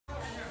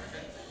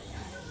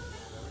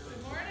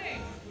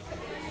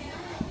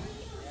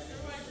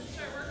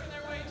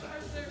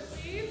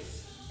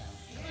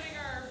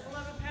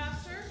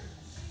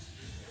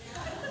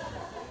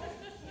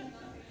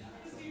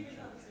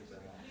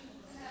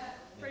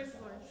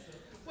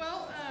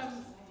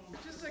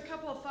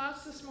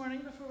this morning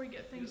before we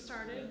get things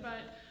started,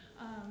 but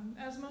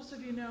as most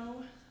of you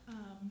know,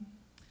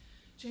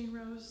 Jane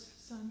Rose's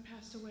son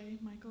passed away,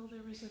 Michael.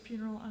 There was a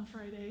funeral on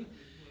Friday,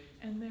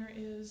 and there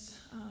is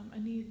a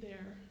need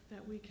there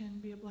that we can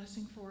be a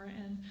blessing for.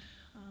 And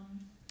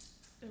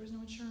there was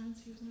no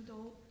insurance. He was an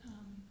adult.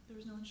 There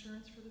was no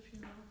insurance for the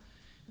funeral.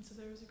 And so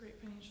there is a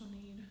great financial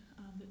need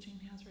that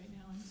Jane has right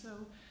now. And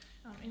so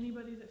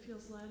anybody that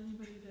feels led,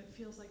 anybody that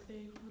feels like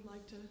they would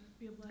like to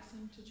be a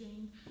blessing to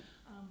Jane,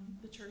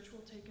 the church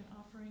will take an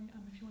offering.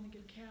 If you want to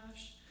give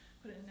cash,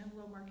 put it in an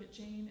envelope, mark it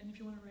Jane. And if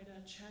you want to write a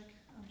check,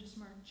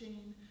 just mark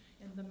Jane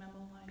in the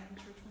memo line, and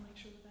the church will make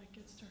sure that that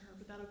gets to her.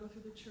 But that'll go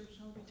through the church,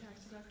 and it'll be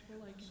tax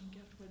deductible like any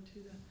gift would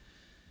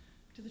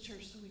to the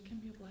church, so we can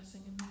be a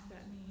blessing and meet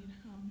that need.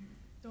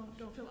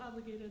 Don't feel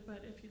obligated,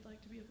 but if you'd like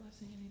to be a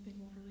blessing, anything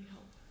will really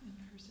help in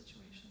her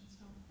situation.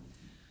 So,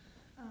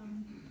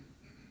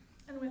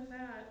 and with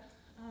that,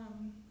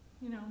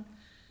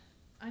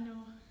 I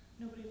know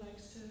nobody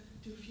likes to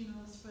do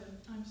funerals, but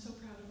I'm so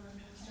proud of our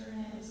pastor,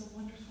 and it was a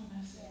wonderful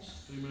message.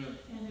 Amen.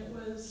 And it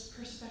was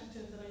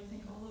perspective that I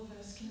think all of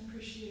us can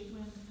appreciate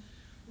when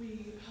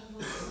we have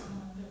lost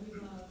someone that we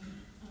love.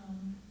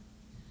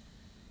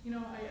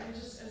 I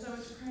just, as I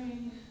was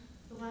praying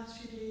the last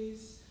few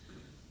days,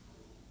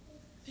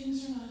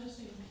 things are not as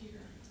they appear.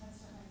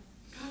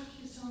 God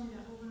keeps telling me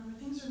that over and over.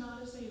 Things are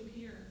not as they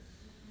appear.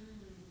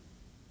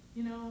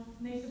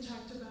 Nathan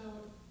talked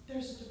about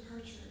there's a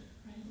departure,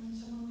 right? When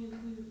someone we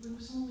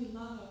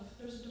love,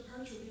 there's a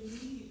departure, they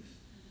leave.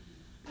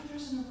 But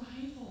there's an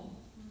arrival.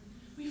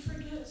 We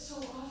forget so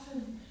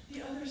often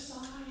the other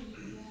side.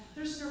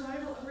 There's an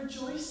arrival of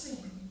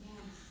rejoicing,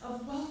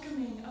 of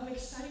welcoming, of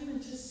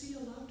excitement to see a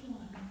loved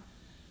one.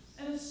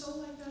 And it's so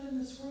like that in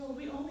this world.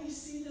 We only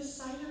see this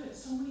side of it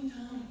so many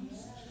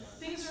times.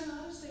 Things are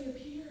not as they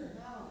appear.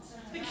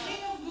 The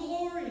King of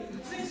Glory,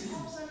 today's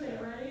Palm Sunday,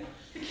 right?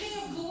 The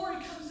King of Glory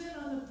comes in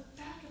on the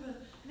back of an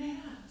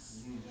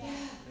ass.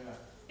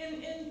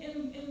 In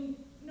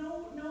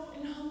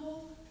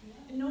humble,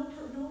 in no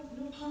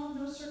pomp,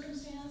 no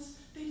circumstance,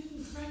 they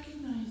didn't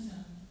recognize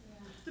him.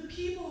 The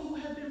people who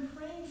had been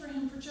praying for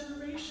him for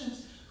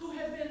generations, who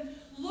had been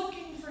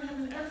looking for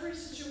him in every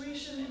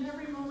situation, in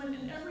every moment,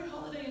 in every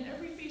holiday, in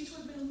every feast,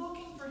 who had been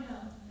looking for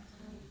him.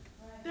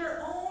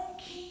 Their own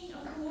King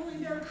of Glory,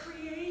 their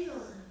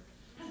Creator.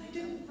 And they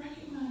didn't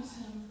recognize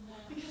him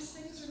because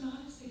things are not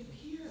as they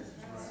appear.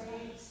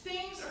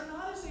 Things are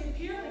not as they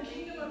appear in the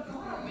kingdom of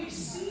God. We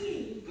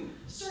see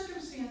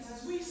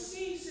circumstances. We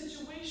see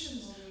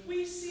situations.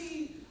 We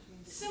see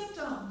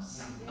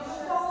symptoms of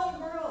a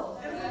fallen world.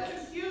 And we're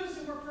confused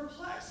and we're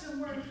perplexed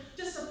and we're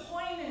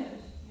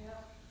disappointed.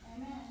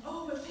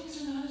 Oh, but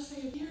things are not as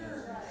they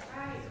appear.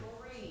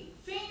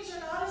 Things are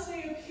not as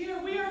they appear.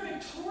 We are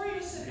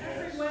victorious in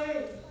every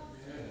way.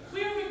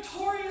 We are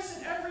victorious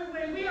in every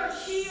way. We are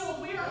healed.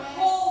 We are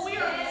whole. We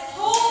are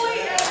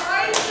holy and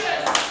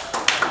righteous.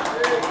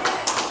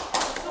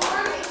 The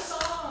word of the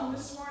song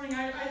this morning,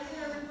 I think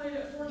I replayed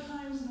it 4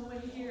 times on the way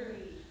here.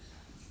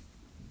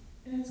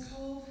 And it's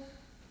called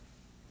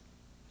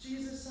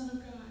Jesus, Son of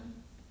God.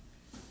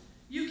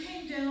 You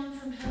came down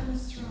from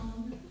heaven's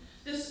throne.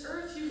 This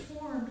earth you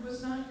formed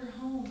was not your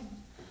home.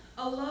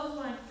 A love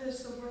like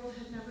this the world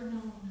had never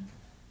known.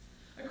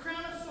 A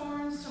crown of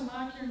thorns to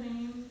mock your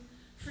name.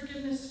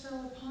 Forgiveness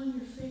fell upon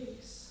your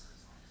face.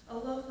 A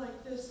love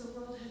like this the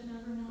world had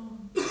never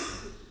known.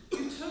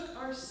 You took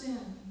our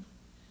sin.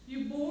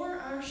 You bore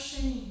our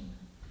shame.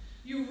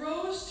 You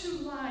rose to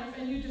life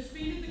and you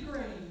defeated the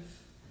grave.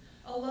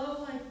 A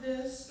love like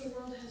this the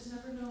world has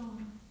never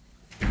known.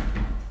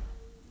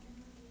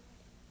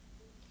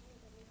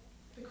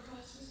 The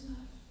cross was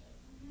enough.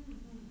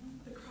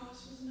 The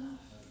cross was enough.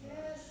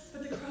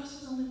 But the cross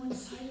was only one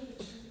side of it,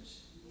 church.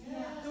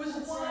 There was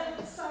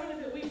one side of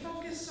it. We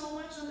focus so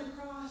much on the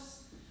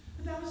cross,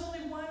 but that was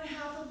only one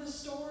half of the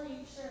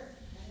story.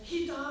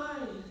 He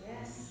died.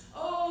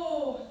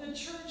 Oh, the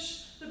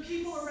church, the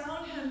people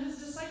around him, his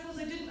disciples,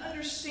 they didn't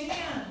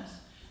understand.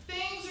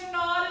 Things are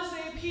not as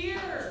they appear.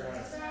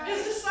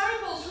 His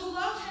disciples who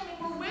loved him and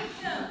were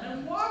with him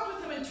and walked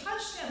with him and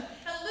touched him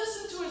and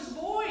listened to his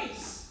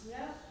voice.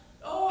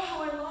 Oh,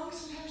 how I long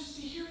sometimes just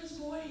to hear his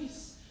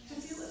voice, to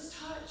feel his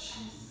touch.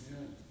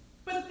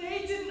 But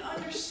they didn't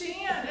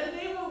understand, and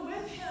they were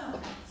with him.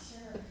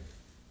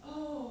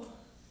 Oh,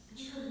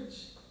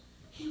 church,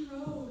 he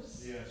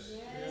rose.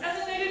 And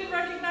then they didn't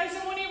recognize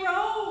him when he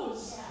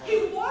rose.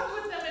 He walked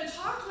with them and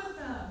talked with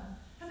them,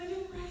 and they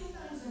didn't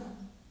recognize him.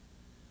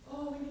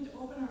 Oh, we need to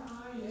open our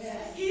eyes.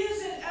 He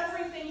is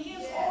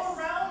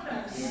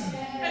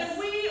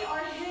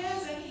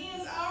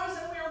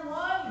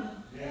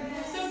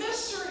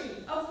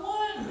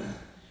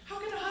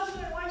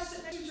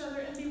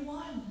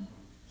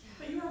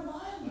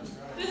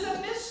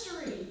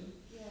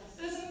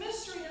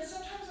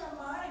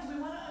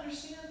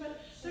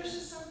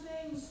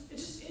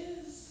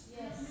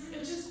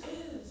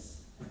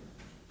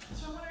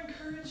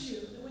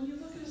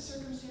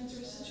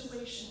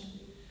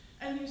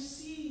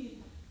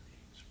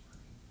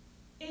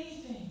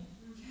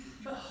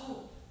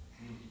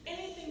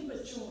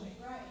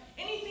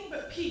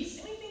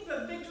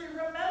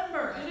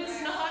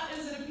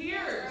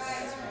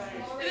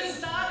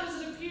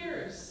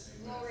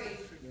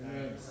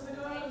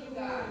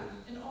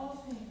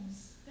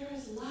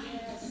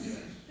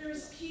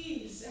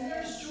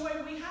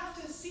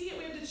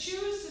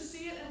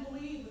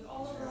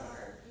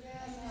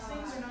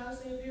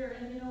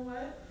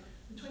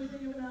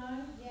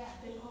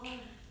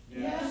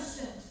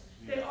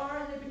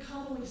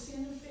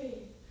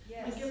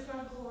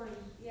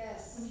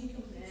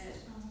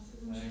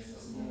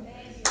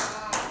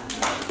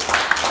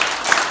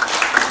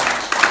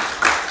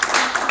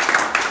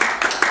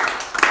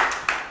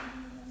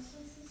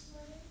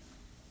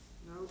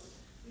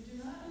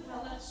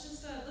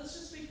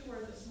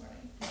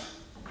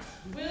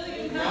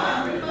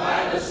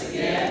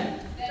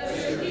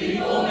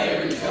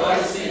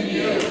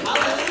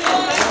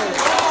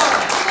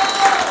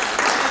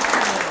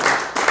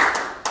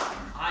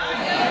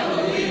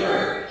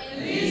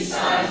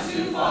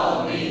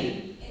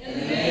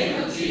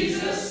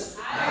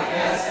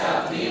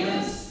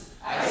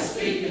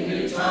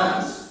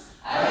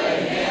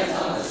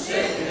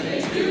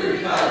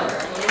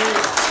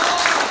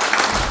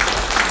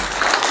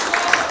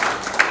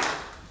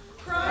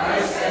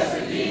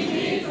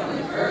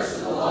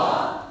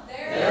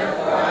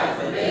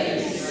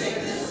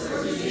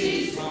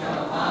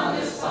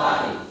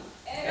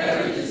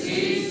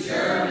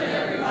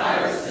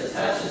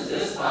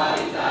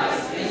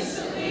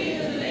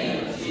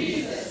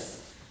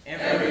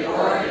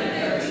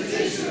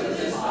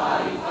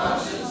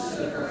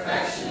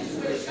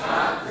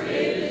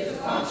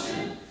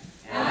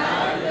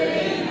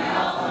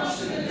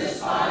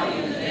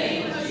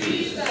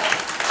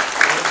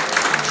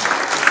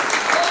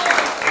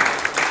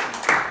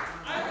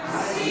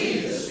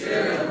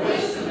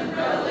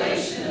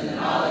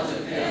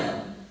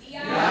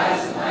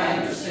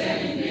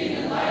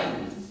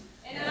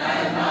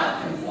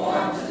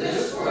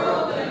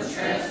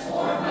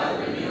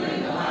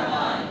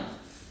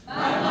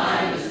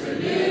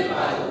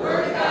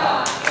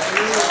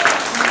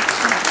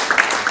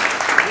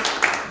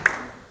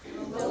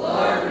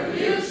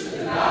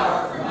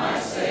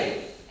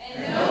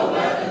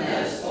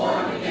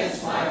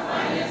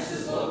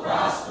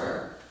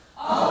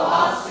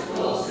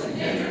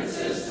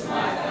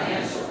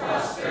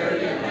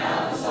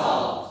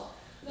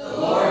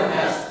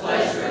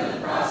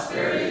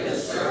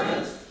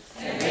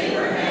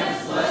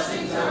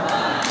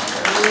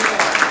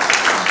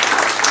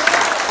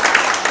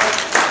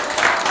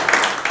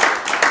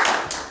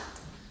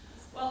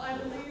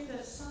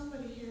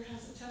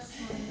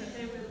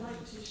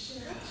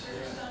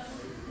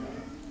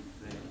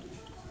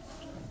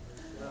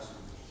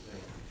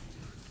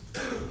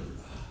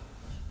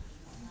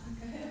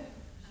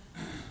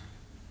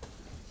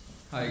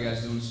How you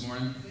guys doing this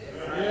morning?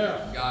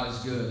 Yeah. God is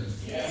good.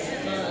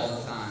 Yeah. All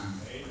the time.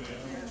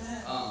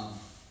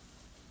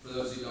 For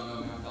those who don't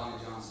know me, I'm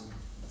Donnie Johnson.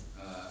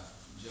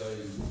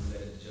 Jody, I'm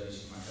related to Jody,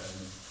 she's my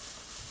cousin.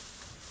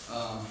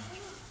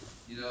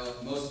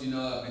 Most of you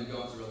know I've been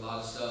going through a lot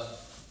of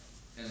stuff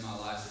in my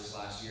life this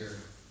last year,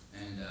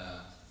 and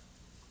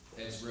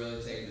it's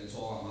really taken a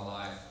toll on my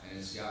life, and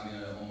it's got me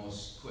to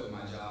almost quit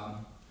my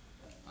job.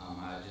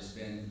 I've just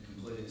been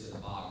completely to the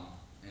bottom,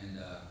 and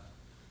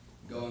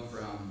going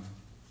from,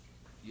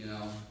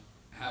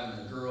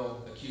 having a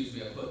girl accuse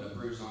me of putting a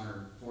bruise on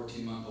her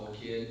 14-month-old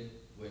kid,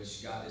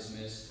 which got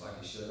dismissed like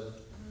it should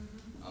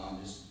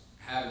have. Just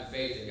having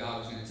faith that God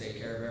was going to take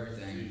care of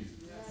everything,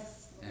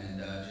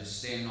 and just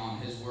standing on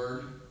His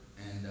word.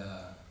 And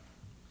I've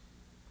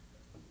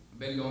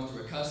been going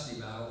through a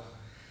custody battle.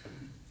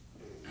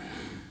 And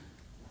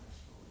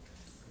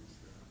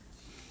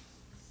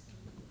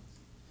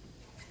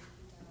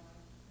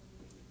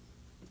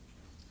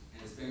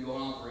it's been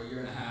going on for a year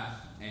and a half.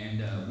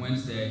 And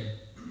Wednesday,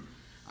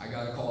 I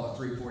got a call at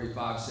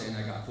 3:45 saying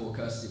I got full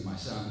custody of my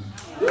son.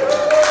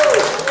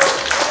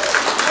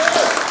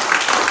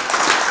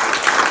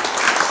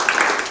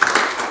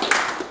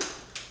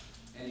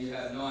 And you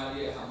have no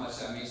idea how much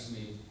that means to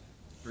me.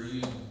 For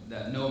you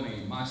that know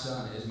me, my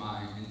son is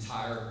my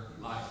entire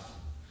life.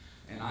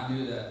 And I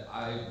knew that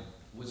I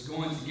was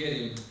going to get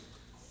him.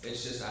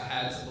 It's just I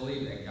had to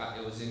believe that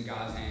it was in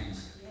God's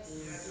hands.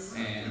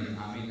 And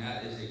I mean,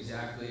 that is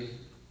exactly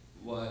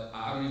what,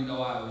 I don't even know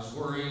why I was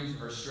worrying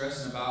or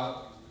stressing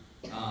about.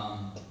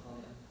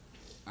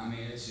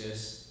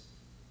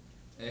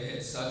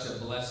 It's such a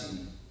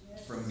blessing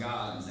from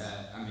God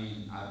that,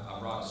 I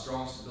brought a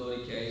strong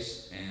stability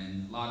case,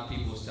 and a lot of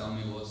people was telling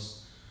me, well,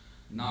 it's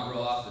not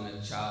real often that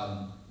a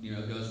child,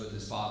 goes with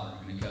his father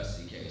in a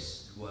custody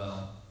case.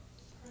 Well,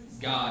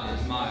 God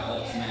is my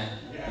ultimate,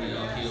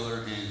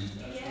 healer and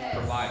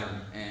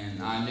provider,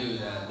 and I knew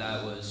that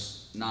that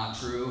was not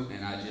true,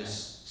 and I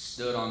just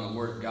stood on the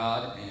Word of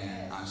God,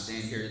 and I'm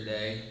standing here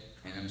today,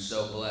 and I'm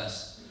so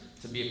blessed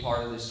to be a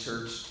part of this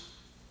church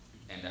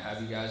and to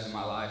have you guys in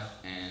my life,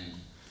 and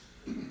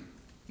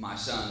my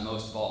son,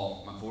 most of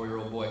all, my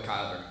 4-year-old boy,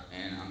 Kyler.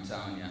 And I'm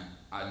telling you,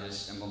 I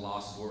just am a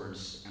lost of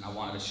words, and I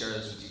wanted to share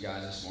this with you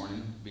guys this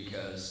morning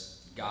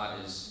because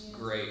God is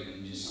great,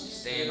 and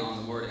just stand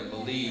on the Word and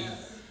believe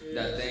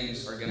that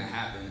things are going to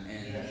happen,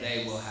 and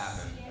they will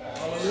happen.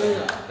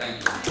 So,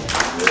 thank you.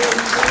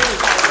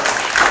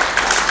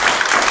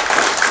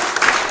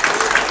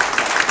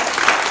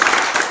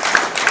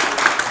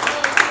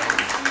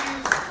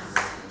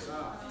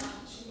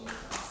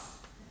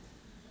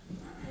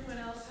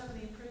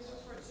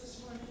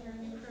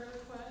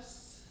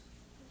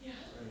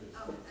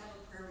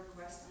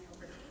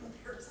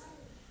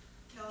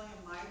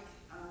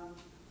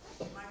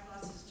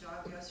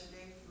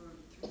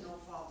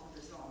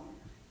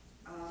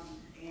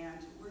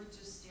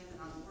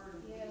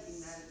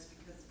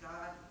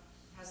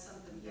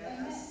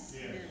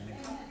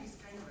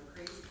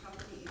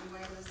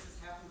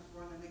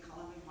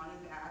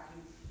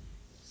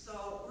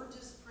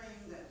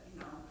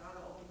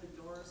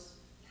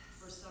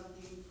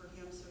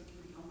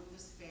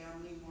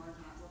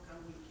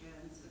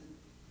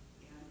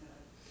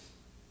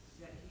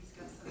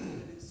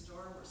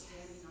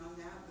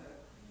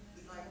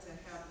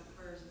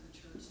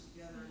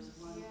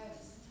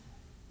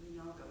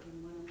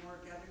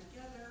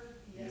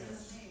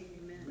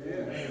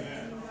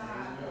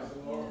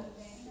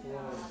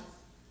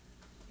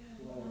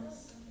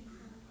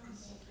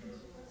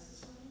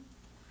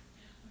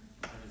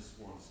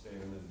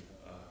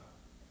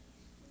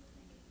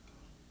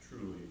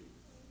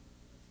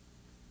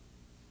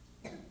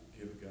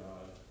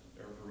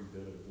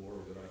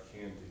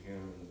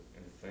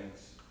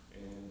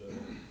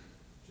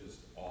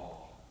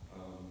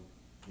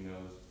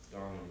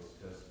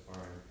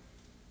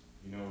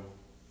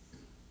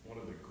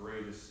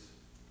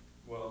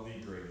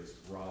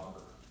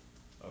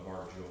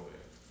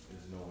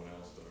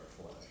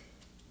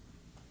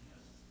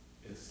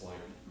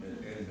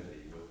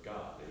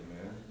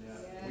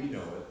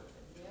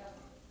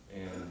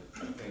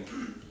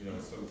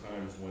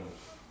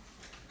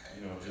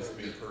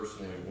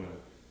 When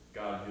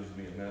God gives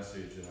me a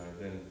message and I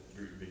then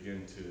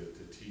begin to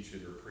teach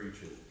it or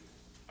preach it,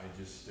 I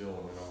just still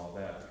am in all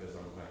that because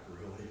I'm like,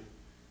 really?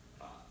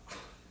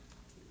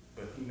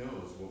 But He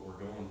knows what we're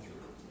going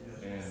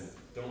through. And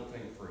don't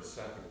think for a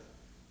second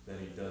that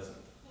He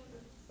doesn't.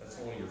 That's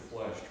only your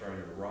flesh trying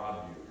to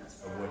rob you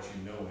of what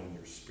you know in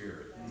your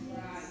spirit.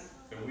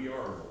 And we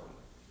are one.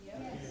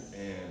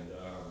 And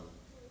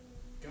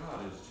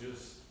God is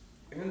just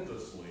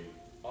endlessly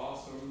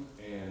awesome,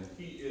 and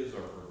He is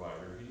our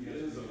provider. He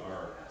is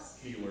our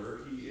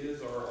healer. He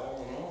is our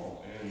all in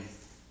all. And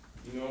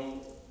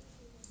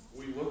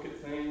we look at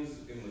things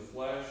in the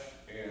flesh,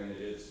 and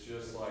it's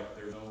just like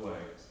there's no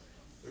way.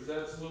 There's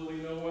absolutely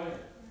no way.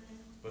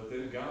 But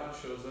then God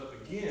shows up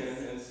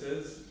again and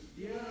says,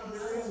 yeah,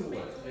 there is a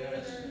way.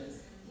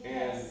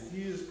 And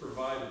He has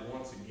provided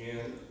once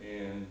again,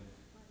 and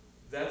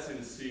that's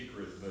in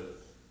secret,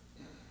 but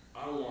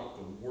I want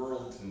the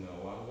world to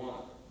know. I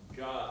want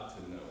God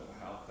to know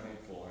how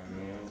thankful I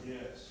am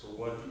for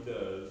what he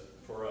does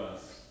for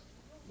us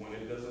when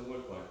it doesn't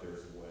look like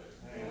there's a way.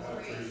 And I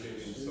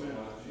appreciate him so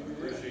much. I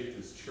appreciate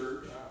this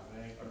church.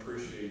 I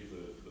appreciate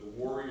the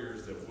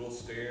warriors that will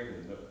stand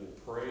and that will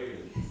pray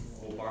and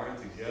will bind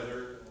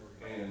together.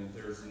 And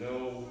there's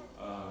no,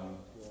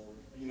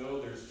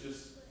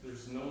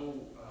 there's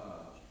no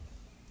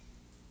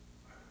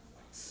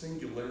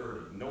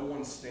singularity. No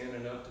one's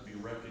standing up to be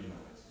recognized.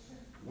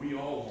 We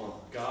all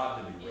want God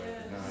to be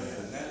recognized,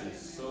 and that is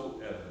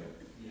so evident.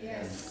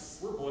 Yes.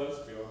 And we're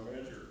blessed beyond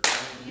measure.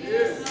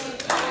 Yes.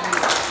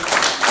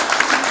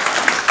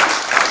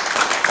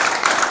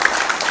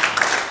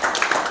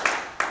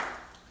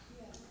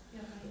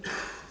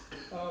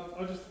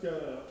 I just got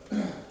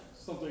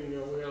something, we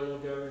had a little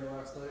gathering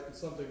last night, and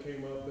something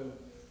came up, and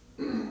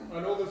I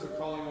know there's a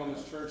calling on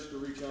this church to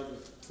reach out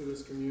to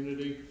this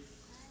community,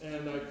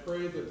 and I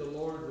pray that the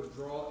Lord would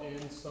draw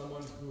in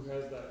someone who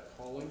has that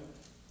calling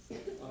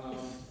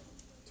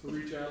to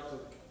reach out to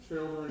the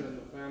children and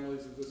the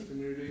families of this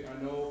community. I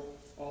know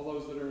all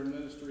those that are in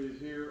ministry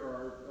here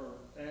are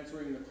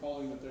answering the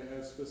calling that they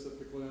have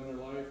specifically on their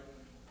life,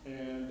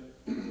 and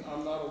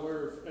I'm not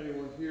aware of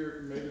anyone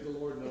here, maybe the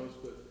Lord knows,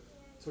 but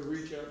to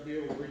reach out, be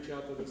able to reach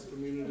out to this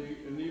community,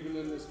 and even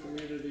in this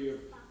community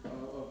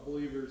of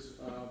believers,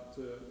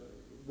 to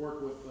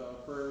work with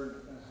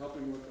prayer and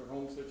helping with their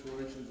home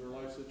situations or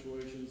life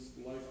situations,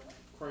 life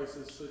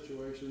crisis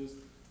situations.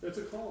 It's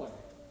a calling.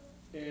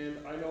 And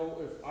I know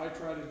if I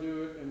try to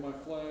do it in my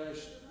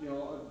flesh, I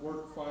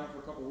work fine for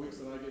a couple of weeks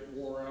and I get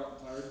wore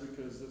out and tired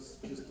because it's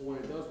just the way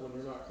it does when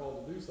you're not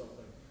called to do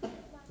something.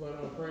 But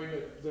I'm praying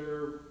that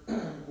there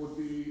would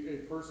be a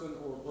person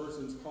or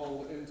persons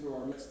called into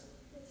our midst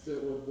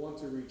that would want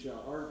to reach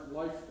out.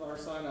 Our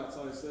sign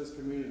outside says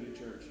community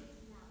church.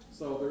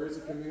 So there is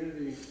a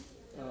community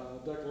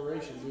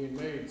declaration being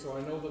made. So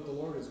I know that the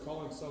Lord is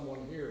calling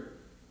someone here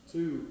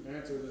to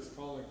answer this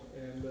calling,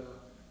 and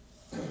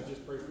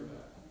just pray for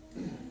that.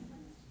 Amen.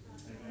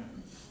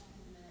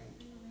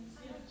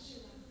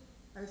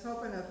 I was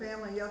helping a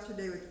family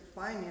yesterday with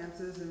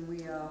finances, and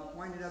we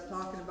winded up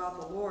talking about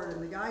the Lord,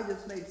 and the guy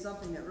just made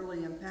something that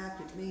really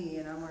impacted me,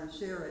 and I want to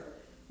share it.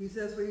 He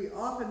says, we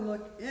often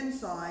look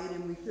inside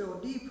and we feel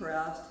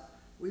depressed.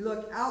 We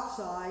look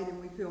outside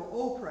and we feel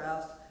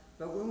oppressed.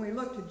 But when we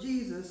look to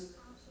Jesus,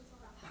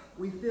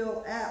 we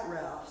feel at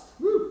rest.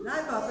 Woo! And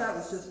I thought that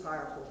was just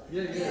powerful.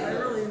 Yeah. It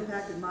really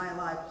impacted my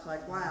life. It's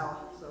like,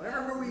 wow. So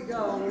everywhere we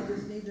go, we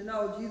just need to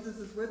know Jesus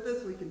is with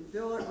us. We can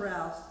feel at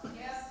rest.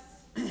 Yes.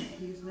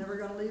 He's never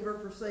going to leave or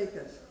forsake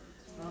us.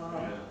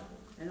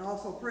 And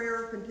also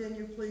prayer,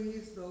 continue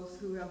please. Those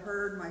who have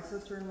heard, my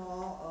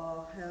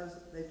sister-in-law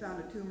they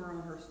found a tumor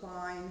on her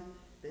spine.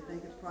 They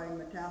think it's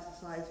probably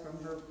metastasized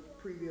from her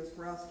previous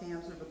breast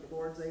cancer, but the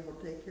Lord's able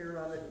to take care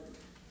of it.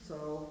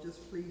 So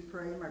just please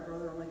pray. My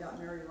brother only got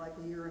married like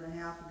a year and a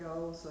half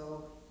ago,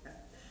 so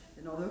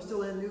they're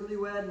still in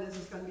newlywed, and this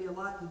is going to be a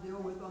lot to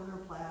deal with on their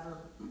platter.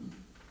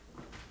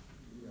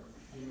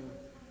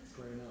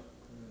 Praying up.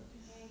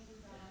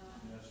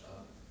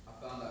 I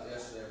found out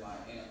yesterday my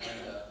Aunt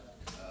Linda,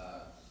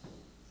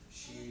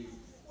 she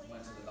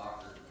went to the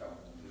doctor a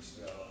couple of weeks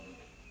ago, and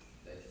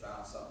they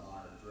found something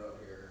on her throat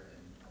here,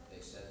 and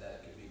they said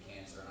that it could be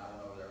cancer. And I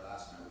went over there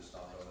last night. We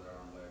stopped over there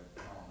on the way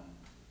home,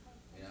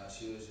 and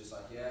she was just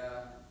like,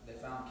 yeah, they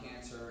found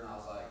cancer. And I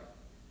was like,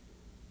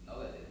 no,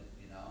 they didn't,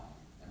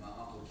 And my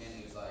Uncle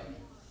Kenny was like,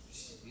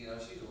 she's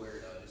a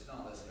weirdo, just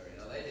don't listen to her.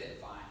 They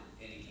didn't find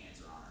any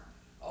cancer on her.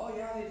 Oh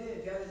yeah, they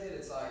did.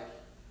 It's like,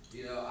 I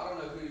don't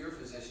know who your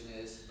physician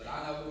is, but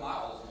I know who my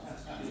ultimate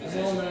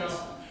physician is.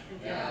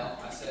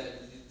 I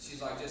said,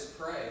 she's like, just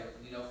pray,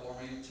 for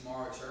me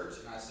tomorrow at church.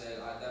 And I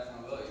said, I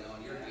definitely will,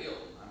 and you're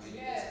healed. I mean,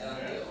 it's done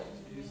deal.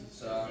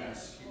 So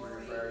just keep her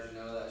in your prayers,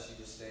 that she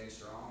just stays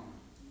strong.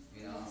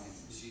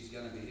 She's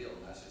going to be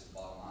healed. That's just the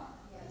bottom line.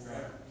 Yes.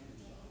 Right.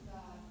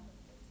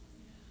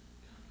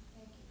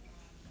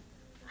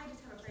 I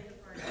just have a prayer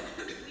for us.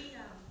 We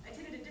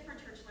attended a different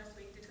church last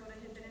week. Dakota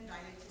had been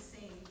invited to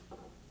sing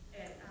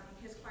at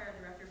his choir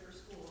director for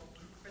school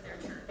for their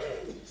church.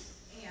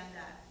 And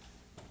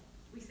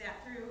we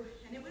sat through,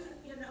 and it was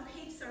an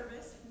okay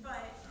service,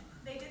 but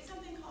they did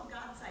something called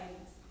God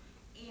sightings,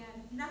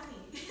 and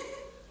nothing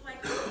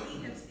like what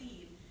we have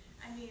seen.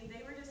 I mean,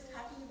 they were just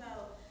talking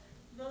about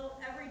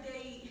little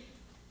everyday,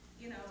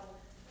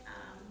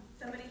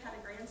 somebody had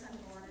a grandson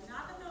born, and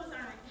not that those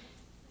aren't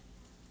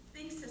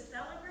things to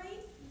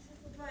celebrate,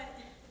 but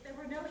there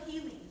were no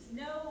healings,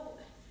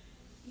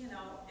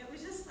 it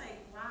was just like,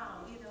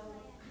 wow,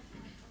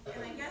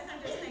 and I guess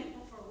I'm just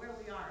thankful for where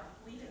we are.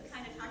 We had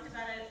kind of talked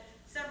about it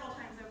several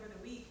times over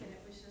the week, and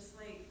it was just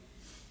like,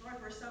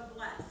 Lord, we're so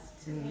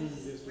blessed to be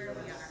where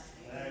we are.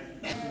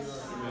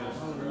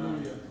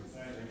 Hallelujah.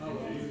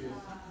 Hallelujah.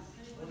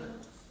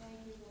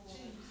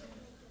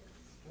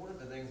 One of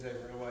the things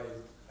I've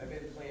realized, I've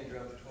been playing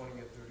drums for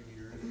 20 or 30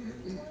 years,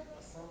 and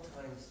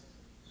sometimes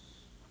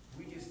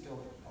we just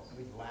don't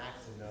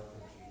relax enough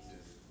with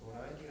Jesus. When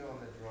I get on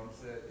the drum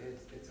set,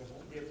 it's a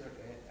whole different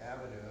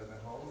avenue of a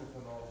home. If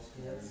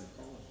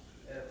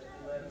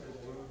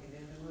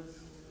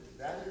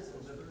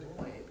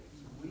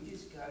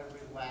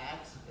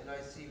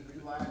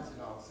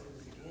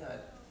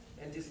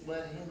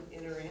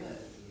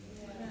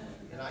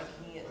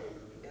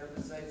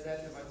emphasize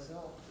that to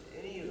myself,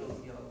 any of those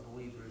young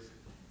believers.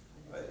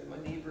 My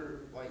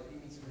neighbor, like,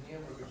 gave me some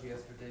hamburgers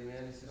yesterday,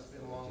 man. It's just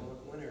been a long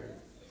winter.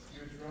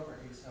 You're a drummer.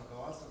 You sound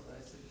awesome.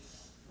 And I said,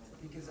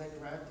 because I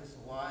practice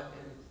a lot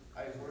and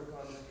I work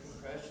on the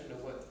confession of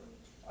what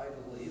I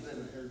believe,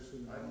 and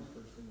I'm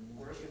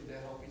working to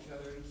help each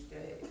other each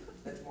day.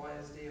 That's why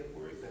I stay at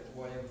work. That's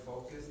why I'm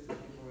focused. And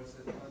people are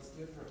saying, well, it's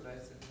different. And I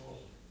said,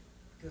 well,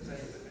 because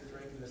I've been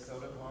drinking the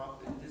soda pop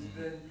and just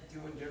been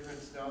doing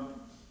different stuff.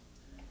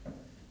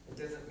 It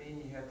doesn't mean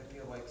you have to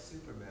feel like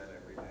Superman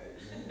every day.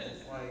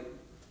 It's like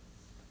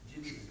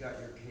Jesus has got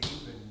your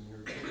cape and your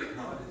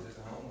God is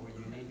at home where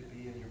you need to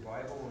be in your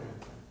Bible,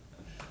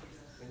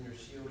 and your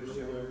shield of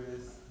shoulder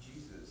is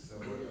Jesus. So,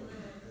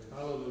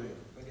 Hallelujah.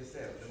 like I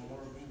said, the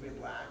more we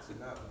relax and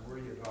not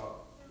worry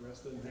about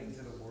things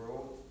of the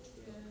world,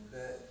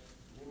 that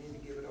we need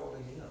to give it all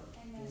to Him.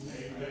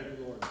 Thank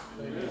you, Lord.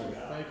 Thank you, Lord.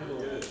 Thank you,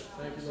 Lord.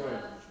 Thank you,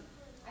 Lord.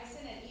 I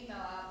sent an email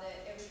out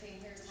that everything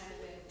here's kind of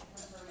been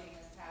confirming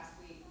this past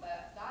week,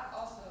 but God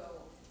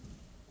also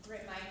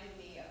reminded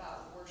me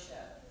about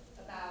worship,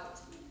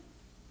 about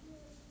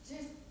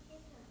just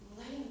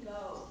letting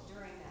go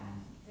during that.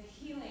 The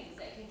healings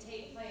that can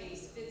take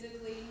place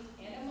physically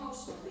and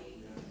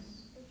emotionally.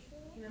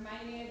 He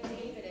reminded me of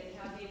David and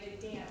how David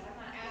danced. I'm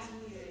not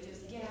asking you to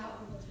just get out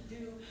and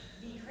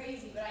be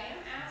crazy, but I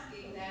am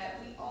asking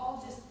that we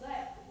all just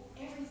let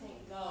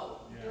everything go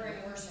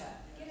during worship.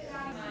 Get it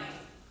out of your mind.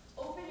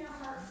 Open your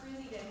heart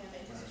freely to Him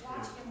and just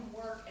watch Him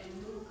work and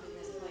move in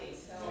this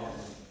place. So,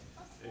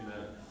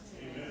 Amen.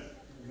 Amen.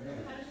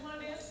 How did you want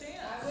to dance? Dance.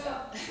 I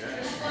will.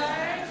 There's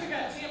flags, we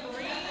got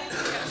tambourines,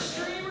 we got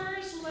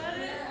streamers, let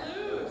it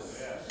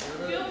loose.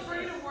 Feel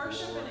free to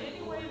worship in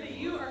any way that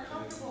you are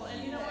comfortable.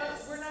 And you know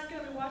what? We're not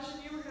going to be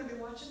watching you, we're going to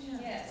be watching Him.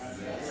 Yes.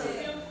 So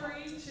feel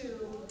free to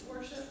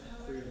worship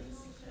however you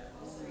see fit.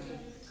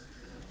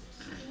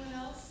 Anyone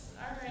else?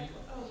 All right.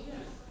 Oh,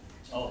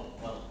 yeah. Oh,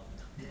 well,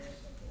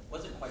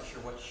 wasn't quite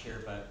sure what to share,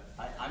 but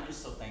I'm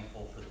just so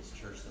thankful for this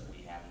church that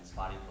we have and this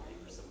body of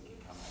believers that we can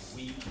come to.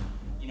 We,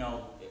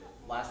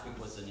 last week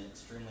was an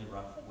extremely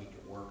rough week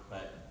at work,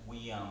 but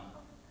we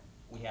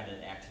had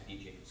an activity at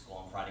Jacob School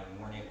on Friday.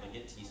 We weren't able to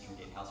get to Eastern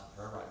Gate House of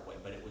Prayer right away,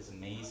 but it was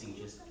amazing.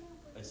 Just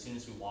as soon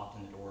as we walked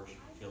in the doors, you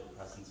could feel the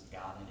presence of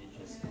God, and it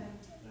just,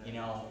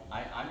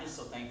 I'm just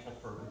so thankful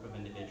for a group of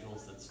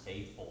individuals that's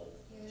faithful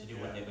to do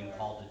what they've been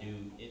called to do,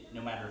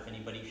 no matter if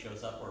anybody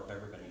shows up or if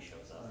everybody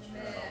shows up.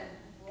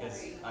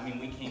 Because,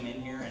 we came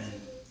in here and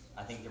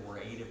I think there were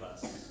 8 of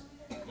us,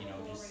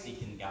 just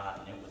seeking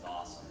God, and it was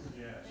awesome.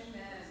 Amen.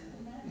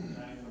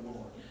 Thank the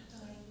Lord.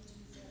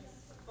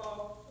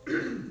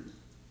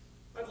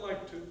 I'd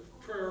like to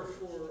pray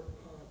for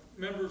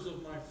members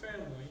of my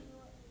family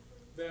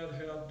that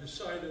have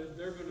decided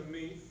they're going to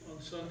meet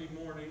on Sunday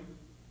morning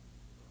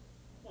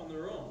on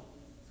their own.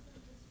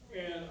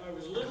 And I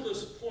was a little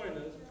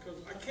disappointed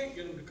because I can't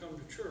get them to come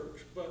to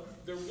church,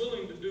 but they're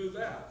willing to do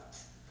that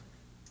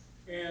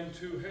and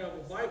to have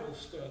a Bible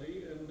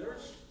study, and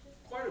there's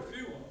quite a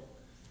few of them.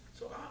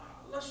 So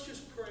let's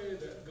just pray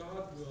that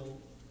God will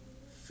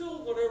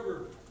fill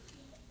whatever,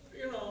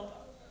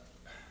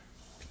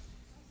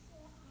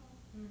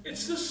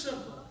 it's this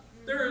simple.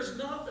 There is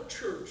not a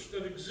church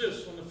that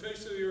exists on the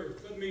face of the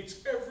earth that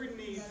meets every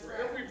need for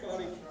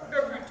everybody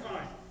every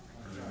time.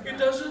 It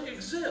doesn't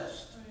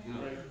exist.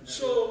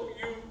 So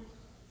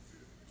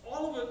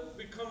all of it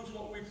becomes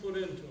what we put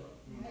into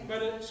it.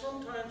 But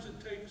sometimes it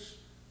takes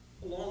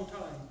a long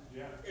time.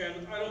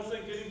 And I don't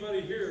think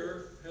anybody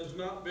here has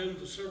not been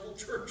to several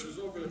churches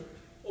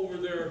over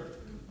their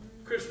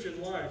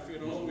Christian life.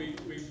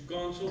 We've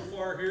gone so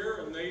far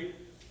here, and they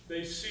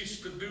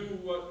cease to do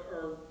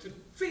to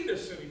feed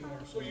us anymore.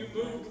 So you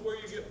move to where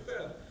you get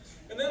fed.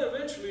 And then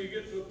eventually you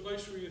get to a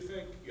place where you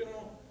think,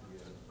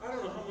 I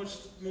don't know how much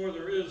more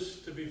there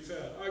is to be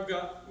fed. I've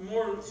got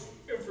more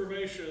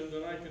information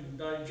than I can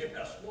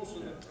digest most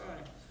of the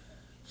time.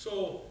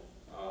 So,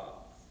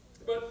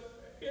 but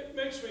it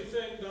makes me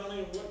think, Donnie,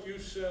 of what you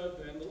said,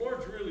 and the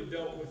Lord's really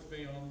dealt with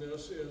me on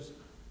this, is,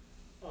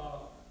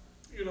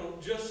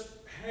 just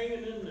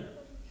hanging in there.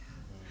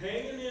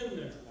 Hanging in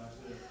there.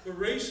 The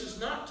race is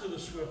not to the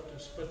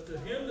swiftest, but to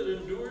him that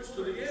endures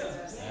to the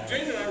end.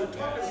 Jane and I were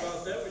talking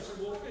about that. We said,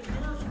 well,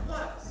 endures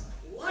what?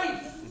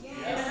 Life.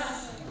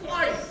 Yes.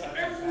 Life.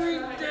 Every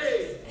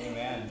day.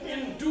 Amen.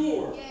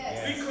 Endure.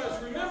 Yes.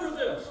 Because remember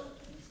this,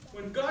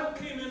 when God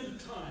came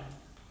into time,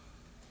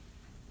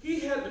 He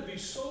had to be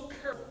so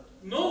careful,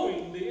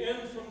 knowing the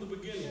end from the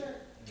beginning,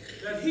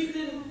 that He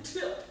didn't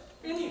tip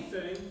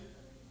anything.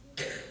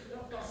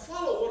 Now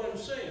follow what I'm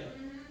saying.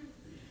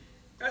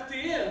 At the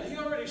end, He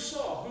already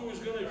saw who was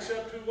going to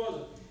accept, who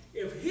wasn't.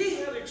 If He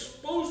had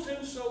exposed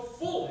Himself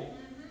fully,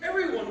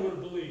 everyone would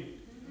have believed.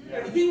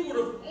 And He would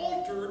have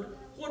altered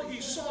what He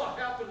saw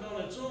happened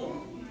on its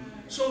own.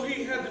 So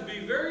He had to be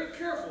very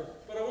careful.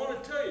 But I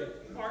want to tell you,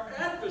 our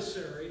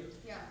adversary,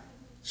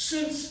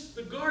 since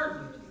the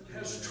garden,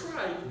 has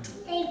tried to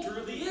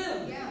alter the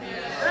end.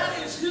 That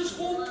is his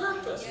whole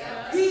purpose.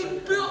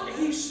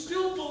 He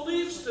still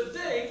believes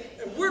today,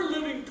 and we're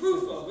living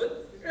proof of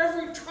it.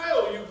 Every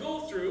trial you go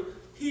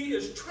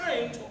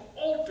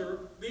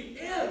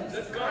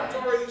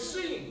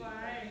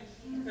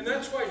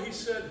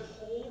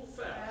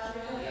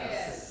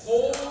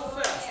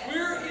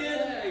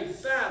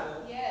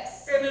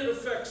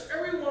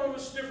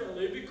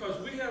because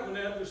we have an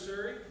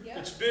adversary Yep.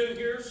 that's been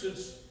here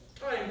since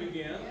time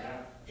began.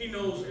 Yep. He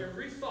knows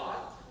every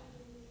thought.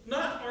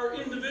 Not our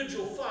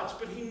individual thoughts,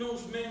 but he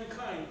knows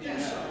mankind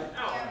inside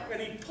out. Yeah.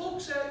 And he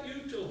pokes at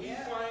you till he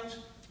Yeah. finds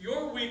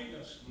your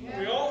weakness. Yeah.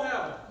 We all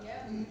have it.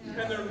 Yep.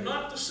 And they're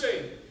not the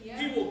same. Yeah.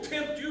 He will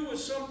tempt you with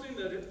something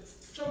that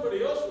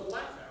somebody else would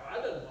laugh at.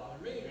 That doesn't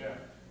bother me. Yeah.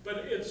 But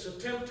it's a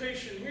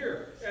temptation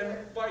here.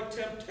 And by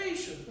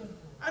temptation,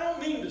 I don't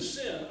mean to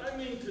sin. I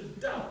mean to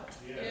doubt.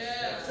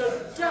 Yes.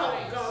 To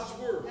doubt God's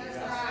word. That's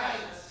right.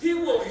 He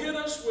will hit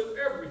us with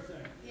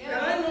everything. Yeah.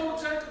 And I know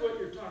exactly what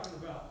you're talking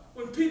about.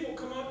 When people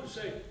come up and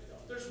say,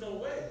 there's no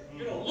way.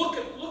 You know, look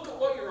at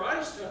what your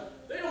eyes tell.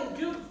 They don't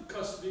give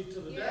custody to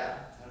the dad.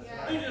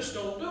 Yeah. They just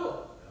don't do it.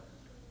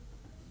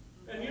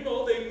 And you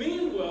know, they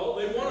mean well.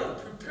 They want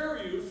to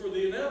prepare you for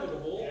the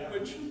inevitable,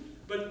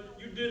 but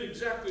you did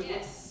exactly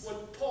Yes.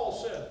 what Paul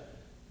said.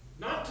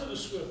 Not to the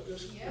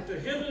swiftest, Yeah. but to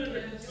him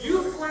that Yes.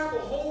 you grab a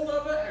hold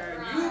of it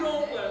and That's you right.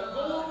 don't let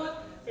go of it,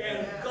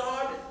 and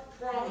God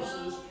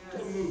promises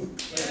to move.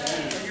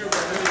 And you're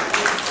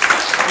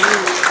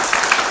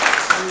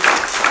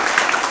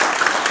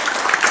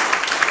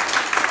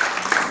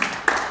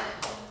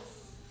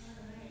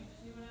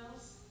Anyone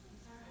else?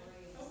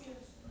 Okay.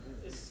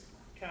 This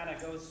kind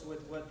of goes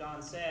with what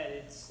Don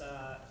said. It's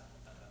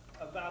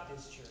about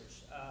this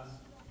church.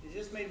 It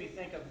just made me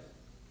think of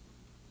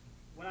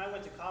when I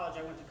went to college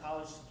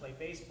to play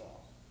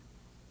baseball.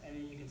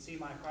 And you can see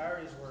my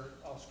priorities were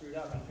all screwed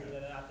up. I figured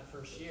that out the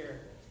first year.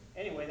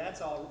 Anyway,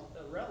 that's all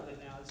irrelevant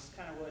now. It's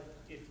kind of what,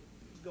 if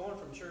going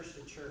from church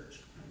to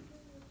church.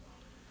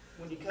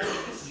 When you come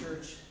to this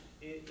church,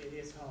 it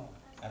is home.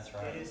 That's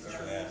right. It is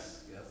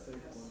Yes.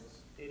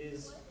 truth. It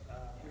is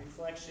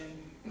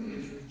reflection. It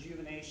is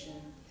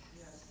rejuvenation.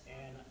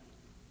 And,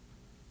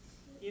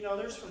 you know,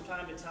 there's from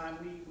time to time,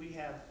 we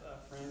have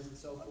friends and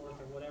so forth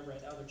or whatever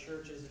at other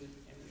churches. And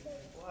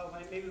well,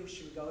 maybe we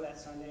should go that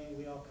Sunday. And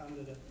we all come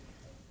to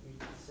we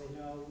say,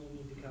 no, we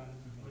need to come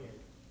here.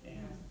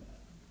 And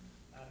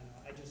I don't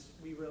know.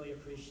 We really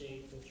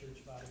appreciate the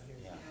church body here.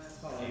 Yeah.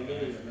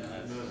 Hallelujah.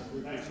 Amen. We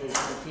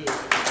appreciate you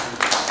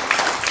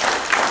too.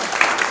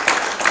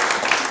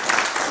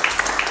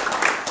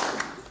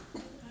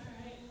 All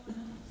right, anyone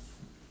else?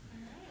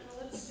 All right, well,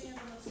 let's stand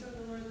and let's go to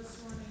the Lord this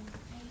morning.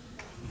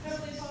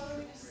 Heavenly Father,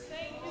 we just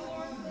thank you,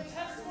 Lord, for the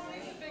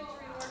testimonies of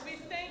victory, Lord. We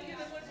thank you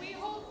that when we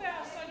hold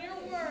fast on your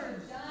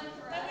word,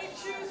 that we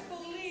choose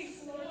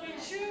belief, Lord. We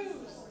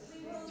choose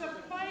to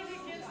fight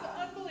against the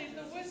unbelief,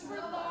 the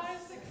whispered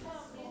lies that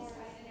come, Lord.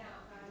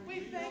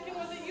 We thank you,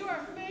 Lord, that you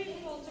are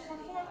faithful to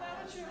perform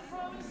that which you have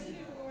promised to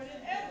do, Lord, in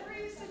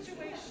every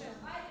situation,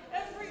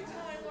 every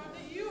time, Lord,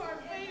 that you are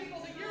faithful,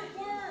 that your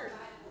word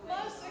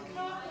must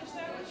accomplish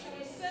that which you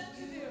were sent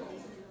to do.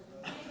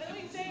 And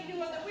we thank you,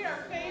 Lord, that we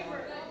are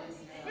favored.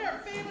 We are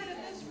favored in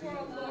this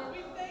world, Lord.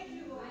 We thank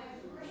you, Lord,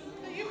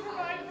 that you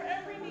provide for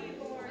every need,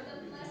 Lord.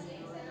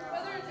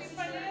 Whether it be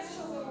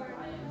financial, Lord,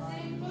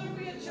 whether it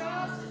be a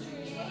job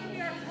situation, whether it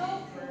be our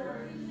health,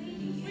 Lord.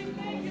 We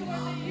thank you,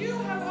 Lord, that you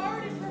have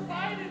already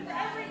provided for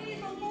every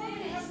need before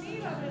we have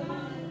need of it,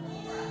 Lord.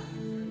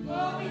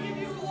 Oh, we give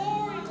you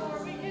glory,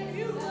 Lord. We give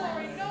you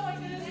glory,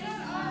 knowing that it's not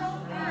our own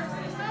works,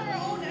 it's not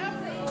our own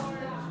effort, Lord.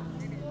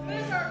 But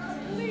it's our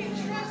complete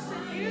trust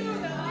in you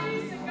that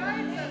leads and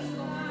guides us,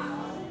 Lord.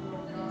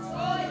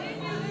 Oh, and in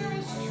you there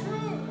is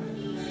truth.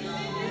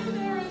 In you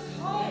there is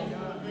hope.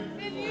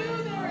 In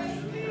you there is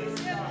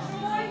peace and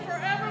joy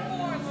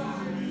forevermore,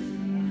 Lord.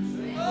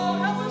 Oh,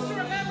 help us to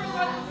remember,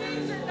 Lord, that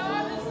things are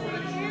not as they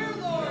appear,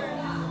 Lord.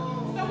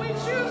 That we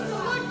choose to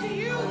look to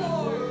you,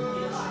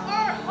 Lord.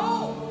 Our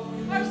hope,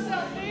 our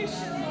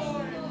salvation,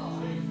 Lord.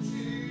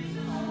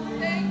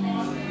 Thank you,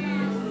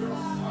 Jesus.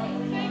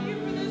 Thank you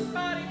for this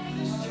body, for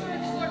this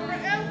church, Lord, for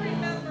every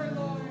member,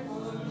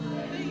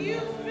 Lord. That you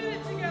fit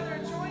it together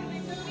jointly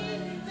to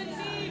meet the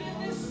need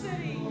in this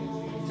city,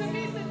 to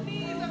meet the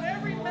needs of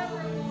every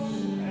member,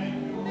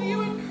 Lord. That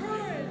you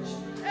encourage,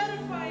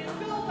 edify, and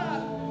build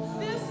up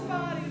this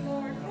body,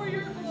 Lord, for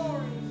your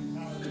glory.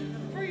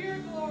 For your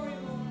glory,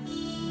 Lord.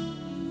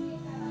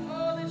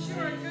 Oh, that you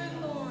are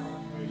good,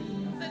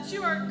 Lord. That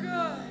you are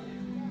good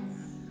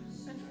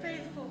and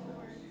faithful,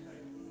 Lord.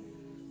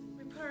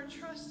 We put our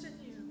trust in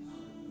you.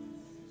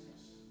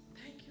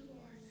 Thank you,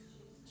 Lord.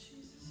 In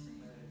Jesus'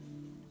 name.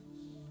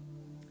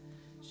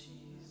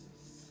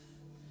 Jesus.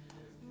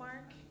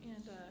 Mark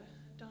and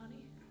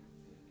Donnie,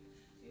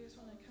 you guys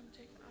want to come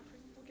take the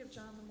offering? We'll give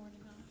John the morning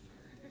off.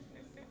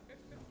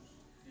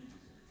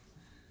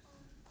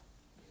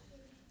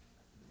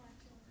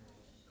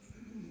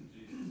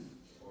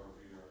 Jesus, Lord,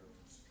 we are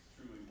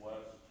truly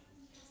blessed.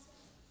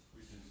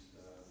 We just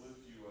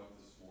lift you up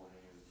this morning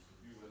as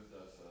you lift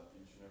us up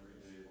each and every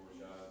day, Lord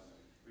God.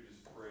 We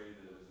just pray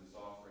that as this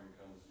offering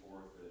comes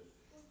forth, that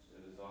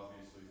it is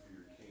obviously for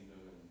your kingdom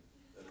and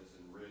that it's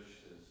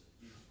enriched as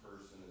each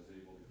person is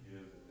able to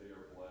give, that they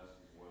are blessed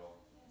as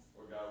well.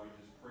 Lord God, we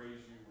just praise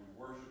you, we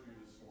worship you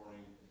this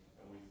morning,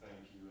 and we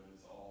thank you.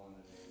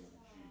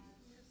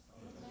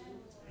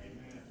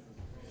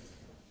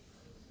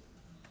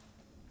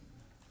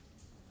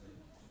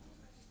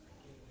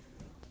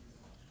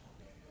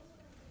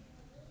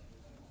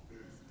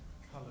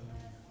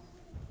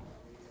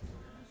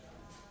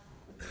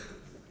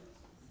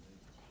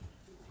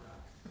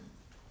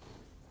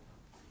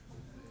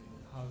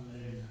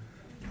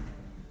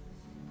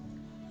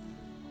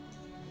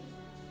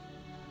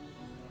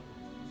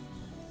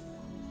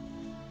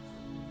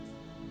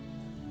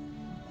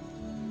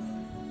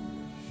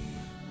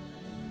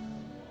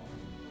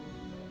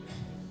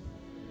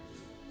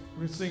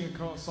 We're going to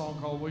sing a song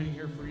called Waiting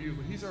Here for You,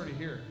 but he's already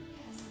here.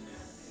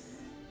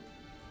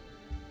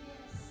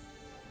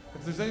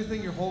 If there's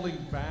anything you're holding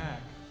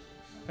back,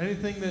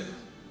 anything that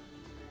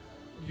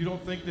you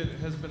don't think that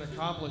has been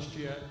accomplished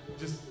yet,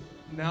 just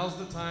now's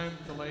the time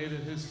to lay it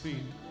at his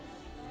feet.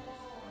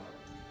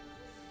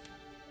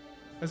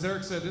 As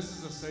Eric said, this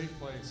is a safe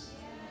place.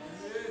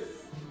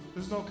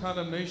 There's no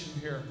condemnation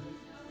here.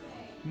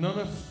 None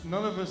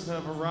of us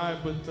have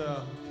arrived,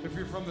 but if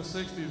you're from the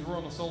 60s, we're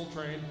on the Soul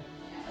Train.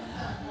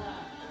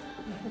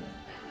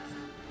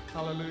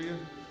 Hallelujah.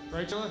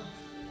 Right, John?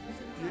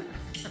 Yeah.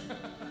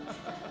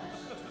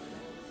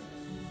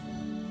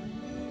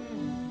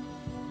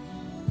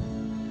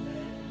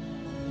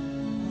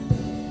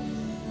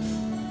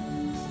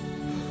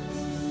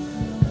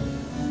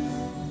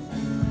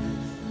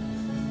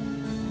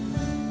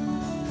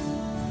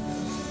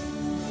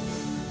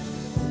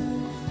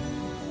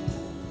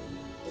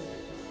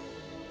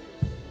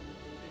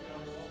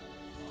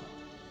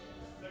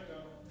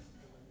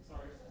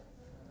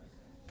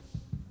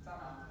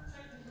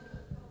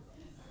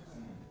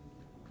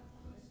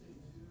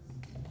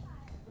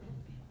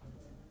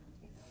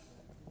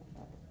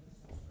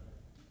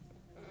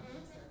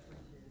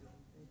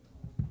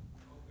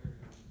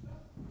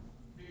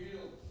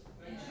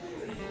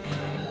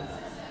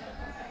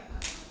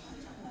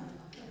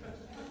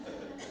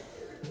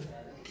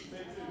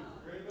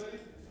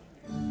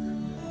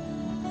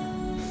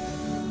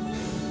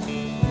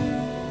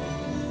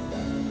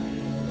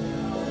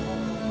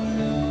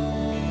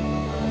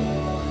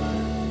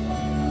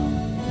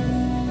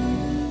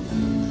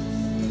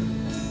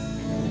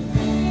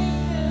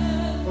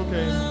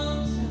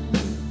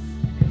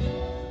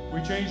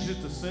 Changed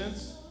it to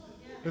since.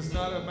 It's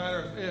not a matter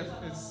of if,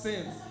 it's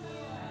since.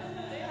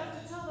 They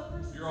have to tell the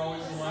person. You're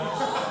always the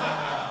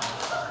last.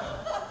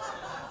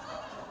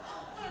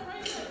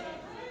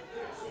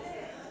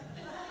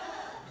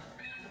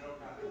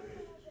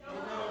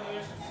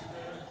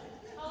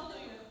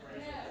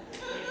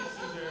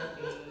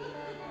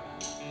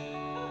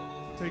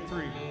 Take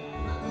three.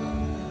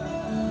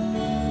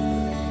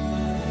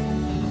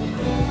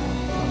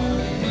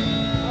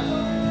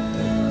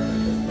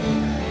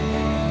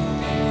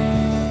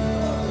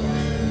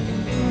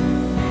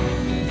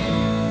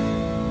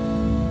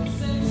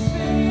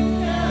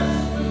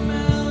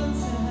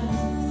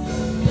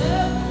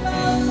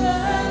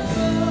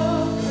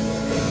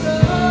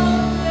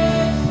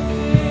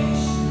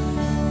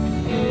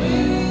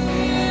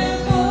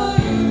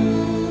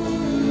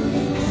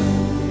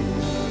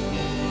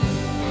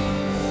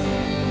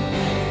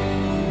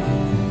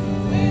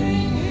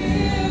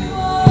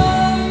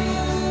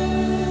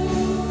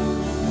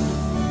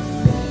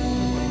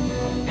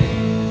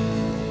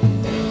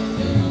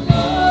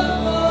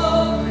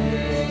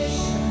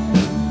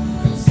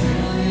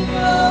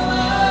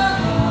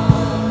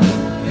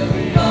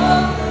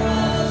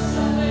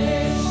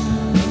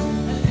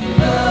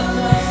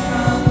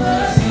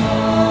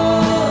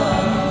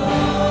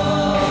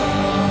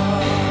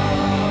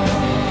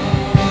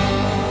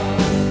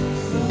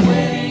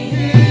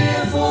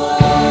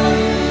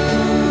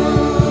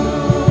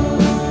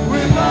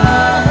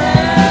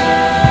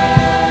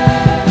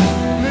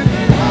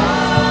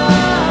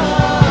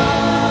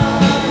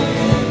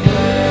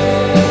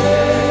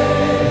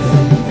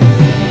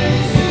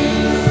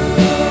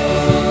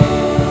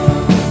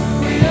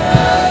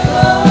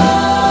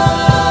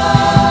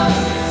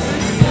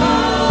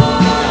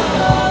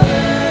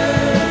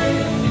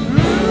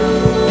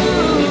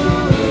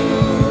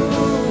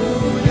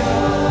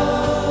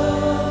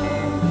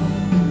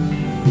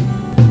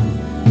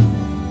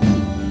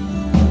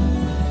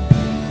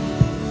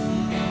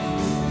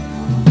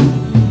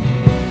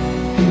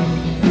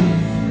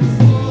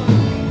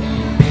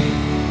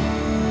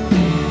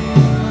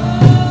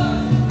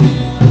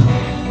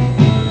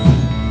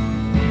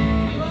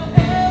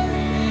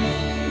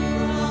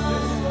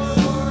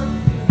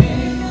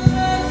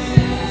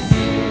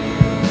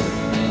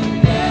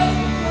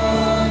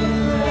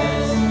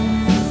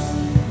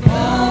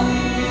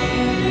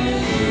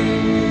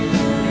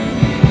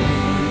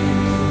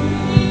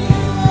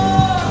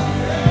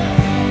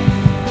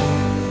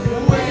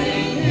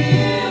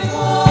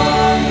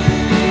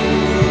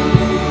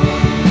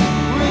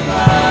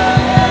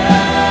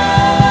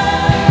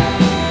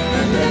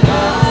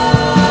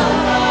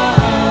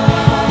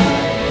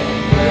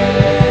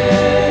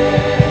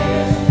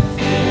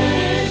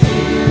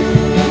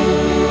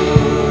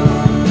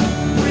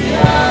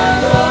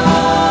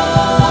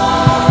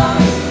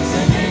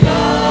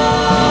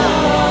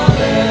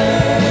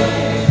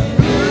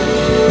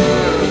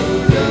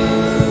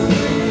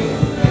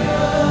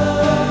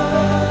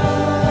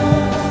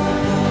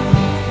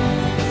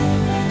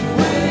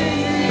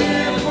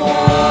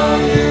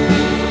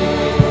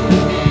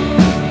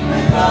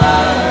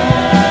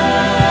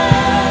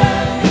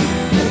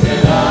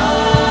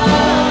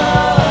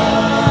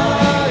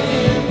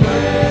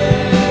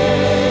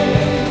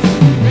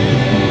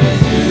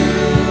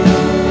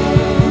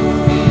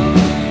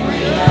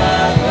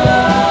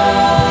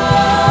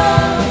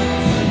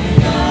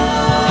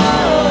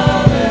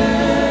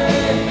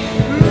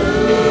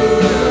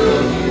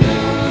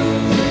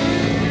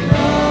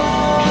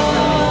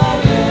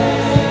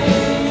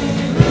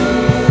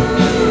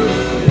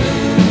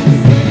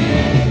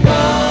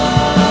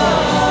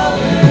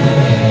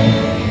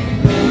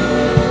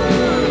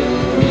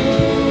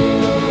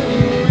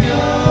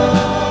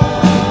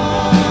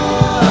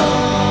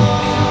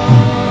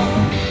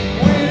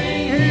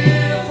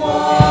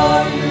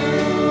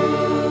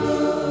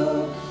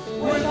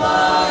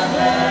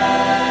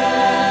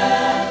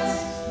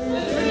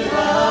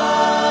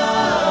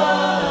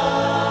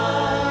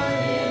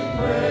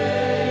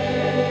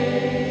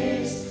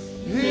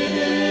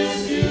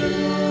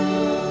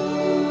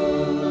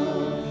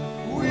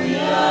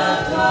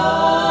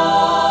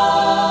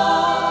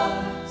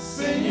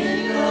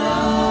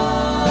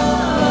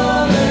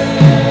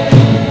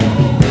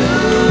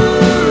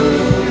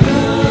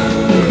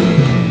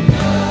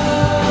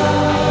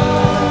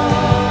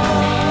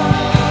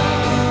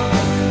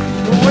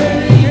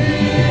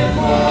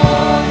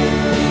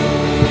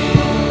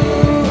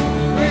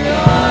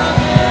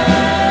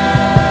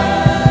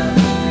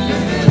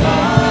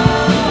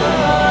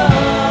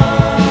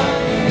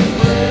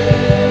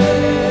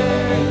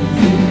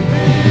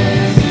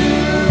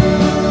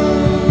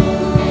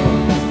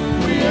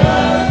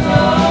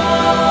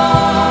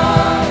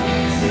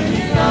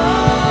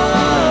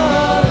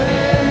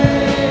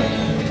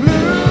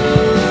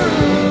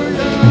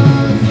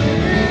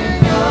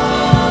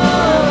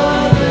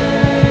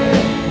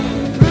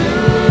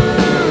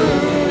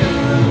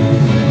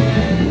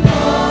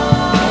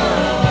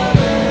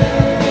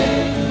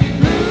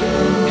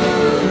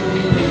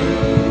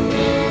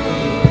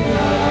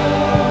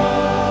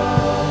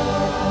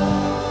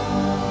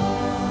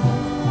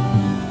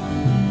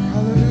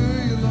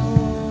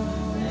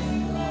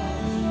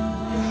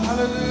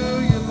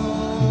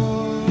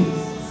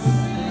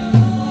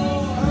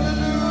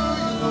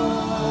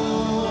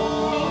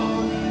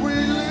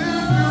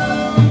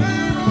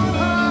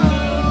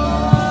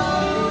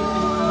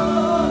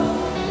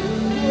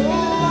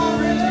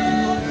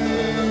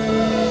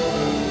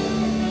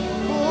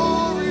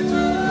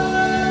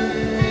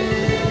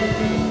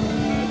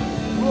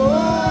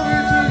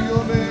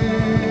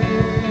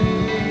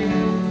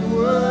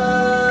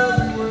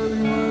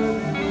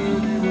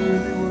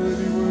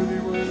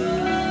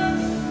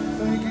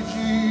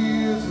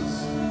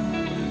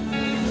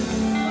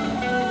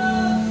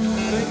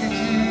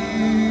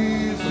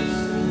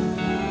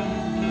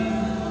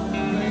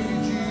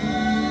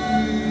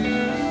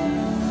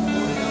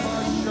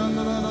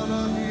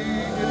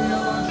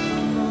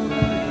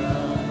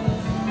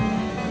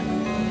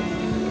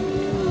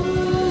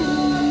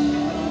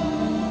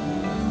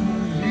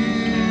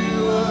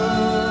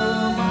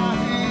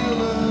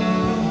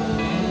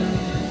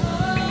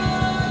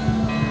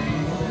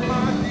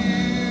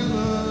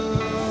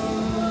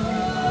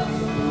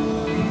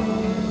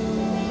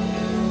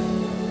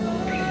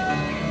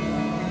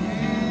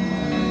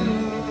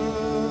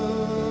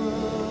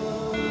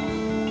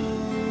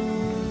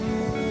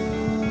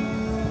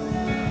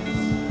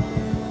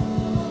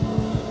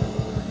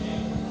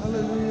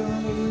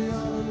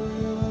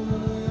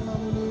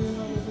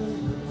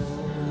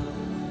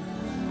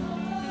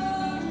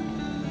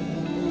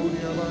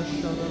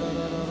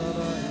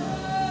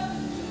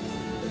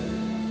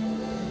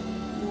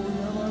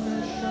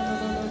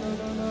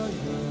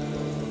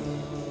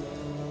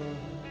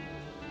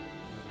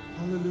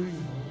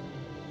 Hallelujah.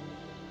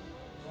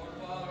 Lord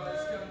Father, I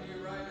just come to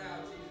you right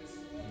now, Jesus.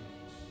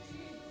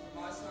 For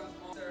my son's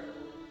mom, Sarah,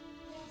 Lord.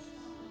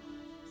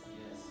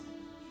 Yes.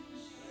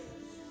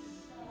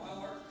 My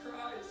heart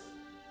cries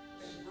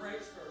and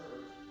breaks for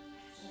her.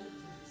 Lord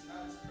Jesus,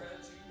 I just pray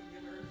that you would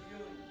give her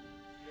healing.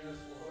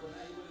 Yes, Lord. And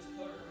that you would just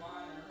put her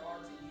mind and her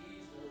heart to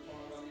ease, Lord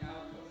Father, on the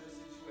outcome of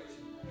this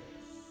situation.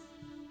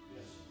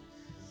 Yes.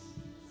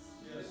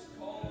 Just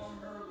call on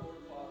her,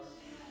 Lord Father,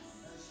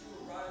 and she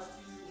will rise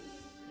to you.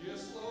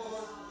 Yes,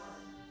 Lord.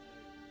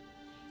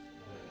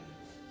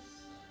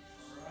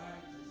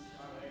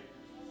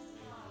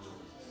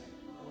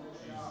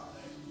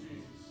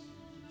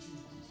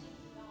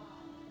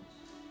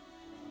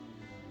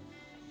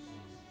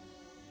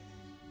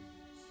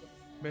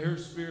 May her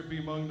spirit be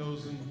among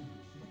those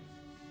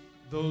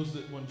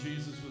that when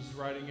Jesus was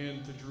riding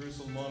into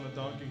Jerusalem on a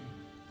donkey,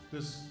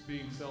 this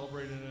being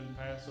celebrated in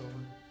Passover.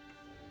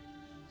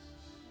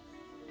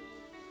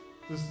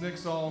 This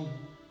next song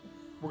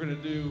we're going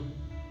to do,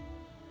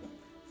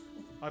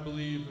 I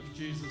believe if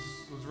Jesus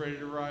was ready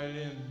to ride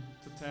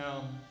into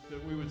town,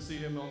 that we would see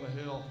him on the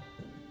hill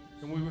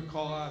and we would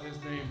call out his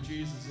name,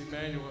 Jesus,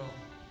 Emmanuel,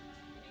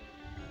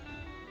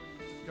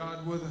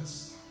 God with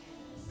us,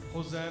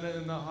 Hosanna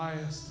in the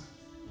highest.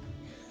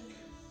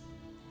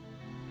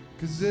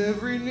 'Cause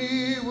every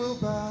knee will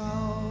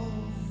bow,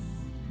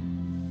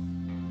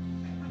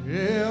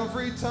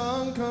 every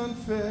tongue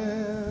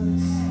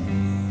confess,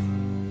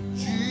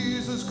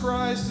 Jesus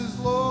Christ is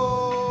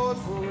Lord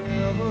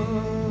forever.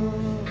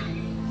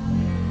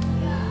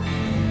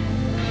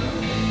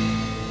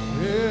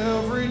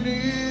 Every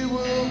knee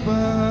will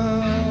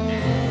bow,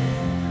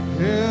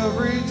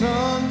 every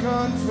tongue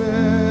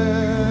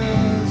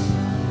confess,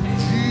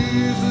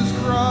 Jesus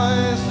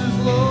Christ is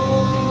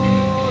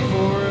Lord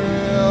forever.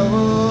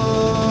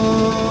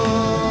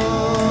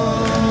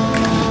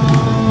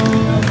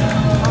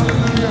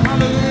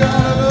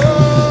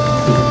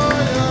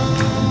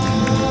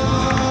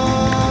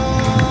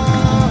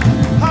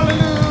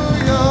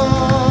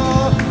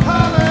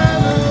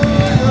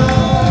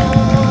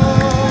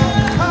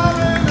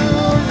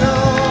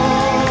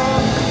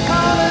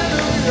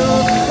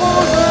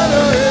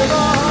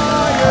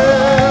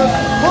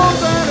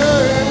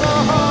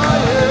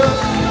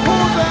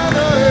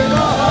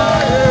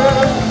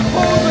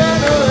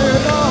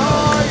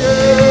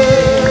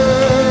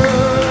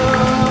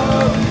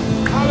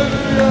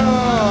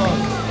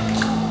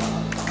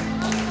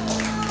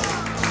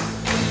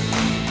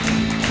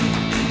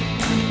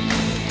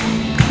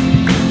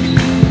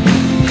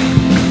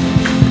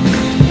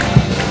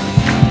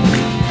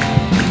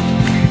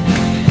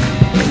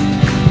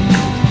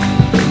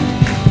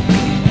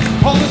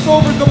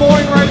 Over Des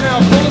Moines right now.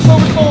 Pull us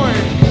over Des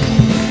Moines.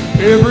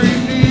 Every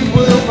knee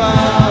will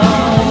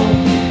bow,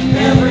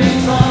 every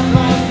tongue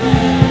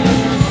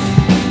confess,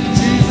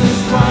 Jesus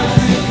Christ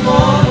is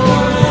Lord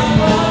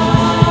forever.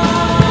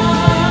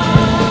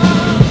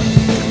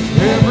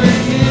 Every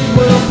knee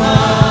will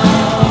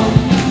bow,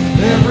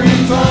 every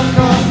tongue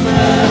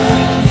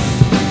confess,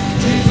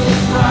 Jesus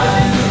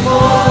Christ is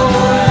Lord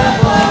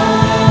forever.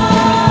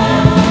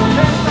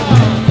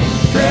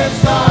 Can't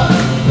stop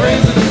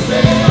praising His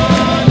name.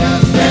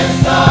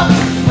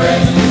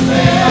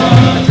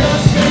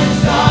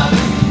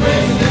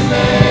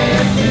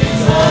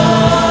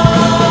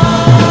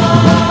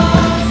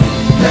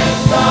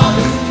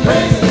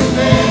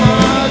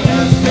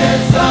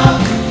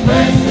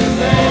 Praising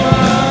His name,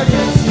 I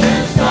just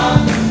can't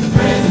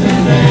stop praising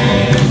His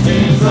name,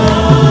 Jesus.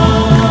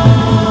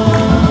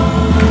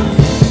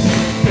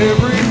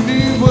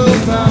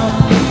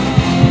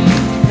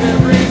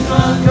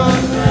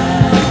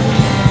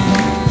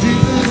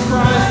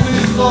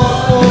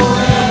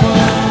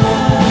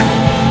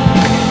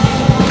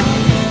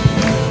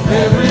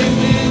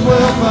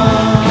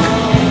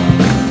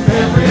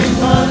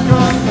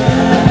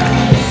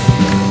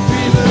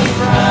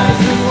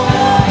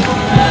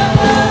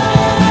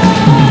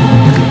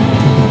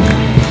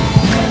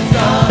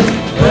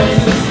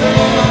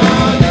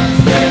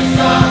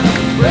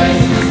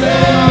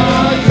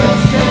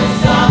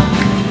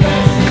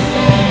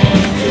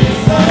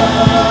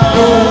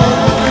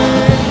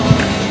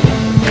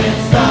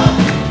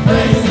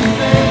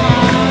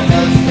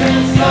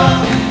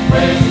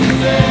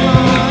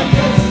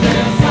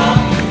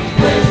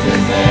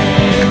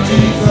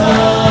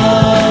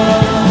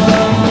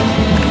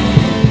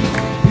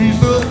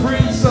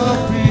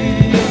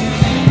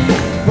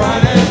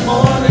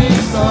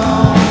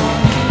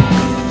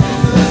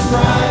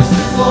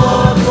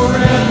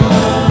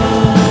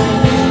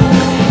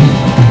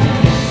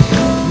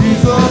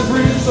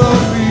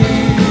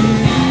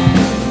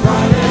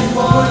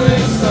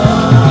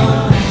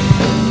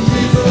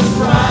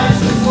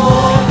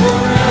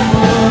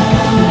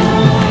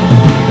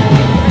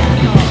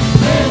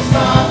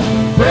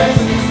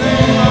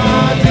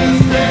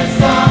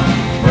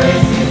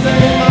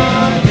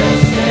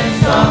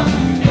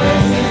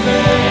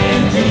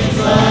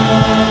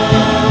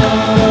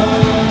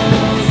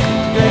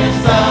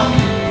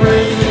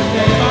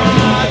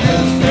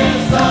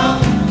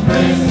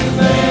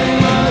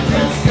 I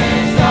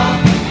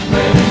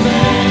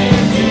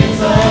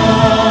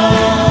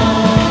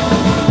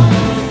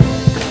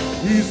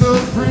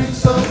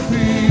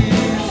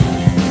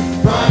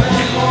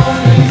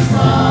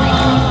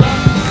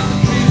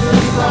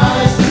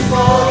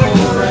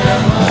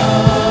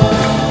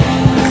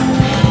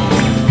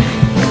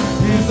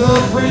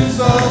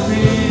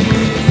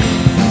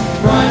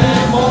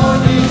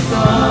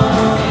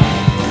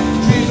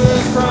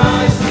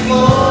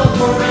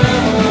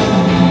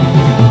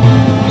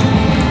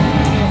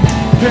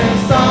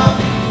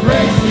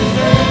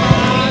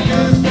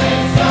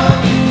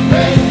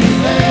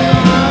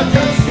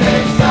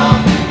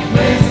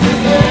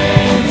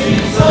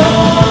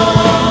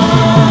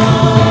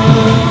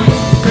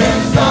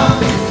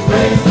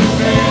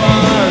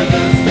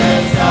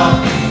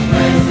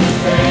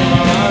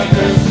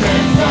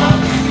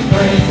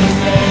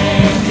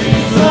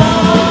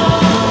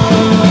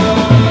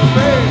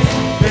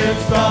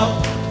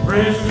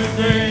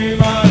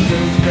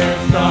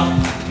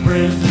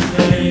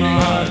name,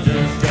 I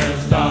just can't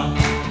stop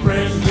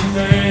praising His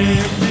name,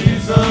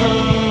 Jesus.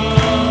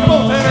 Come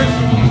on, tenors.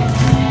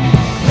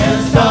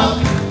 Can't stop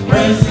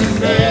praising His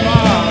name,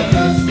 I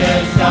just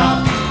can't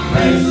stop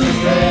praising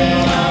His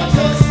name, I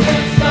just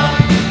can't stop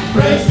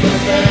praising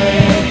His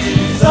name,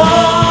 Jesus.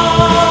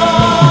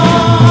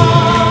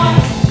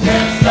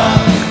 Can't stop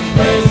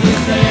praising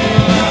His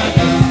name, I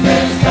just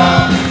can't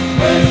stop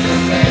praising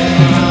His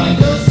name, I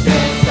just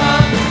can't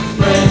stop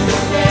praising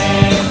His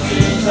name,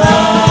 Jesus.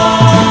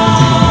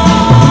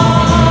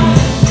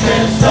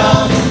 Can't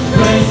stop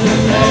praising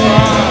His name,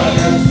 I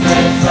just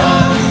can't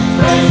stop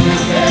praising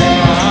His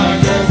name, I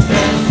just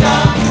can't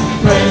stop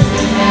praising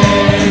His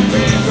name,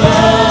 Jesus.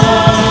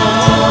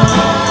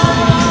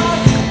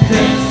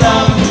 Can't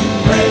stop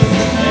praising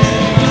His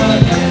name, I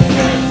just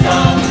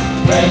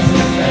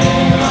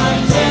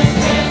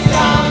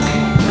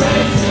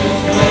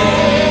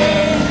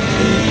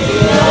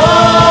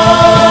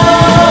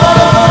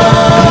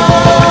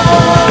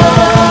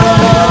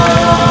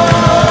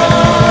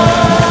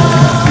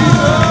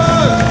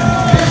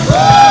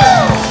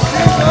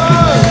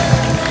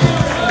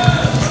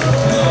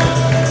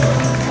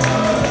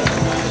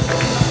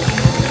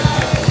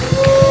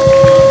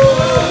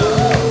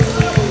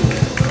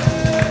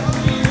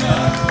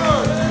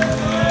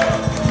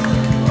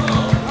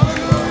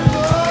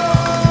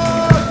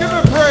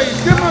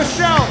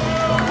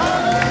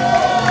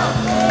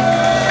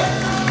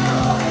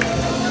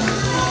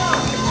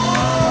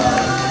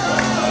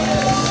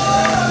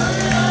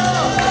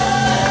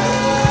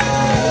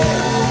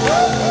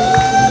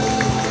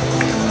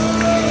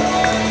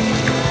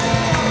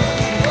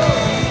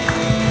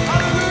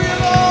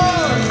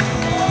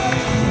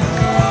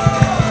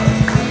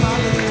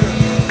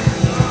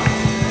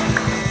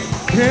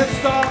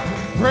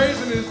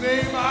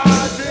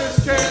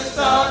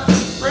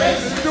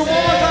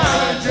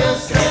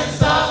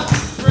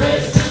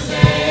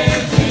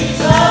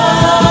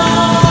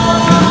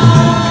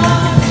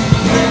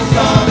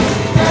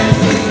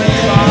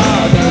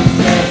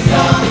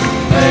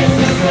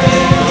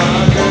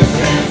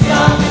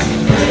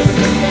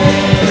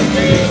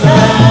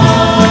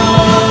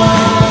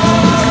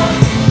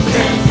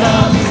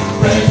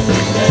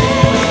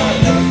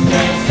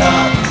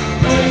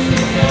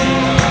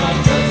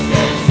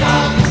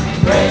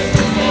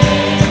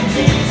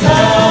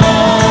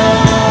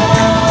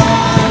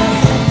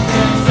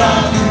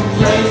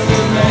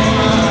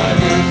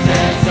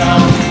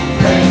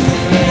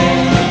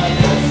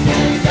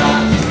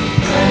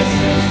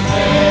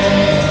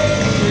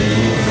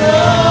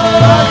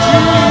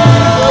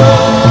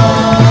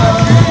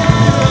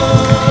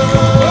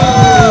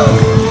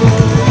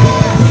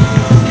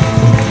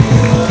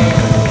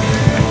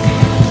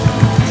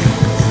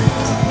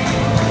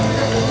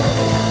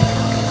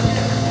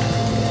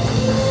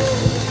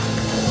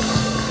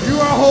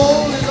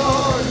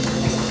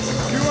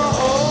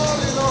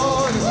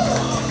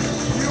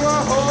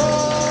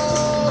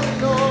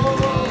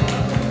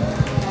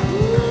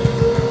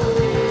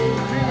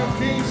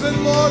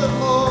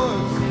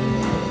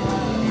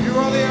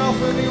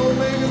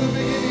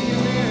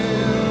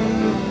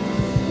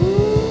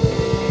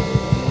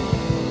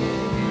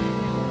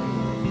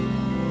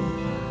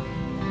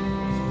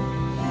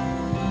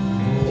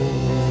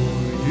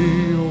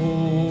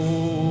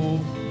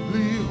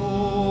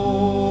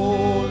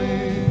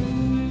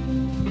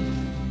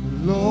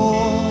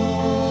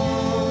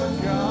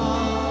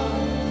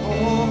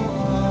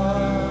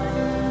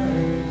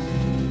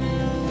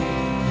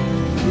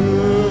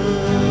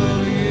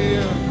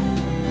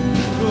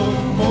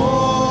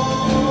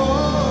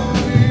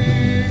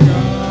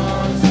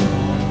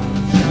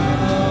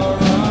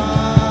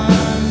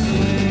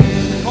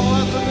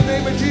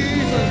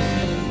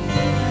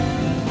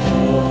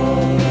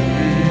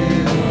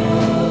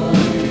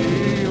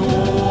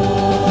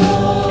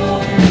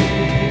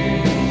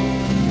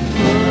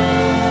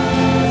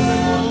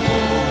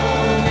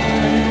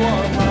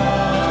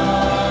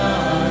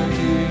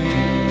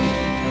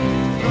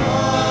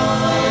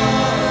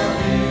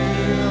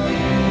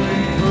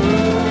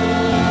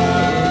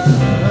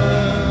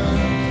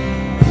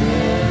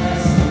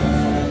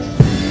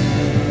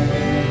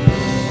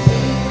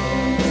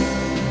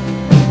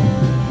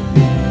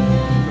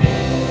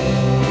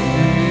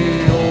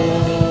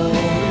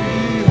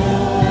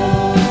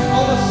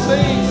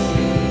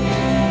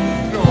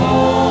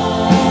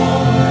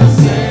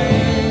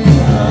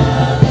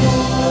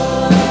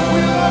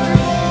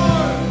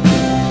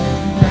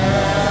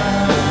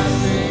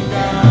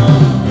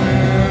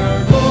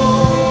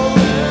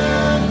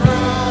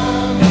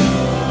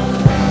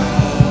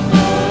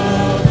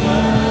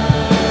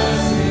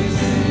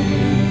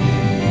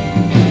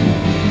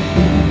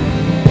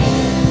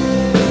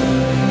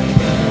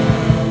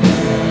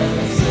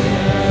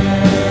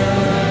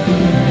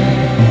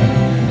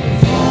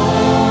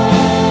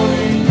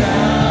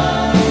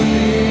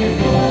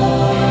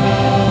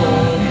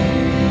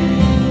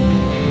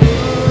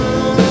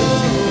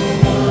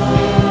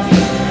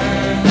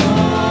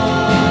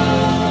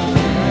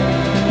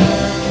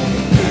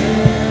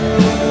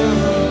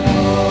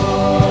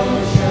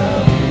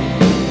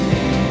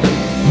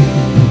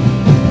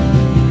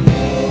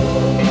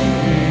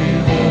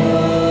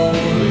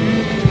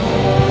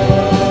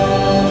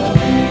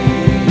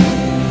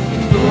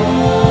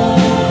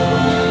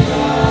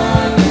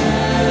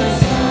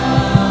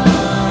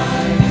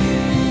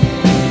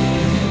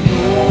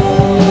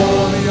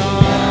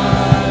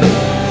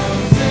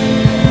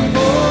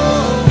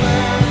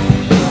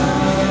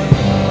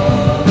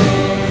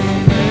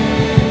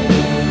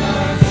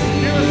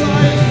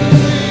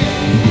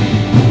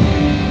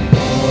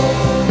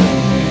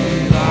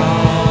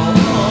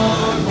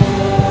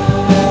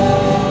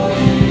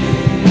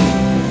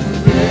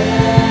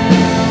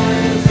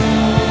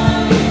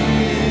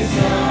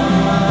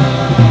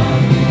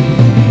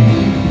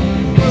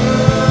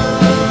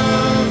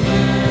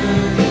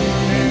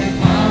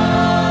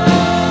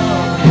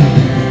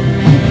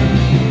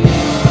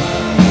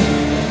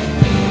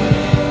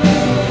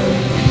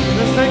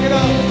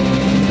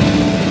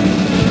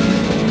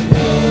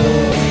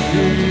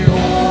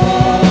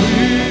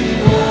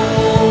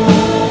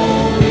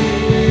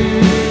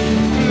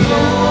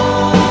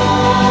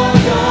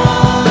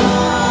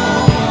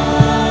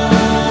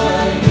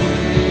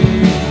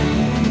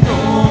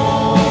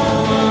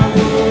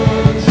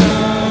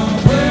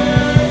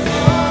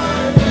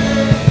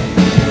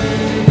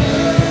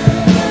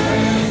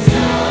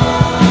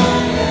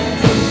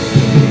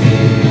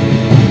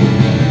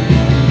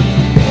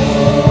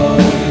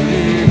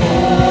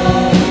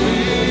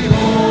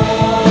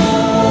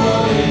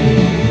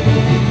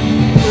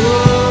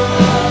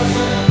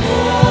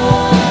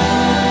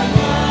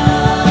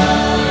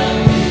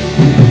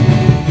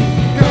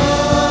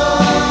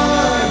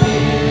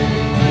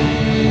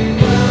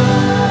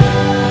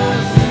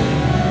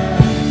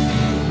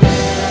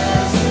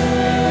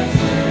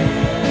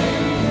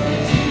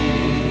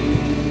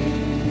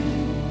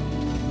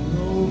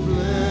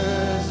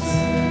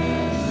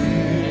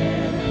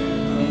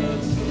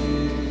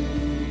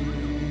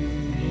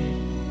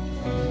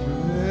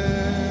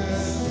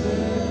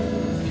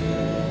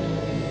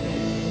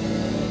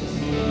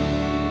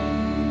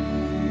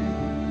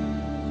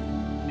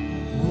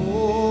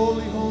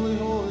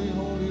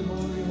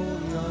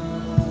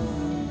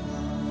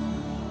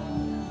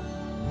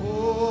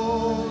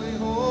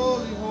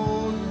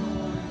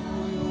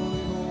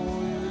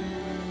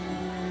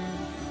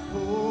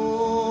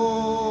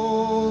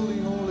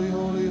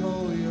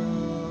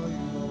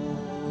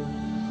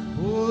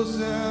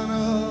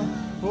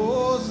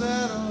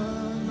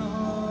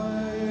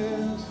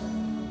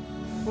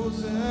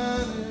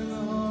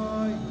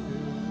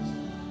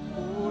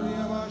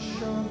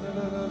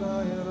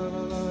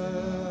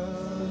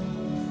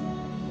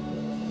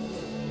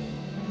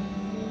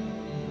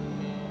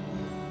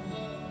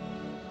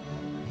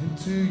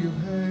into your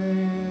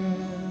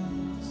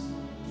hands.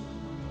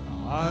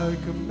 I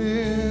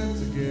commit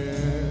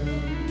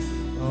again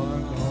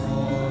on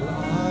all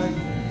I am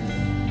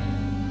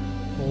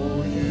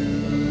for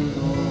you,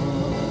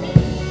 Lord.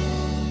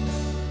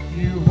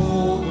 You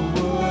hold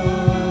the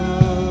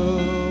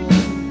world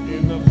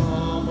in the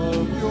palm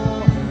of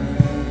your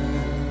hand,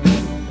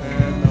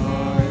 and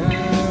I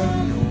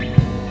am yours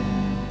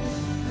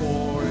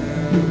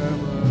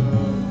forever.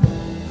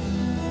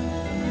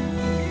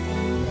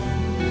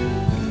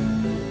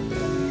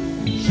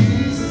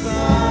 Jesus,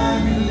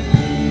 I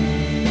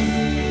believe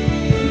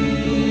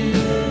in you.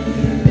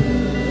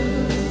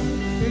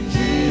 In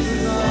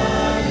Jesus, I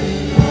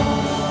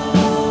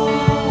belong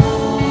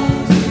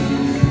to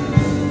you.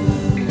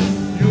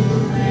 You're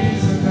the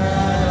reason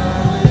that I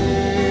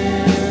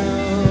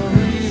live, the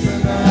reason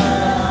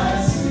that I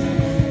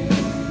sing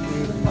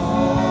with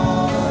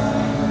all I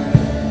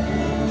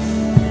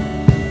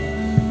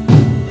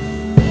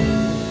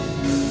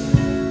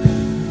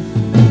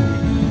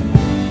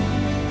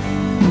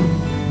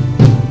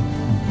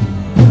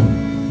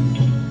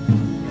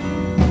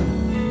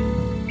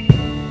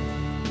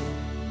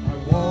I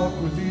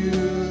walk with you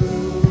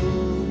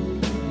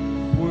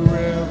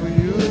wherever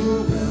you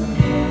go.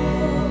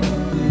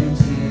 In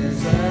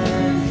tears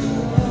and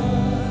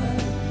joy,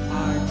 I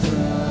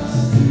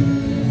trust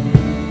in you,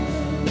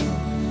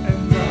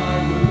 and I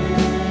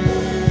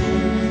believe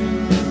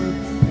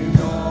in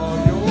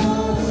all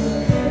your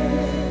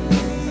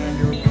ways and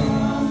your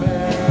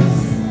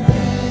promise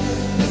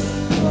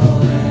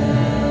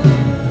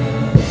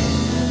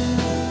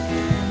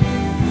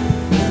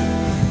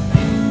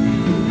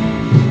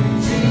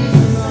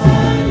Jesus,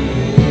 I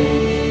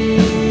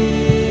believe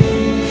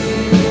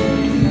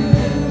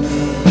in you.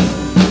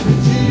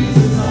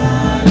 Jesus,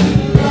 I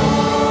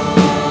belong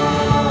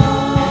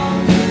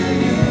to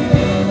you.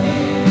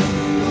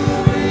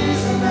 The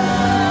reason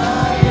that I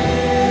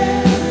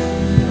live,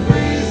 the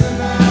reason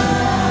that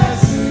I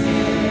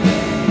sing.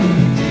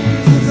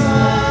 Jesus, I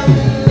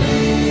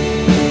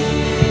believe in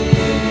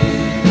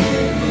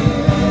you.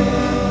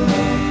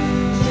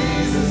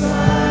 Jesus, I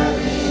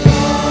belong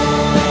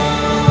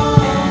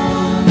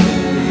to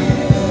you.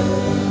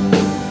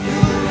 The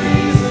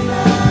reason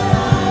that I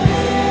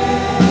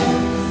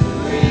live,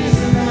 the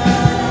reason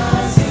that I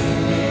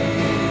sing.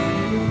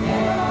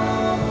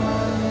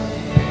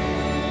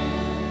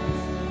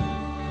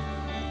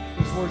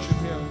 Let's worship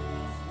Him.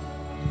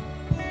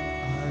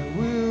 I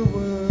will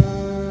worship.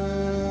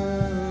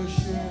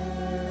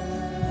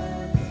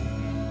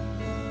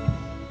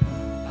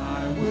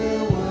 I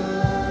will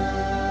worship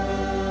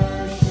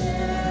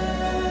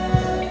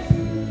you.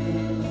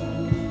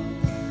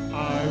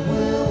 I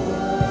will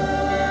worship.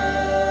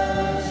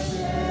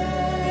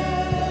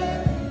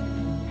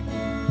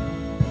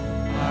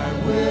 I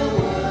will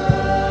worship.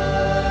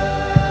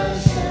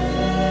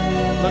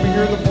 Let me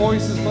hear the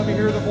voices. Let me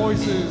hear the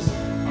voices.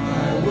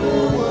 I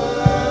will worship.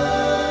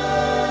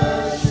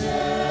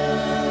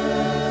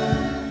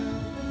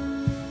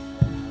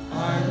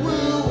 I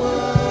will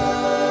worship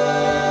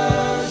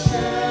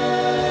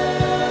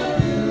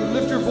you.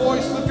 Lift your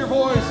voice. Lift your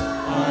voice.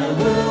 I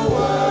will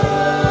worship.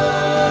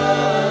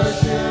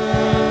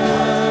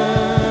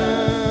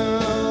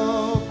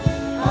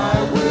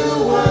 I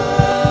will worship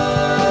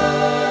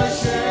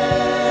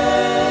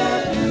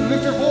you.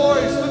 Lift your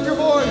voice. Lift your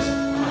voice.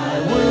 I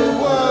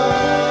will worship.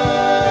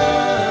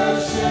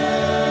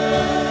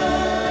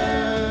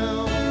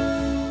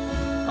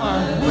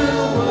 I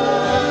will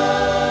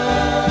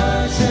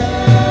worship.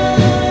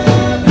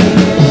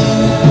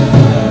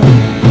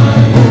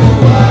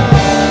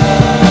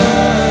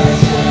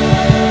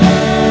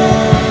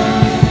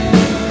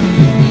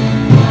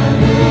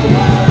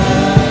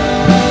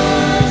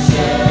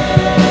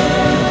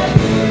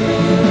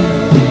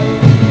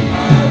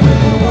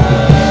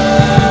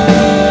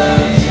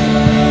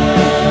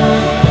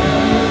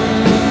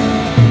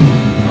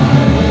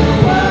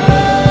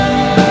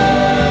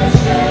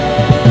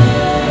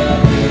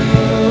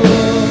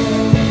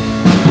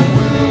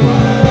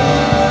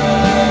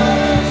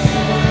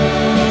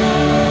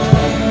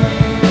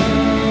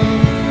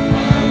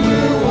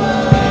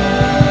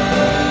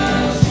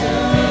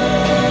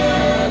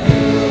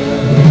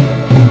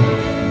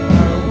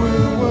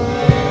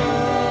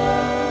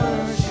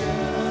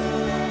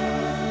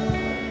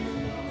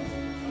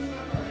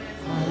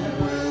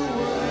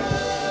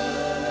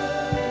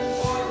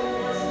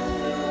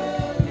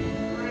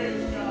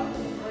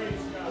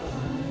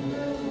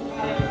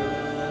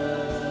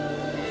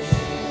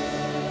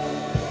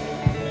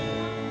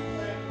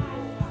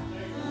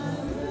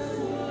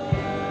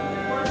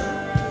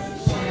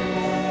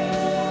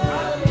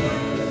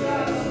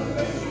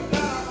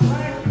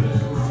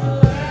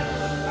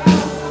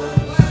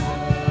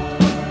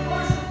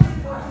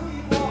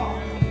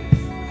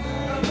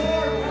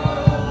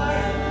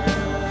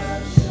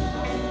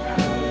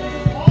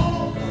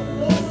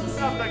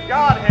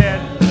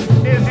 Godhead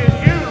is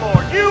in you,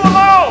 Lord. You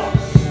alone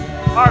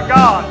are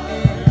God,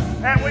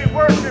 and we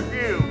worship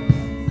you.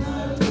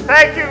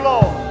 Thank you,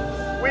 Lord.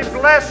 We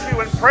bless you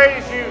and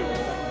praise you.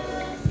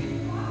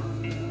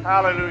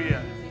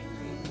 Hallelujah.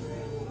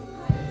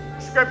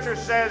 Scripture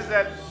says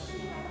that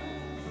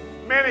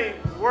many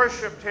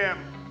worshiped him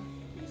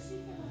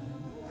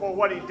for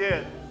what he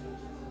did.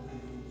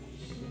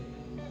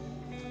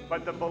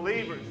 But the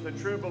believers, the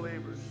true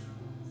believers,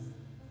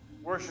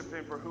 worshiped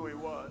him for who he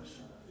was.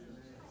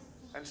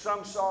 And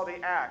some saw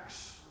the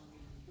acts,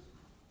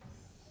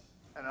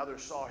 and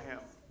others saw him.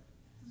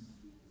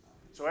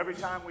 So every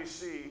time we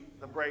see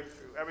the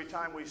breakthrough, every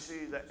time we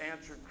see the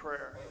answered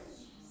prayer,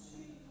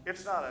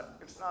 it's not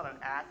an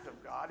act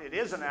of God. It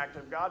is an act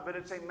of God, but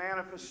it's a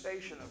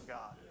manifestation of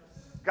God.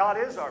 God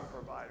is our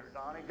provider,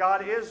 Donnie.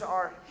 God is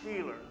our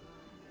healer.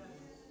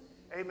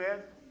 Amen.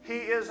 He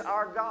is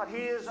our God.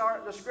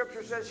 The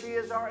scripture says he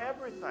is our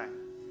everything.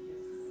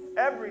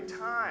 Every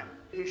time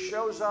he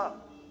shows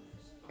up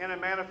in a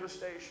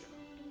manifestation,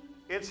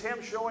 it's him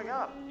showing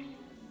up.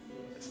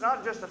 It's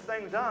not just a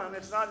thing done.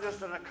 It's not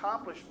just an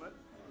accomplishment,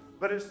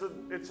 but it's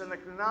an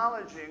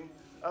acknowledging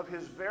of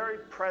his very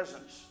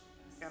presence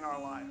in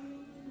our life.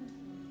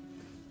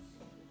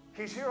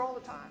 He's here all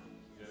the time.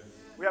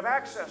 We have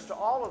access to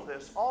all of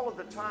this all of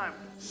the time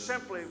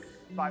simply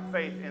by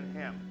faith in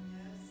him.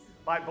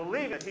 By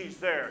believing that he's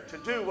there to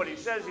do what he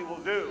says he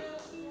will do.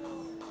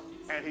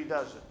 And he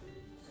does it.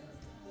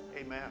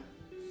 Amen.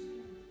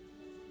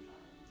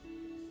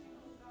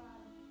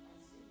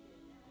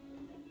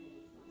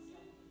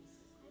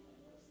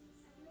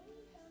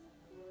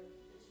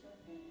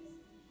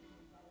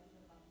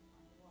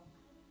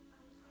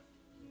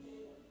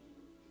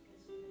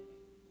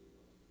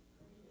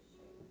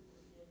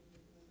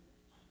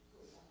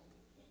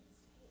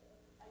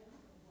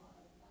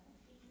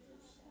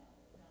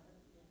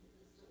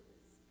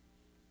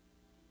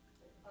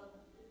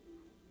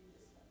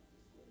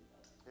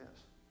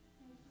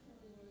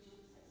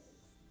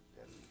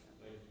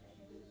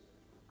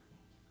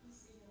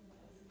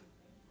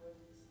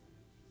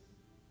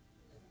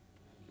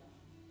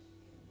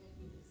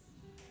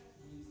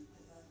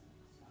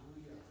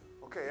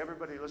 Okay,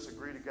 everybody, let's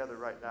agree together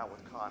right now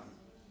with Connie.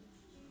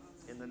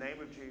 In the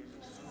name of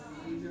Jesus.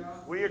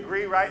 We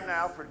agree right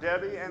now for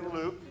Debbie and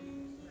Luke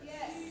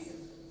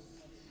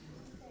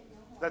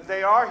that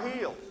they are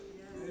healed.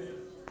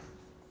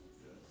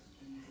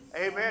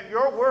 Amen.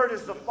 Your word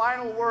is the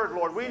final word,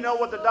 Lord. We know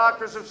what the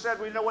doctors have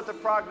said. We know what the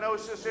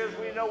prognosis is.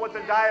 We know what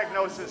the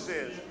diagnosis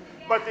is.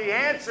 But the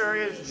answer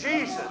is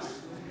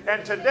Jesus.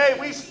 And today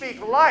we speak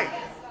life.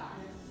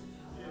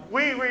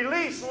 We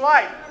release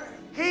life.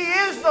 He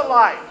is the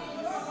life.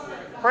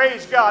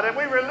 Praise God. And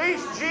we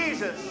release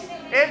Jesus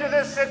into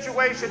this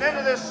situation,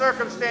 into this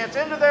circumstance,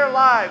 into their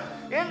lives,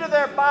 into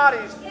their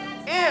bodies,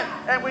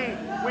 and we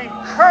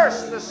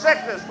curse the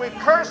sickness, we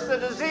curse the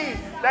disease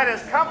that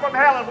has come from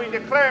hell, and we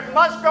declare it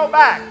must go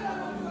back.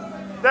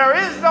 There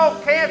is no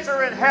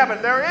cancer in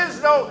heaven. There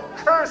is no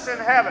curse in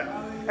heaven.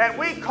 And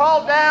we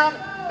call down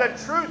the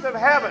truth of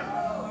heaven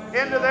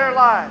into their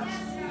lives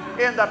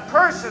in the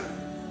person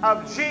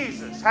of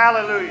Jesus.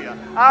 Hallelujah.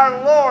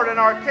 Our Lord and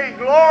our King.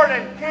 Lord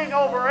and King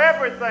over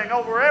everything,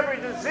 over every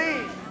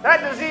disease.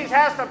 That disease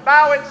has to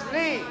bow its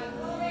knee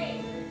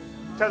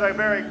to the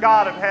very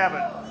God of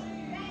heaven.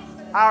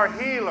 Our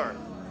healer,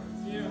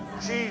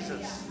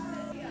 Jesus.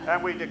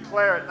 And we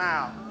declare it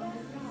now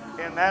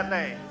in that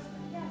name.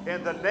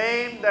 In the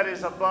name that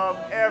is above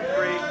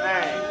every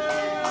name.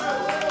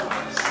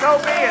 So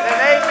be it,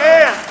 and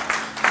amen.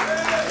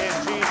 In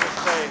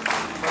Jesus' name.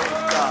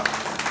 Praise God.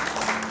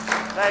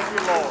 Thank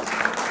you, Lord.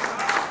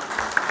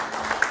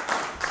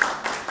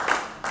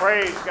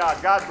 Praise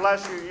God. God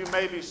bless you. You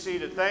may be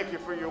seated. Thank you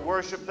for your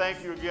worship.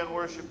 Thank you again,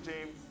 worship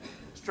team.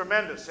 It's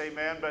tremendous,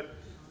 amen. But,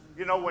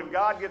 you know, when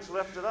God gets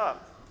lifted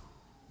up,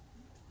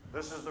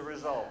 this is the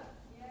result.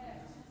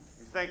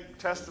 You think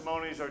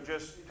testimonies are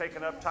just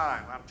taking up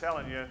time. I'm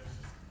telling you,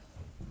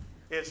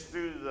 it's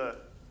through the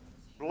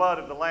blood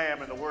of the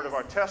Lamb and the word of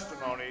our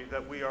testimony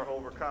that we are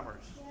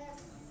overcomers.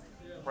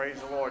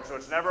 Praise the Lord. So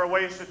it's never a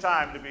waste of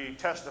time to be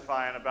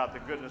testifying about the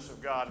goodness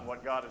of God and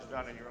what God has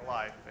done in your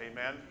life.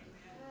 Amen.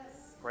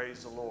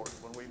 Praise the Lord.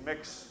 When we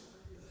mix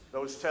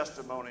those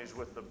testimonies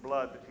with the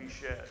blood that He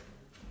shed,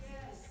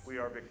 we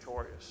are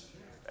victorious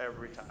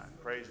every time.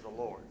 Praise the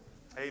Lord.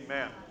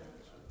 Amen.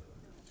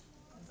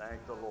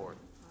 Thank the Lord.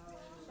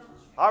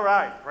 All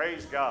right.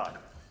 Praise God.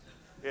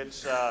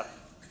 It's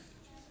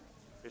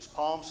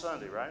Palm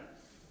Sunday, right?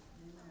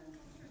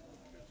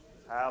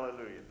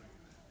 Hallelujah.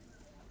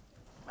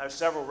 I have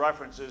several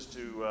references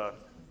to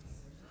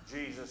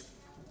Jesus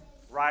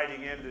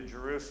riding into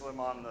Jerusalem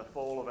on the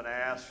foal of an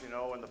ass, you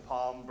know, and the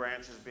palm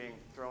branches being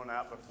thrown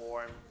out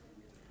before him.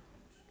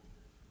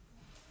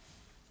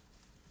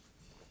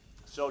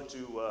 So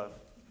to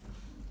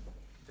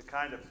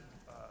kind of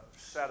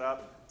set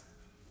up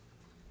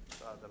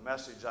the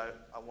message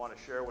I want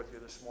to share with you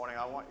this morning,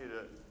 I want you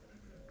to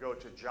go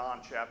to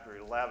John chapter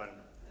 11,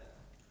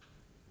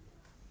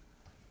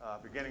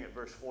 beginning at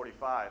verse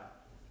 45.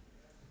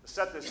 To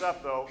set this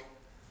up, though,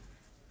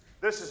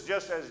 this is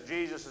just as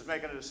Jesus is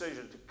making a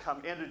decision to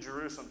come into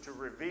Jerusalem to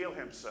reveal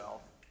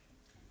himself.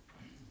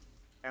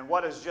 And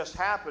what has just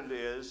happened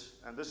is,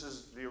 and this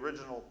is the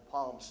original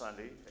Palm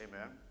Sunday,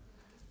 amen,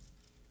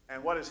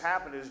 And what has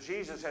happened is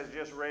Jesus has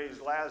just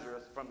raised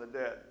Lazarus from the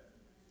dead.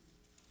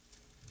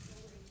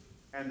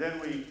 And then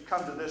we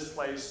come to this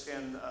place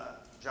in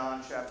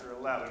John chapter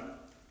 11,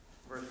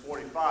 verse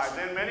 45.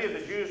 Then many of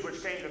the Jews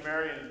which came to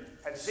Mary and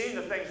had seen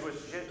the things which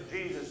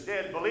Jesus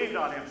did believed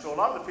on him. So a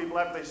lot of the people,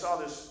 after they saw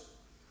this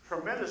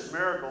tremendous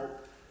miracle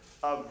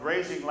of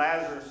raising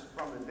Lazarus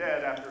from the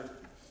dead after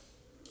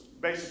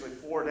basically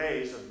 4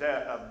 days of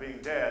being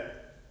dead,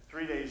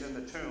 3 days in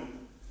the tomb,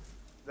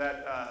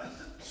 that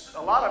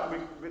a lot of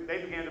them,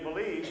 they began to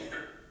believe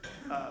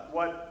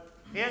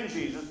in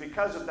Jesus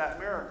because of that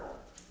miracle.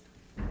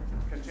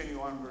 Continue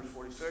on, verse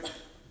 46.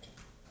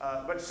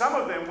 But some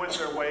of them went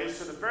their ways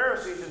to the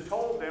Pharisees and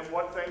told them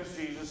what things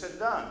Jesus had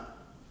done.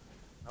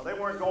 Now, they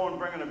weren't going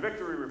bringing a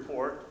victory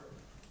report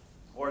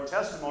or a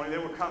testimony. They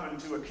were coming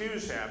to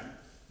accuse him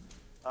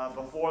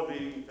before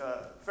the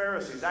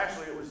Pharisees.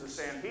 Actually, it was the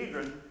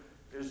Sanhedrin,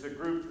 is the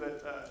group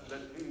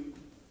that he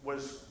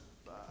was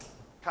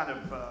kind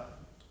of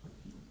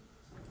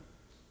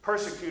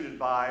persecuted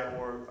by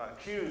or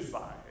accused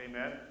by.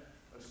 Amen.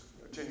 Let's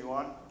continue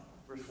on.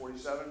 Verse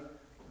 47.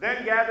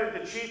 Then gathered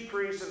the chief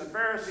priests and the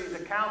Pharisees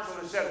a council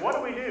and said, what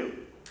do we do?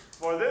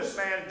 For this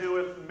man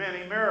doeth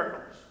many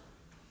miracles.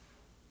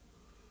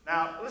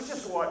 Now, let's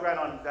just walk right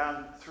on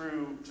down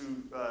through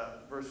to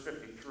verse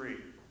 53.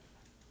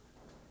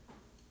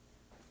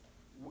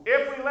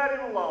 If we let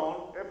him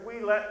alone, if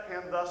we let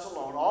him thus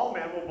alone, all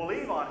men will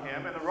believe on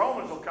him, and the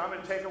Romans will come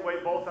and take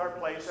away both our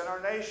place and our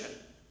nation.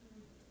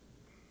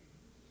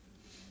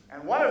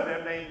 And one of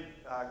them, named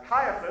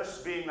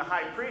Caiaphas, being the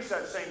high priest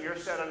that same year,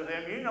 said unto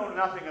them, you know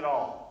nothing at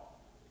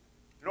all,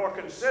 nor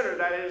consider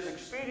that it is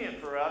expedient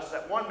for us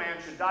that one man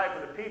should die for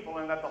the people,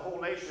 and that the whole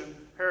nation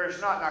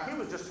perish not. Now, he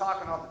was just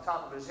talking off the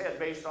top of his head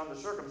based on the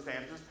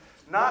circumstances,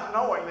 not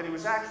knowing that he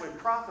was actually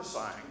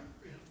prophesying.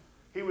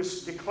 He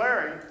was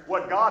declaring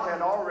what God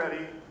had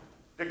already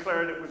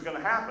declared it was going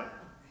to happen.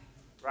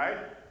 Right?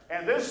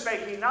 And this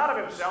spake he not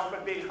of himself,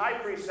 but being high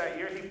priest that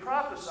year, he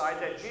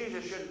prophesied that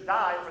Jesus should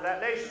die for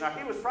that nation. Now,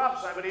 he was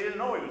prophesying, but he didn't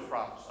know he was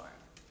prophesying.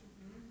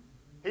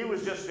 He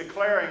was just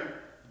declaring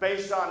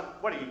based on,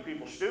 what are you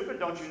people stupid?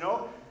 Don't you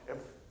know?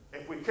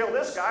 If we kill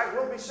this guy,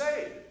 we'll be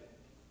saved.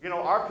 You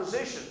know, our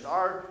positions,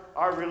 our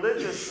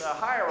religious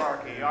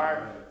hierarchy,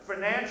 our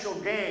financial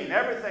gain,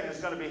 everything is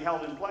going to be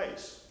held in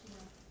place.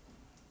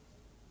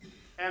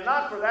 And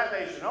not for that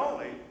nation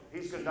only.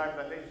 He's going to die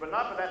for that nation, but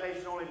not for that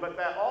nation only, but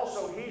that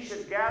also he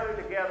should gather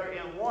together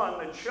in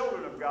one the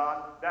children of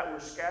God that were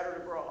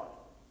scattered abroad.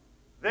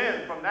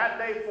 Then, from that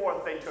day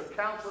forth, they took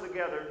counsel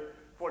together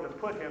for to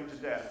put him to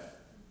death.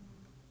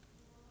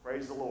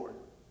 Praise the Lord.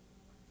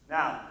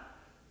 Now,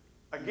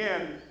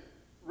 again,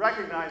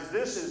 recognize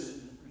this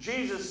is,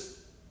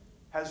 Jesus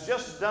has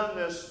just done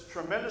this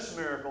tremendous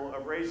miracle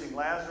of raising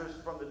Lazarus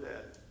from the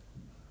dead.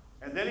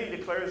 And then he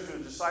declares to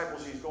his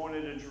disciples he's going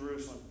into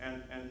Jerusalem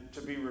and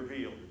to be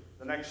revealed.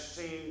 The next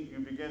scene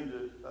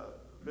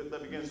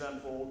that begins to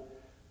unfold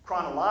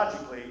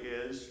chronologically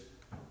is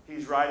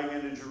he's riding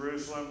into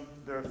Jerusalem.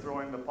 They're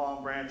throwing the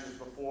palm branches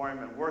before him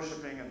and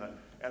worshiping,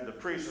 and the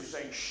priests are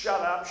saying, shut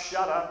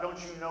up, don't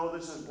you know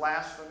this is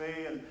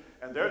blasphemy?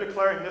 And they're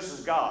declaring this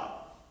is God.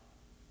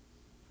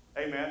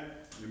 Amen.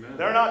 Amen.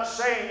 They're not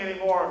saying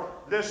anymore,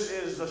 this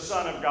is the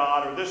Son of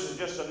God, or this is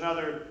just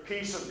another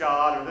piece of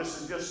God, or this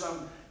is just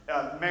some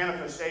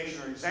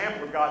manifestation or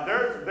example of God.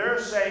 They're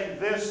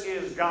saying this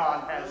is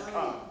God has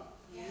come.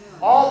 Yeah.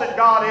 All that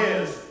God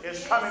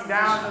is coming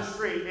down the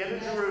street into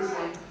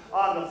Jerusalem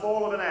on the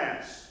foal of an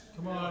ass.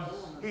 Come on.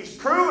 He's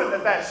proven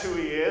that that's who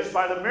he is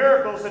by the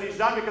miracles that he's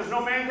done, because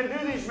no man can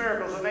do these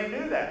miracles, and they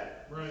knew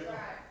that. Right.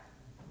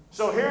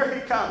 So here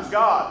he comes,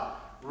 God,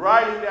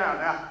 riding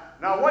down.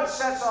 Now what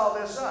sets all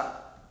this up?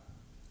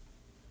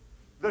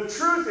 The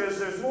truth is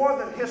there's more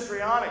than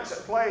histrionics at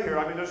play here.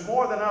 I mean, there's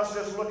more than us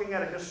just looking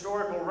at a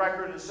historical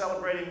record and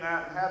celebrating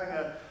that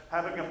and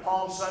having a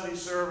Palm Sunday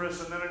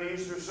service and then an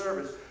Easter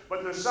service.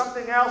 But there's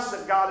something else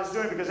that God is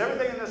doing, because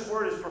everything in this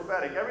Word is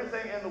prophetic.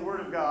 Everything in the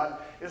Word of God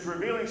is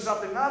revealing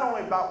something not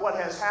only about what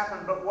has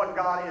happened, but what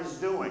God is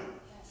doing.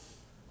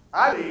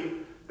 I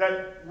believe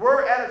that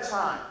we're at a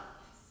time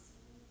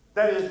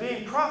that is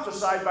being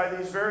prophesied by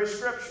these very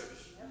scriptures.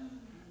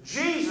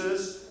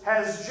 Jesus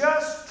has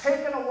just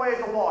taken away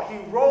the law. He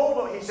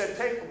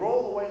said,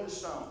 roll away the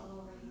stone.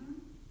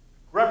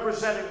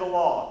 Representing the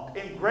law,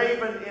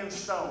 engraven in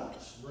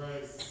stones.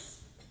 Right.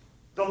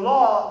 The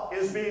law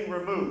is being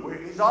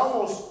removed. He's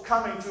almost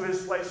coming to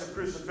his place of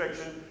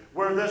crucifixion,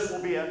 where this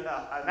will be an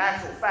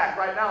actual fact.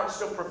 Right now it's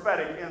still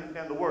prophetic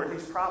in the Word.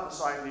 He's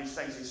prophesying these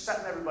things. He's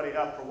setting everybody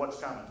up for what's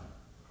coming.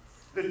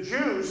 The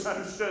Jews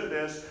understood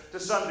this to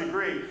some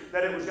degree,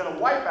 that it was going to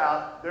wipe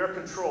out their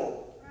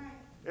control.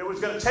 It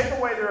was going to take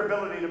away their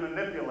ability to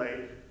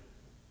manipulate.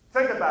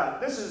 Think about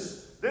it. This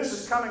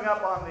is coming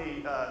up on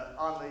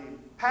the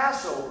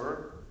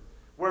Passover,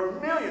 where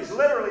millions,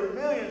 literally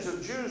millions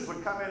of Jews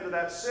would come into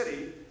that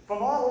city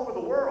from all over the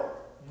world.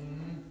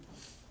 Mm-hmm.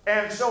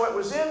 And so it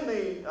was in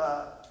the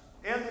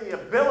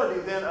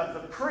ability then of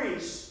the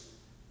priests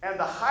and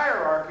the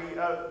hierarchy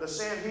of the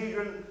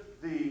Sanhedrin,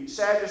 the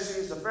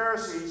Sadducees, the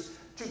Pharisees,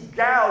 to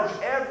gouge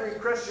every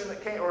Christian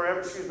that came, or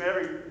every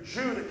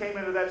Jew that came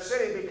into that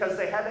city, because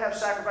they had to have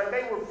sacrifice.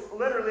 They were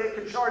literally, they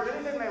could charge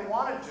anything they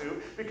wanted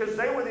to, because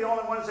they were the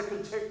only ones that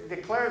could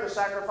declare the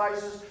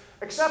sacrifices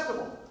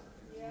acceptable.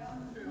 Yeah.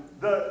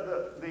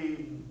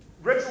 The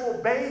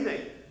ritual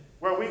bathing,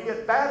 where we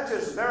get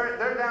baptism,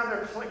 they're down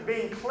there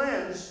being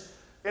cleansed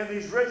in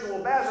these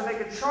ritual baths, and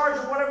they could charge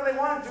them whatever they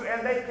wanted to,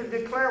 and they could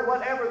declare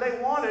whatever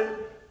they wanted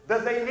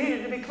that they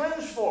needed to be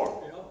cleansed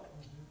for.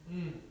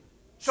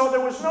 So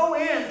there was no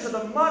end to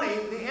the money,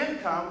 the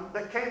income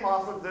that came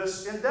off of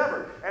this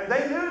endeavor. And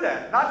they knew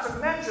that, not to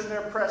mention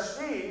their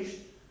prestige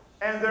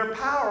and their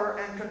power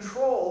and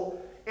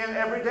control in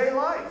everyday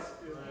life.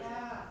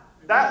 Yeah.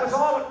 That was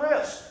all at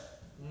risk.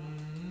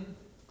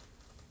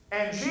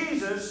 And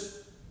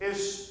Jesus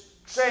is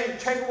saying,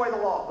 take away the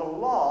law. The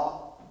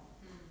law,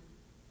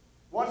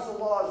 once the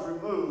law is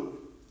removed,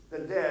 the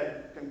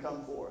dead can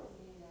come forth.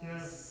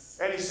 Yes.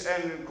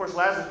 And of course,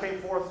 Lazarus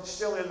came forth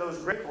still in those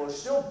grave clothes,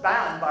 still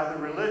bound by the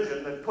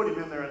religion that put him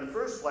in there in the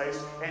first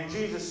place. And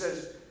Jesus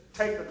says,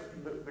 take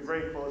the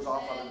grave clothes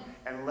off of him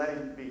and let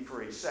him be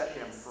free. Set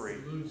him free.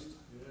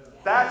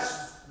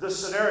 That's the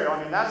scenario.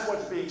 I mean, that's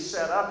what's being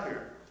set up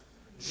here.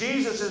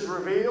 Jesus is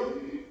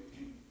revealed.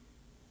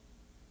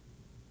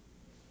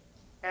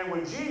 And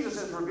when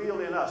Jesus is revealed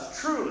in us,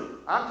 truly,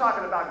 I'm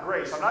talking about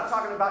grace. I'm not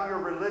talking about your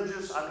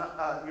religious,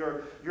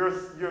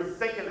 you're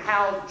thinking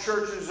how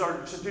churches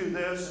are to do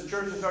this and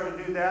churches are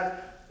to do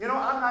that. You know,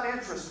 I'm not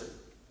interested.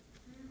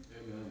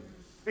 Amen.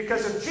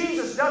 Because if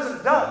Jesus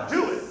doesn't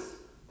do it,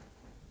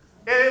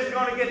 it isn't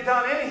going to get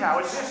done anyhow.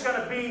 It's just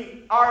going to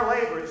be our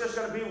labor. It's just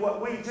going to be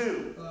what we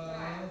do.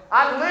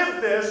 I've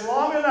lived this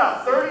long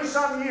enough,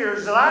 30-some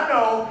years, that I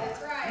know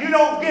you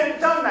don't get it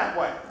done that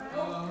way.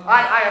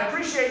 I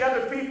appreciate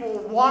other people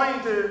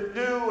wanting to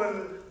do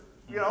and,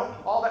 you know,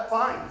 all that.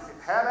 Fine.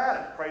 Have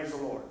at it. Praise the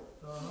Lord.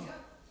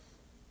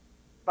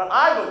 But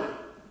I believe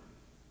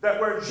that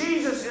where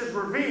Jesus is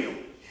revealed,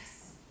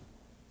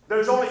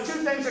 there's only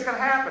two things that can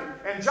happen.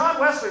 And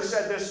John Wesley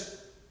said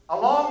this a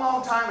long,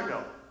 long time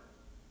ago.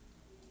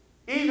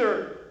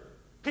 Either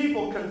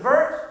people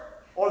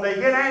convert or they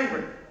get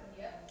angry.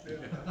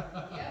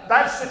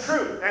 That's the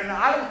truth. And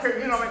I don't care,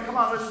 you know, I mean, come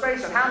on, let's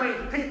face it. How many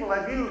people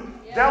have you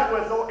dealt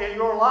with in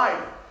your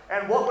life?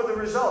 And what were the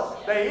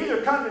results? They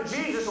either come to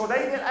Jesus or they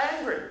get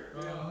angry.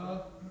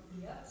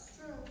 That's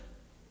true.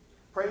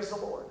 Praise the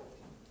Lord.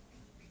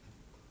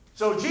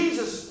 So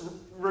Jesus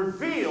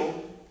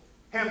revealed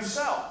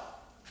himself.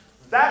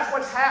 That's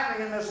what's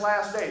happening in this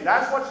last day.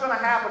 That's what's going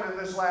to happen in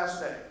this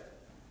last day.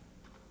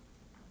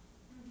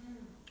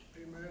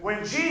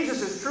 When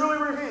Jesus is truly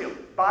revealed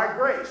by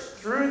grace,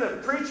 through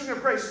the preaching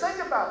of grace, think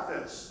about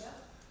this.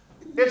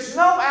 It's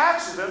no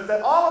accident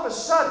that all of a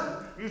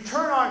sudden you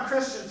turn on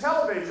Christian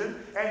television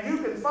and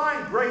you can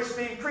find grace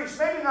being preached.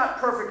 Maybe not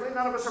perfectly,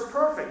 none of us are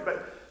perfect,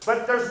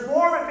 but there's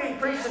more of it being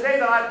preached today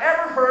than I've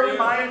ever heard in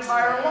my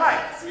entire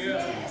life.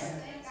 Yes.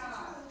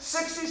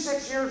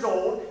 66 years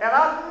old, and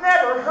I've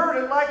never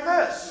heard it like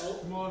this.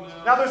 Come on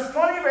Now, there's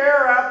plenty of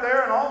error out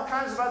there and all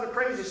kinds of other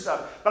crazy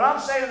stuff. But I'm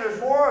saying there's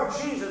more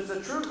of Jesus,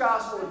 the true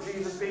gospel of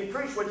Jesus being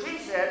preached, which he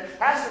said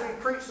has to be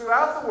preached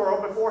throughout the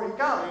world before he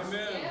comes.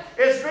 Amen.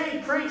 It's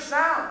being preached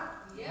now.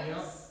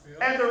 Yes.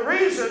 And the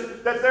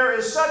reason that there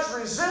is such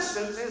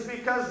resistance is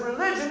because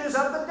religion is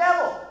of the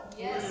devil.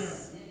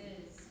 Yes.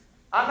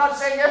 I'm not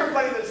saying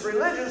everybody that's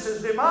religious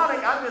is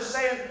demonic. I'm just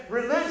saying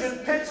religion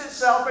pits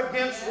itself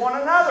against one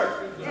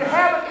another. You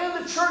have it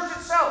in the church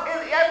itself,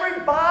 in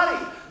every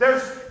body.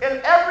 There's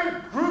in every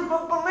group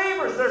of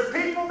believers. There's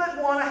people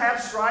that want to have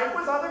strife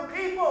with other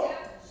people,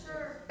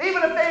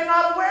 even if they're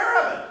not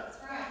aware of it.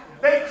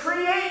 They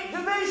create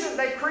division.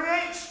 They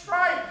create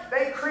strife.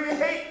 They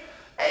create,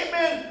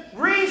 amen,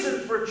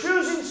 reasons for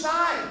choosing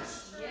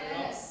sides.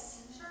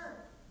 Yes. Sure.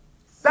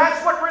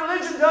 That's what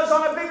religion does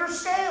on a bigger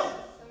scale.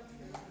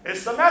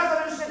 It's the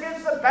Methodists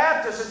against the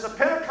Baptists. It's the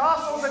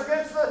Pentecostals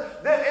against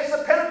it's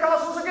the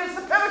Pentecostals against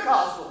the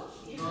Pentecostals.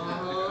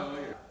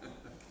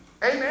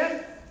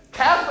 Amen.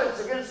 Catholics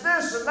against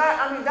this and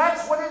that. I mean,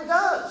 that's what it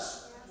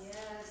does.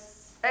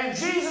 Yes. And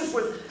Jesus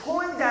was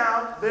pulling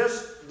down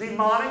this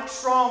demonic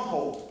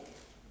stronghold.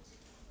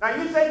 Now,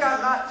 you think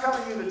I'm not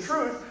telling you the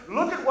truth.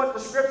 Look at what the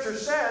Scripture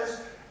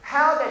says.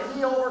 How that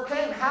he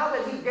overcame, how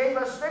that he gave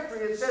us victory.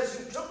 It says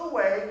he took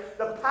away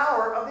the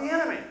power of the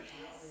enemy.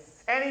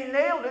 And he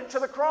nailed it to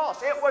the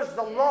cross. It was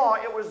the law.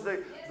 It was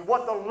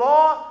what the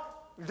law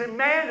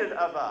demanded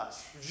of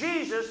us.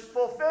 Jesus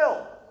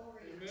fulfilled.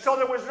 So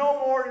there was no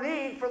more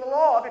need for the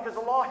law because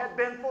the law had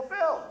been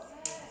fulfilled.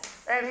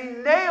 And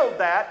he nailed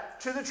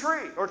that to the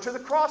tree or to the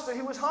cross that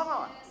he was hung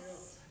on.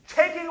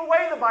 Taking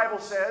away, the Bible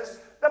says,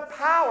 the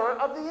power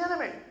of the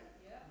enemy.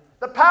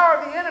 The power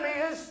of the enemy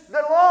is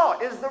the law,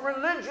 is the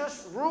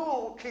religious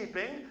rule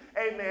keeping,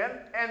 amen,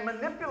 and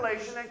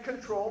manipulation and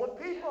control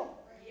of people.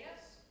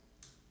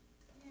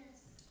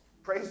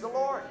 Praise the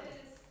Lord.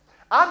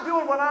 I'm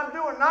doing what I'm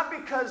doing not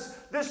because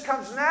this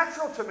comes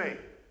natural to me.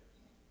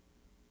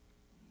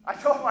 I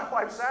told my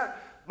wife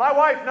that. My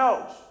wife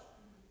knows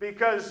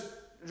because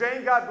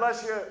Jane, God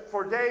bless you,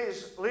 for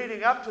days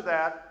leading up to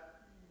that,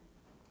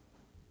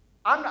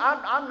 I'm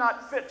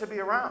not fit to be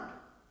around.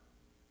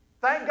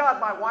 Thank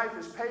God my wife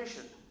is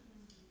patient,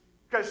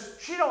 because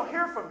she don't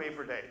hear from me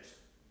for days.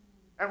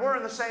 And we're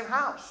in the same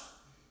house.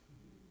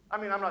 I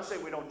mean, I'm not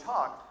saying we don't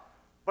talk,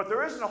 but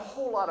there isn't a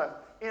whole lot of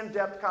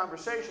in-depth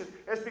conversation.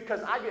 It's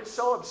because I get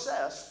so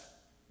obsessed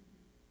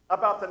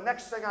about the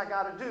next thing I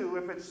got to do.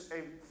 If it's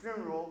a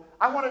funeral,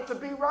 I want it to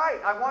be right.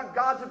 I want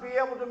God to be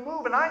able to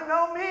move. And I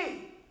know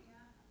me.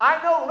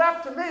 I know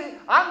left to me,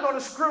 I'm going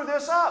to screw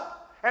this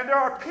up. And there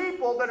are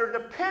people that are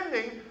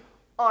depending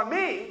on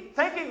me,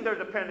 thinking they're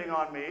depending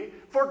on me,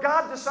 for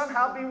God to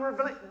somehow be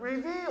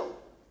revealed.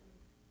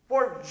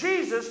 For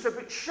Jesus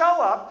to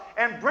show up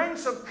and bring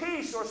some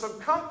peace or some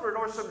comfort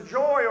or some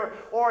joy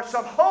or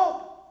some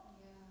hope.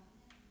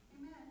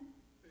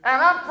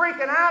 And I'm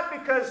freaking out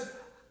because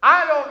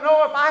I don't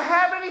know if I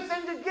have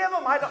anything to give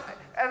them.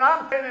 And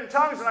I'm praying in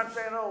tongues and I'm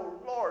saying, oh,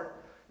 Lord,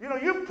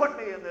 you put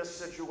me in this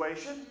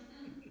situation.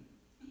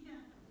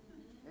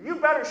 You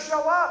better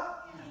show up.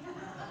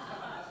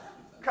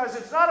 Because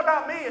it's not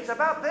about me, it's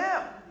about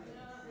them.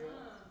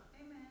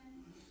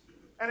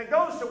 And it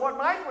goes to what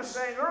Mike was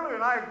saying earlier,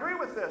 and I agree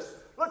with this.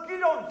 Look, you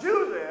don't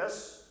do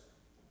this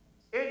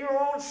in your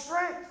own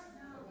strength.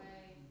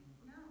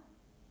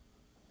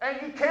 And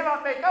you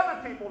cannot make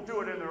other people do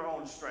it in their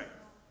own strength.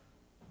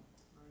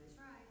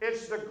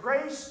 It's the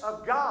grace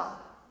of God.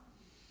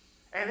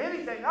 And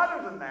anything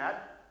other than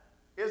that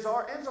is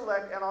our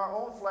intellect and our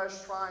own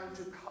flesh trying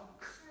to,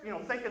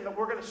 thinking that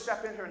we're going to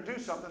step in here and do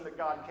something that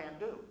God can't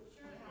do.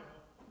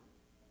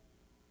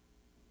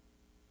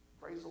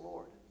 Praise the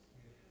Lord.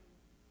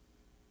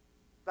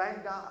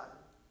 Thank God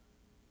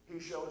he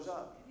shows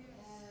up.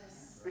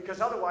 Yes. Because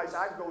otherwise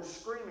I'd go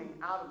screaming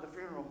out of the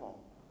funeral home.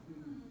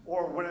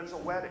 Or when it's a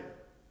wedding.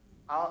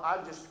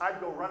 I'd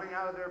go running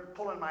out of there,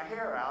 pulling my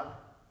hair out,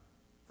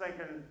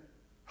 thinking,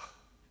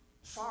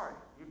 sorry,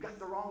 you got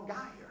the wrong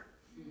guy here.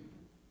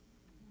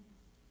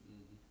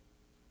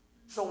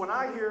 So when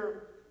I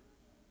hear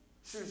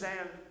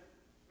Suzanne,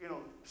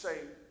 say,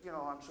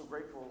 I'm so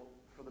grateful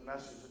for the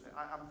message,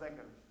 I'm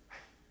thinking,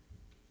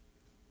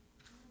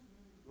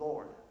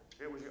 Lord,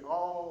 it was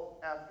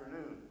all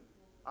afternoon.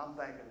 I'm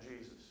thanking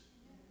Jesus.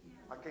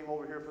 I came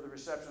over here for the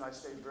reception. I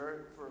stayed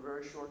for a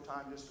very short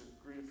time just to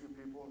greet a few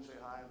people and say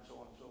hi and so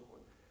on and so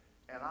forth.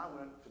 And I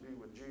went to be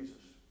with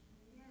Jesus.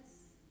 Yes.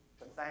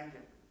 To thank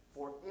him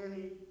for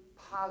any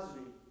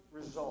positive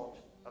result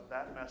of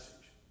that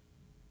message.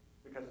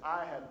 Because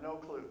I had no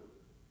clue.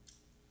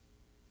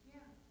 Yeah.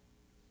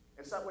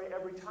 It's that way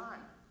every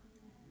time.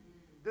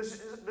 This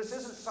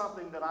isn't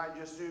something that I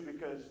just do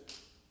because,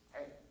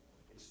 hey,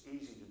 it's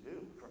easy to do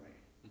for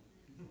me.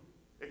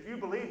 If you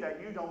believe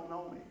that, you don't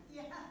know me.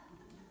 Yeah.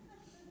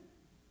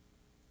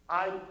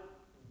 I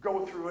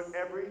go through it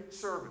every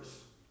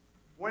service.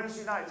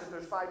 Wednesday nights, if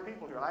there's 5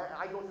 people here,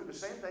 I go through the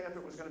same thing if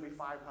it was going to be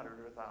 500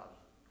 or 1,000.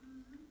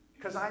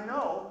 Because I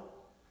know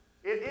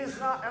it is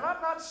not, and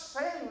I'm not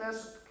saying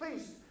this,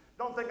 please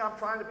don't think I'm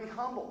trying to be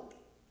humble.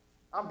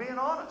 I'm being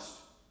honest.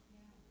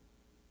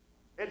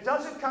 It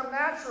doesn't come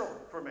natural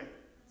for me.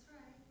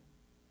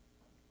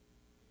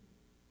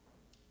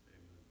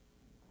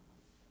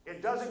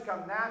 It doesn't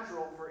come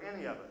natural for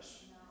any of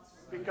us.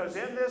 Because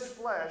in this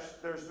flesh,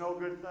 there's no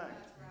good thing.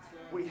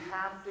 We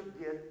have to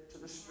get to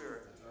the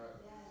Spirit.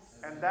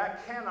 And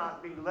that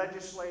cannot be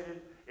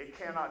legislated. It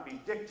cannot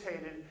be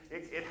dictated.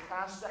 It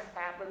has to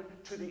happen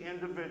to the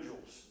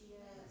individuals.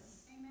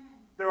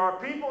 There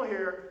are people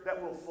here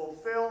that will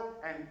fulfill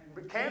and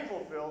can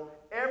fulfill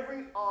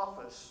every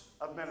office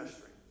of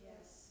ministry.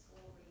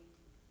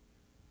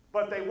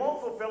 But they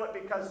won't fulfill it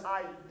because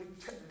I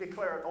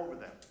declare it over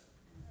them.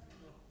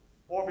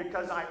 Or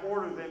because I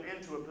order them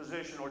into a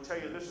position or tell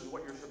you this is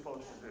what you're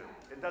supposed to do.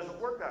 It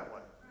doesn't work that way.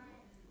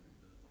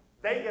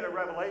 They get a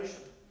revelation.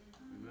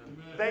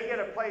 Amen. They get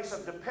a place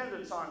of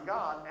dependence on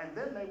God, and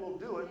then they will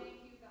do it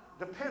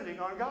depending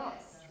on God.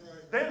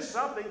 Then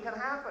something can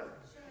happen.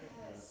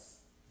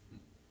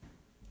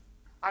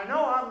 I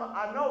know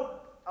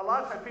a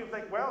lot of times people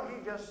think, well,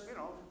 he just,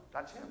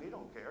 that's him. He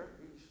don't care.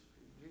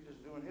 He's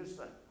just doing his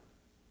thing.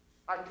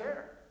 I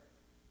care.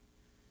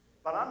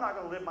 But I'm not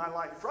going to live my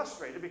life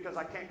frustrated because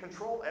I can't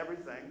control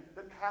everything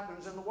that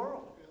happens in the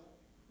world.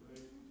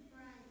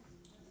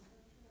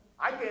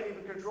 I can't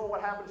even control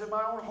what happens in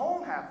my own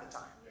home half the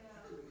time.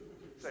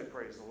 Say,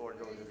 praise the Lord,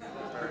 those of you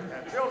that married and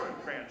have children,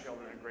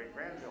 grandchildren, and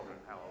great-grandchildren.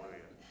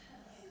 Hallelujah.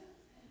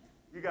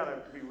 You got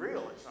to be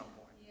real at some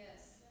point.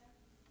 Yes.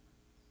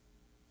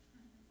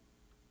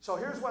 So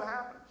here's what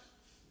happens.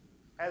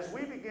 As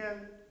we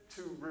begin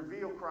to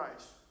reveal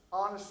Christ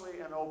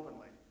honestly and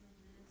openly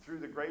through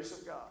the grace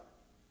of God,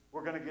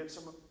 we're going to get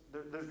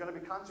there's going to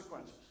be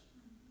consequences.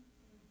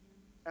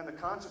 And the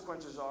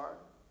consequences are,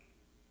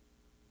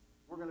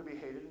 we're going to be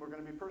hated, we're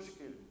going to be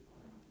persecuted.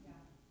 Yeah.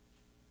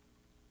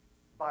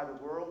 By the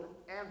world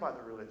and by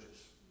the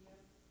religious.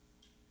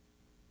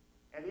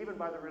 Yeah. And even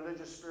by the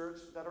religious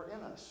spirits that are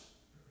in us.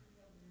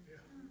 Yeah.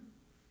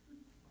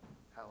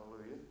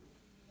 Hallelujah.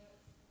 Yeah.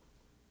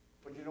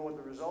 But you know what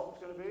the result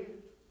is going to be?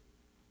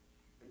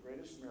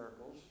 greatest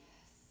miracles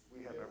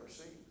we have ever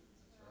seen.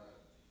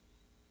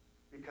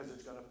 Because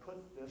it's going to put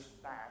this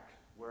back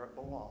where it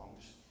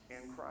belongs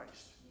in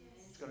Christ.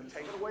 It's going to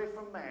take it away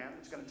from man.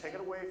 It's going to take it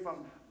away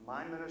from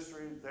my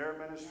ministry, their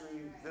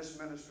ministry, this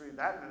ministry,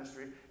 that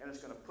ministry, and it's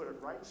going to put it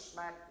right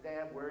smack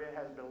dab where it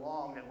has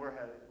belonged and where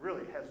it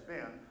really has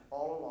been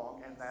all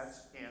along, and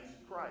that's in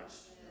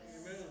Christ.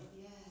 Amen.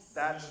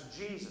 That's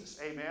Jesus.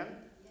 Amen?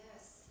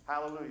 Yes.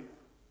 Hallelujah.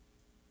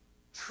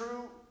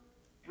 True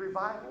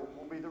revival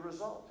will be the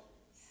result.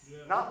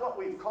 Yeah. Not what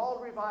we've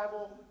called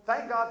revival.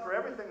 Thank God for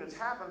everything that's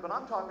happened, but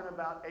I'm talking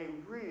about a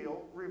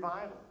real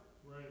revival.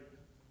 Right.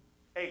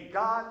 A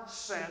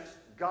God-sent,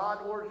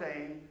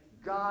 God-ordained,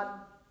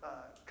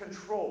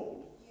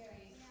 God-controlled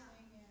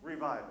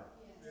revival.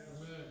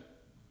 Amen.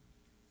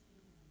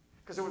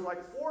 Because there was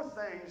like 4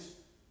 things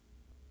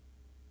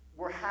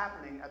were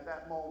happening at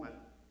that moment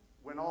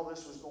when all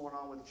this was going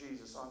on with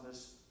Jesus on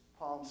this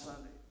Palm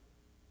Sunday.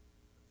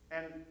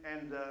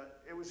 And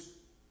it was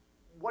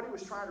what he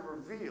was trying to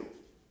reveal.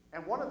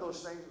 And one of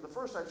those things, the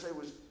first I'd say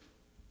was,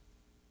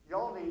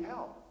 y'all need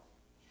help.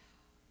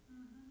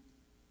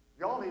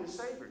 Y'all need a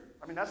Savior.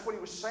 I mean, that's what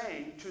he was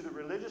saying to the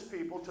religious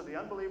people, to the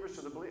unbelievers,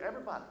 to the believers,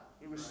 everybody.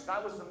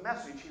 That was the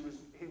message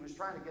he was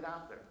trying to get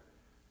out there.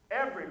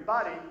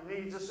 Everybody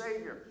needs a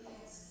Savior.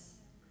 Yes.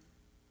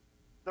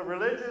 The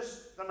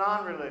religious, the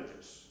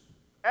non-religious.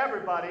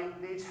 Everybody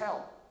needs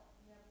help.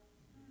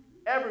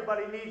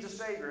 Everybody needs a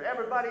Savior.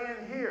 Everybody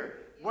in here.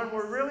 When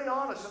we're really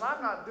honest, and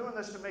I'm not doing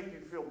this to make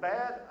you feel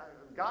bad.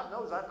 God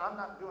knows I'm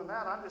not doing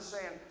that. I'm just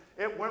saying,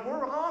 when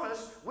we're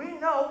honest, we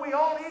know we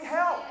all need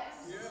help.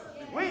 Yes.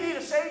 We need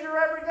a Savior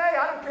every day.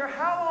 I don't care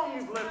how long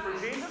you've lived for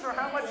Jesus or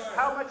how much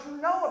you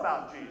know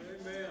about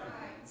Jesus. Amen.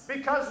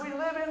 Because we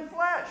live in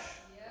flesh.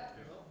 Yep.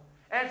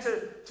 And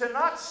to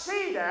not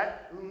see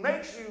that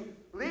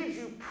leaves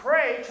you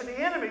prey to the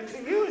enemy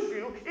to use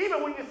you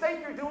even when you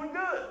think you're doing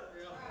good.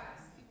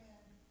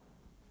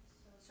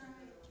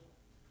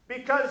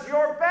 Because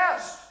your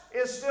best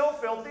is still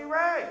filthy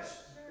rags.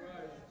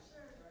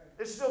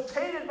 It's still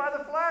tainted by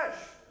the flesh.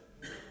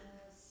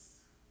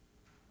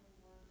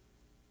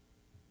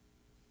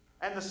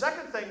 And the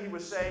second thing he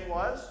was saying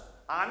was,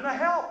 I'm the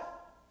help.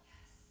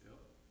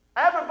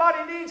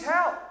 Everybody needs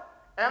help,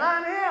 and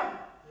I'm him.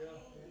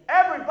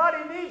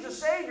 Everybody needs a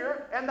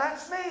Savior, and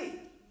that's me.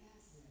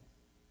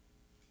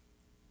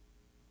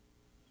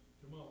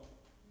 Come on.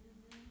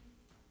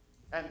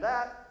 And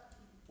that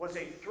was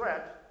a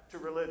threat to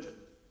religion.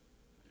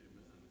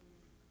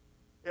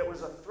 It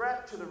was a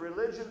threat to the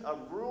religion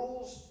of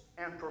rules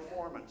and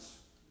performance.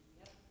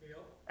 Yep.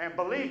 And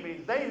believe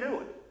me, they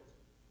knew it.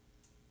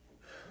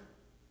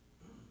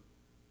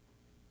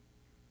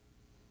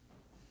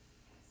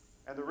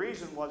 And the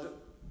reason was,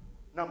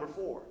 number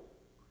 4,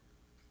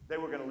 they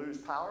were going to lose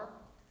power,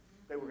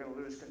 they were going to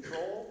lose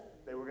control,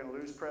 they were going to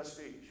lose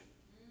prestige.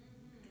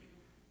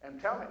 And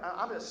tell me,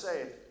 I'm going to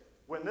say it,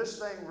 when this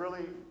thing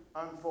really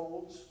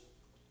unfolds,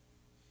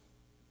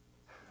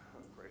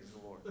 praise the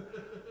Lord,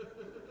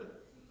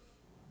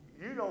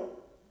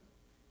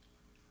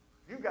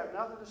 you've got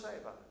nothing to say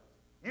about it.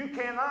 You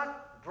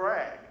cannot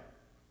brag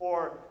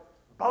or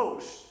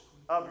boast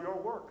of your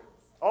work.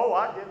 Oh,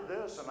 I did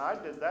this and I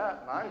did that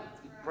and I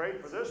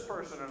prayed for this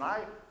person and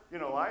I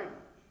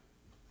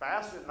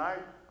fasted and I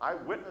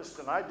witnessed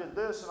and I did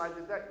this and I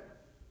did that.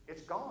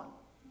 It's gone.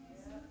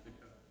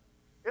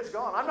 It's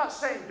gone. I'm not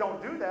saying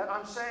don't do that.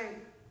 I'm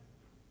saying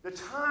the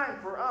time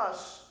for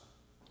us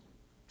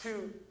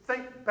to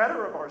think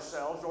better of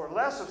ourselves or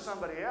less of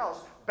somebody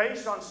else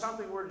based on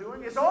something we're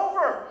doing is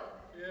over.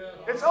 Yeah.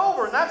 It's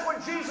over. And that's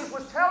what Jesus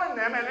was telling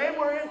them, and they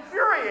were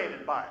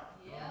infuriated by it.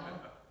 Yeah.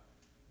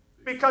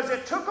 Because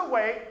it took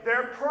away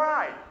their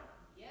pride.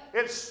 Yep.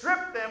 It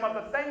stripped them of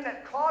the thing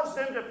that caused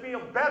them to feel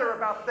better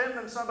about them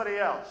than somebody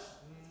else.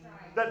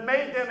 That's right. That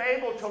made them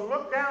able to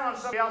look down on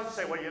somebody else and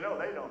say, well, they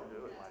don't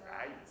do it like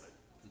I do it.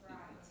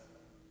 That's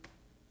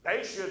right.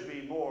 They should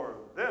be more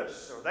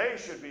this, or they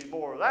should be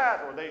more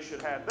that, or they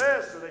should have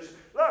this, or they should...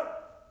 Look,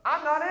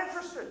 I'm not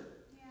interested.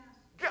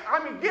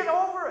 Get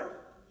over it.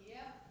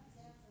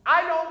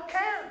 I don't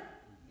care.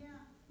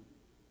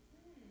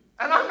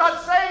 And I'm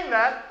not saying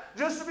that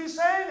just to be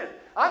saying it.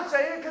 I'm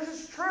saying it because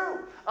it's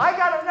true. I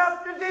got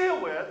enough to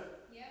deal with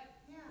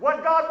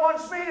what God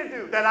wants me to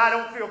do that I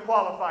don't feel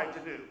qualified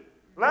to do.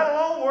 Let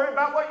alone worry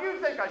about what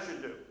you think I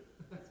should do.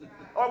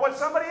 Or what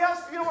somebody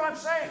else, you know what I'm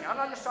saying? I'm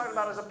not just talking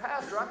about as a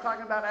pastor. I'm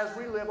talking about as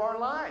we live our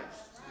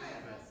lives.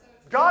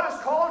 God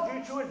has called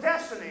you to a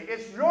destiny.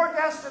 It's your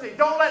destiny.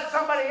 Don't let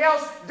somebody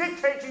else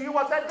dictate to you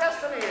what that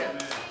destiny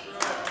is.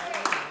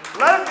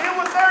 Let them deal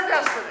with their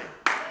destiny.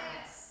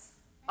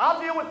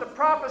 I'll deal with the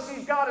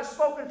prophecies God has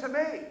spoken to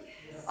me.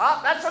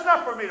 That's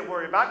enough for me to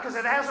worry about because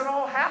it hasn't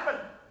all happened.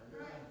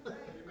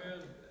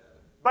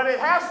 But it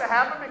has to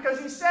happen because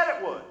he said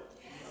it would.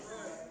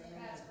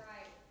 That's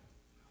right.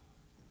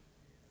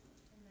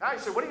 Now you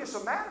say, what are you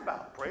so mad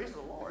about? Praise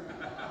the Lord.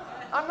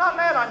 I'm not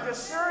mad. I'm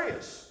just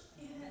serious.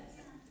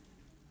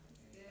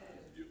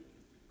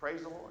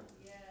 Praise the Lord.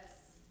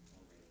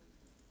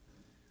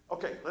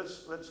 Okay,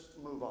 let's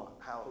move on.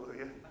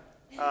 Hallelujah.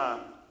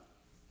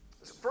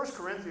 1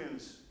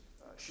 Corinthians,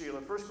 Sheila,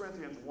 1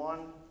 Corinthians 1,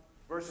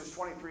 verses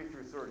 23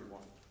 through 31.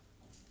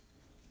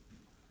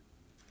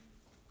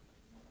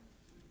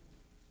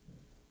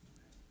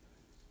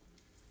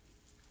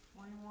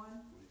 One.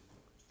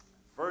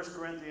 1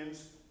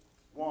 Corinthians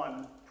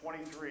 1,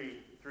 23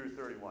 through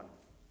 31.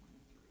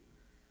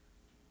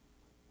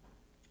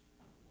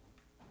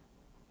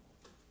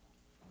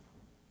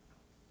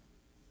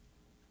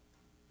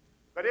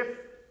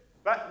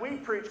 But we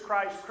preach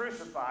Christ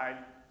crucified,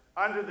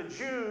 unto the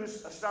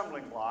Jews a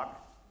stumbling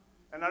block,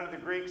 and unto the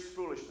Greeks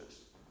foolishness.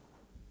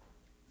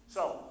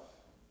 So,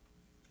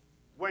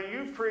 when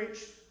you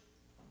preach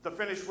the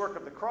finished work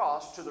of the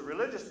cross to the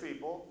religious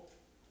people,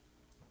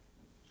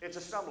 it's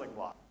a stumbling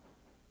block.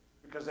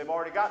 Because they've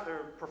already got their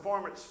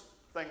performance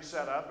thing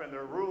set up, and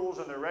their rules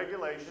and their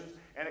regulations,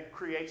 and it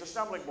creates a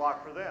stumbling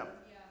block for them.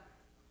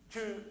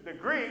 Yeah. To the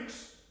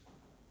Greeks,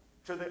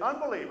 to the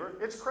unbeliever,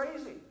 it's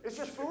crazy. It's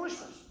just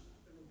foolishness.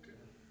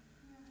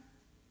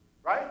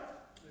 Right?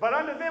 But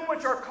unto them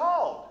which are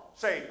called,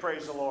 say,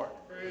 praise the Lord.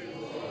 Praise the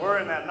Lord. We're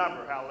in that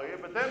number, hallelujah.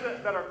 But them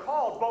that are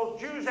called, both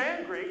Jews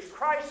and Greeks,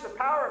 Christ the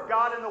power of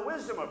God and the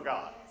wisdom of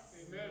God.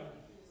 Amen.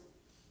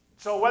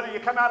 So whether you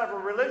come out of a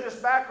religious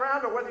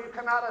background or whether you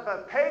come out of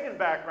a pagan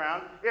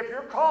background, if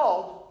you're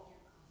called,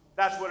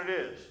 that's what it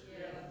is.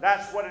 Yeah.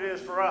 That's what it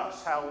is for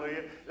us,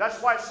 hallelujah.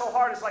 That's why it's so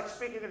hard. It's like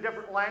speaking a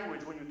different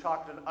language when you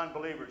talk to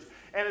unbelievers.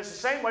 And it's the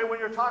same way when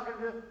you're talking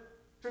to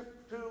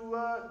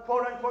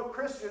quote-unquote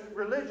Christian,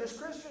 religious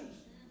Christians.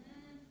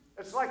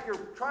 It's like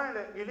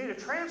you need a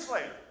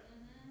translator.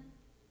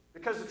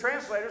 Because the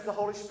translator is the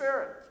Holy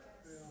Spirit.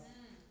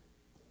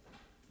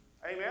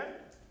 Amen?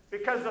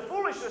 Because the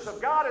foolishness of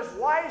God is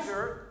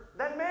wiser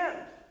than men.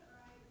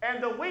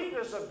 And the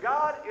weakness of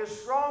God is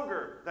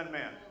stronger than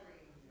men.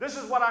 This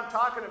is what I'm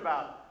talking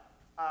about.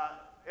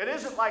 It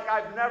isn't like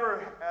I've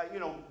never,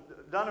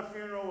 done a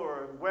funeral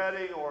or a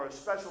wedding or a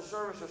special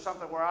service or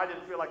something where I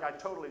didn't feel like I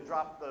totally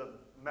dropped the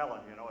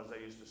melon, as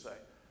they used to say.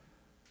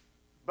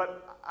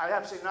 But I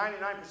have to say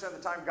 99% of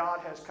the time God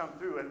has come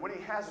through. And when he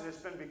hasn't, it's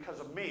been because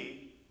of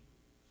me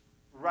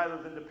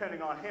rather than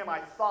depending on him. I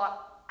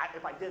thought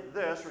if I did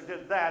this or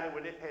did that,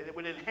 it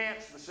would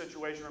enhance the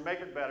situation or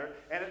make it better.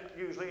 And it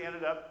usually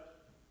ended up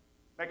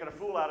making a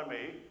fool out of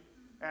me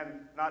and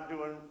not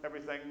doing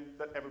everything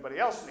that everybody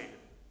else needed.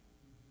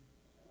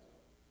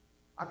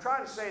 I'm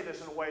trying to say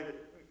this in a way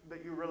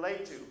that you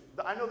relate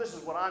to. I know this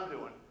is what I'm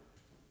doing,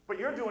 but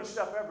you're doing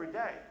stuff every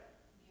day.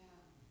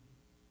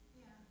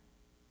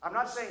 I'm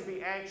not saying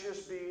be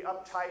anxious, be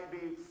uptight,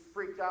 be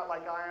freaked out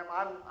like I am.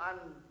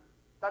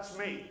 That's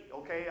me,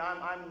 okay?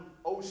 I'm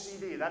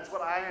OCD. That's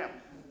what I am.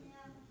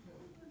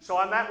 So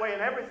I'm that way in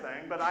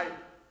everything, but I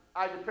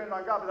depend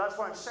on God. But that's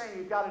what I'm saying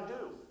you've got to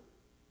do.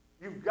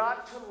 You've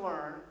got to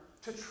learn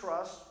to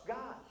trust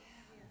God.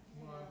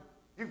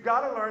 You've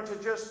got to learn to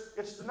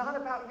it's not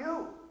about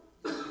you.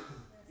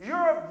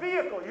 You're a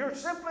vehicle. You're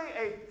simply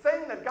a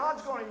thing that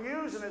God's going to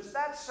use, and it's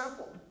that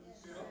simple.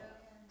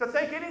 To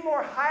think any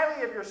more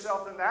highly of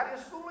yourself than that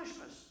is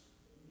foolishness.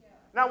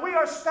 Now, we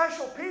are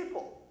special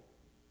people,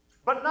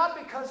 but not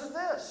because of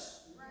this.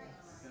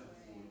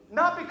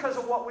 Not because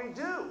of what we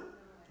do,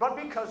 but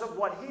because of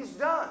what he's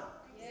done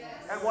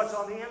and what's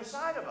on the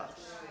inside of us.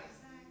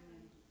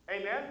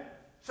 Amen?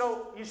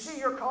 So, you see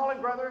your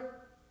calling, brother?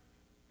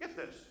 Get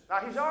this.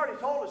 Now, he's already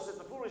told us that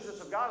the foolishness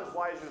of God is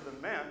wiser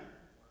than men.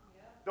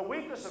 The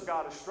weakness of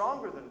God is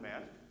stronger than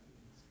men.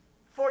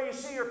 For you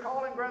see your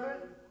calling, brethren,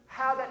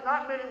 how that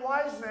not many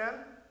wise men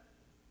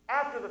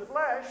after the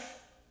flesh,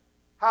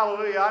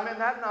 hallelujah, I'm in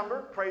that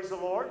number, praise the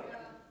Lord,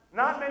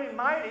 not many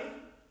mighty,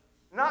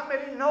 not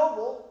many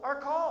noble are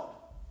called.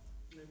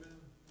 Amen.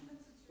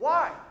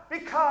 Why?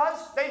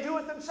 Because they do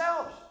it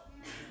themselves.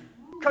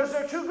 Because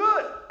they're too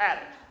good at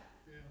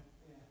it.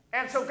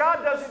 And so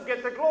God doesn't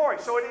get the glory.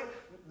 So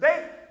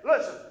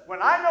listen, when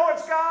I know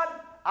it's God,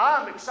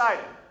 I'm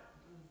excited.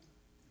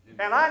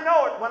 And I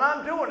know it when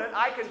I'm doing it,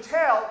 I can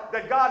tell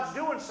that God's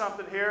doing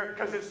something here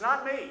because it's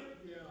not me.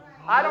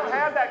 I don't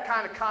have that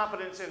kind of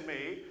confidence in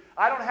me.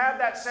 I don't have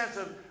that sense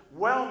of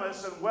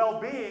wellness and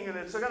well-being, and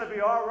it's going to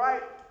be all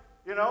right.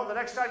 The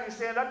next time you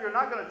stand up, you're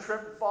not going to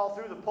trip and fall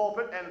through the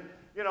pulpit and,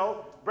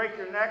 break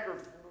your neck or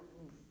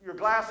your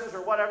glasses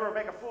or whatever, or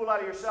make a fool out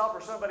of yourself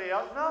or somebody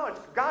else. No, it's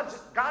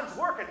God's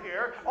working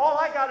here. All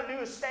I got to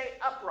do is stay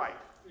upright.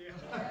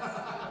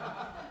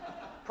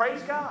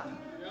 Praise God.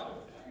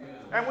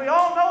 And we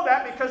all know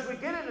that because we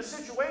get into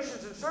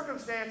situations and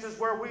circumstances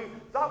where we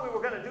thought we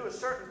were going to do a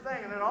certain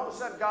thing, and then all of a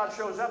sudden God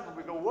shows up and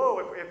we go,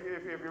 whoa,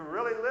 if you're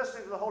really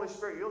listening to the Holy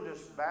Spirit, you'll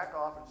just back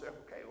off and say,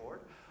 okay,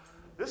 Lord,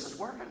 this is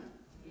working.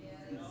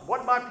 Yes.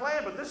 Wasn't my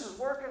plan, but this is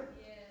working.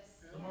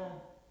 Yes. Come on.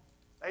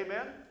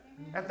 Amen?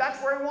 And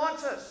that's where he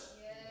wants us.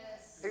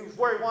 Yes. He's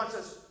where he wants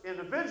us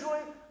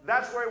individually.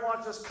 That's where he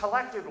wants us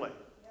collectively.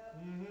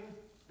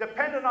 Yep.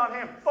 Dependent on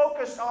him.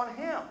 Focused on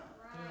him.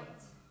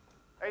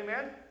 Right.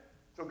 Amen?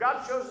 So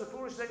God chose the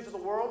foolish things of the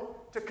world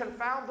to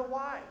confound the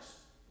wise.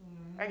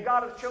 And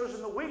God has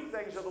chosen the weak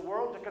things of the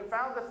world to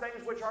confound the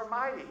things which are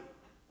mighty.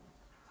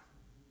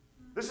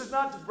 This is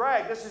not to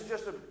brag. This is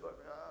just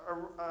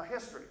a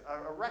history,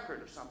 a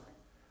record of something.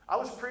 I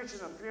was preaching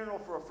a funeral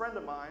for a friend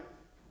of mine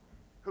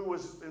who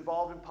was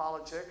involved in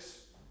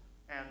politics,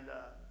 and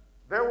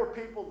there were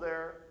people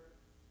there,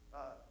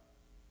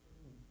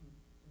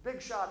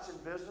 big shots in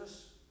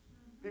business.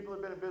 People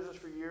have been in business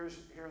for years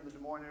here in the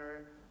Des Moines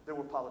area. There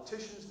were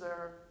politicians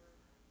there.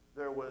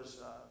 There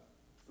was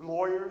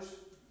lawyers.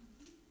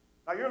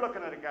 Now you're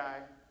looking at a guy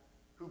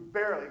who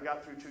barely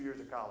got through 2 years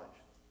of college.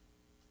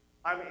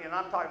 I mean, and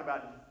I'm talking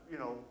about, you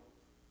know,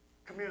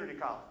 community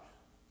college.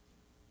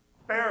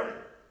 Barely.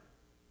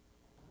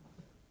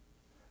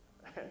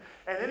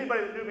 And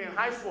anybody that knew me in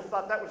high school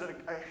thought that was a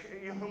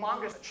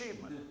humongous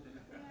achievement.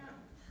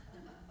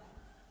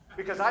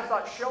 Because I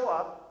thought show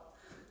up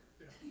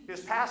is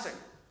passing.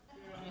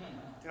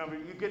 You know,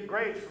 you get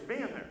grades for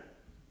being there.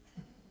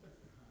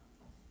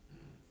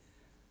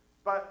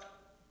 But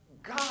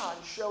God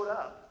showed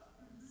up.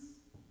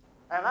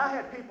 And I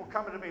had people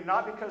coming to me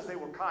not because they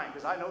were kind,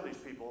 because I know these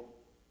people.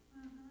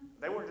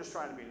 They weren't just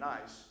trying to be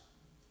nice.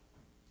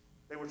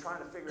 They were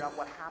trying to figure out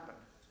what happened.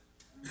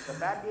 But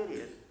that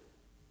idiot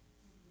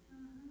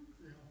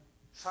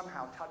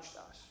somehow touched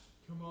us.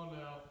 Come on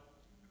now.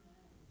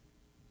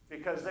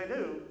 Because they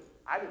knew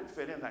I didn't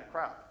fit in that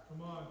crowd.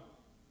 Come on.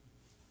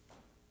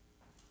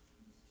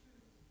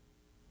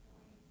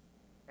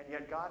 And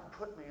yet God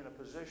put me in a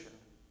position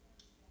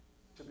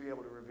to be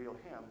able to reveal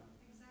Him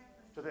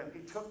to them. He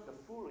took the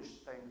foolish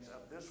things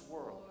of this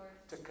world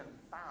to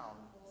confound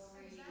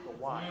the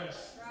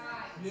wise.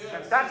 Yes.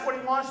 And that's what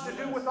He wants to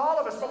do with all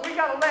of us. But we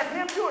got to let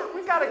Him do it.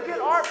 We got to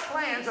get our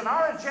plans and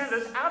our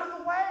agendas out of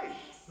the way.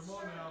 Come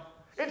on now.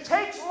 It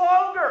takes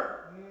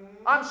longer.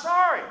 I'm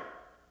sorry.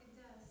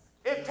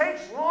 It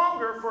takes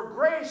longer for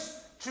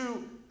grace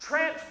to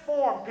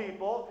transform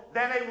people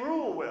than a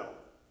rule will.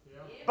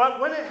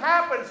 But when it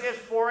happens, it's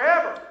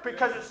forever,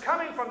 because it's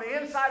coming from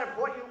the inside of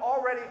what you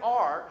already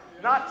are,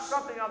 not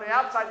something on the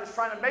outside that's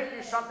trying to make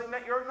you something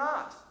that you're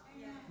not.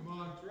 Come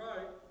on. That's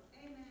right.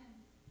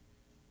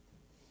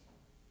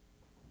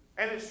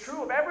 And it's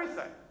true of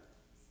everything.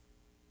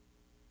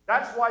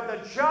 That's why the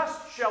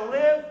just shall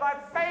live by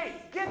faith.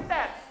 Get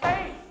that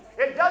faith.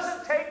 It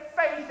doesn't take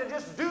faith to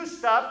just do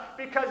stuff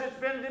because it's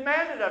been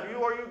demanded of you,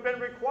 or you've been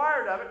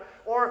required of it,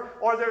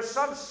 or there's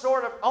some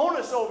sort of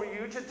onus over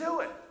you to do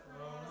it.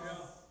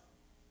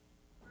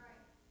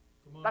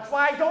 That's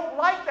why I don't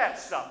like that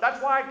stuff. That's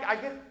why I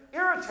get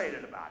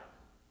irritated about it.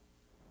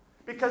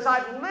 Because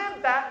I've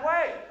lived that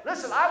way.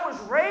 Listen, I was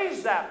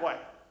raised that way.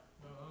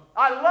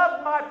 I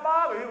loved my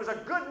father. He was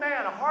a good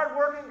man, a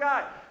hard-working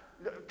guy,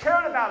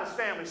 cared about his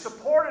family,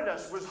 supported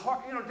us, was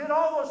hard, did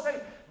all those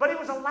things. But he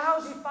was a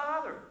lousy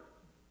father.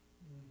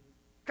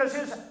 Because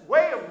his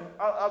way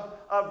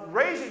of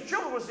raising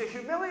children was to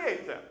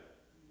humiliate them.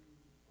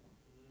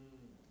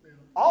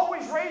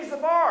 Always raise the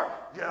bar.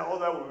 Yeah,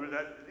 well,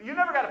 you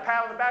never got a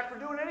pat on the back for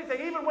doing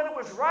anything. Even when it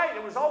was right,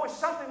 it was always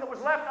something that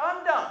was left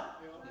undone.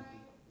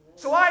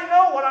 So I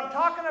know what I'm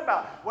talking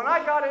about. When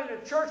I got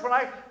into church, when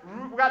I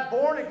got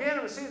born again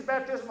and received the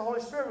baptism of the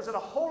Holy Spirit, was in a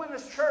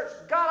holiness church.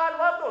 God, I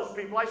love those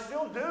people. I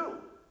still do.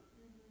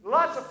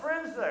 Lots of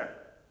friends there.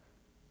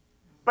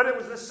 But it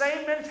was the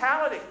same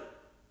mentality.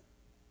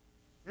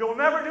 You'll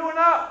never do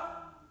enough.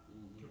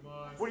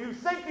 When you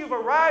think you've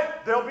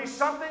arrived, there'll be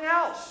something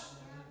else.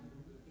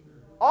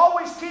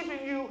 Always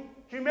keeping you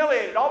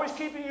humiliated, always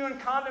keeping you in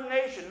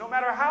condemnation. No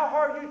matter how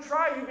hard you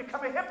try, you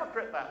become a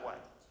hypocrite that way.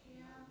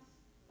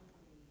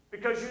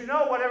 Because you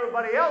know what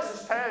everybody else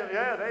is telling you.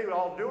 Yeah, they're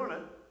all doing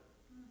it.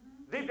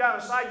 Deep down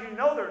inside, you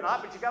know they're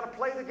not, but you got to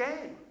play the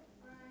game.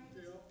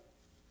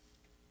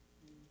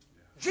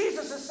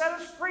 Jesus has set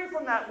us free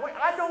from that way.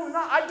 I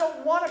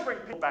don't want to bring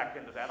people back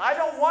into that. I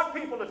don't want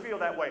people to feel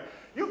that way.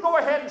 You go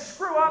ahead and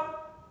screw up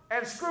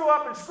and screw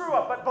up and screw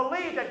up, but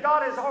believe that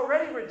God has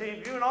already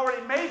redeemed you and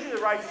already made you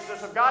the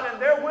righteousness of God,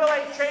 and there will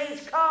a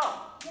change come.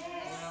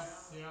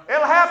 Yes.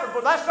 It'll happen,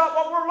 but that's not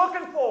what we're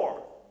looking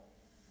for.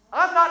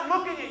 I'm not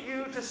looking at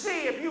you to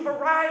see if you've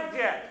arrived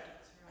yet.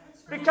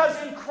 Because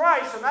in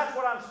Christ, and that's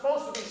what I'm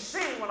supposed to be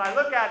seeing when I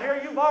look out here,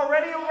 you've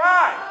already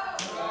arrived.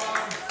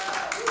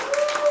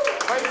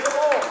 Praise the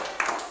Lord.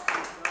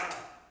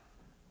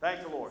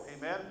 Thank the Lord.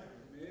 Amen?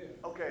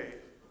 Okay.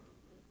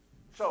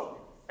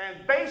 So, and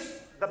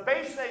the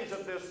base things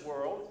of this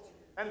world,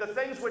 and the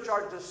things which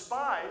are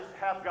despised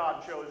have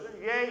God chosen,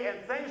 yea,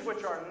 and things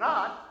which are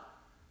not,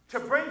 to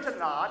bring to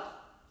naught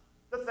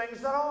the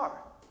things that are.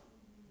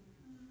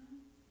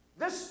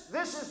 This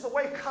is the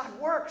way God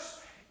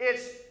works.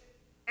 It's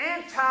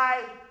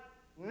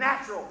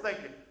anti-natural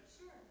thinking.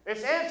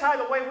 It's anti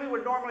the way we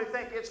would normally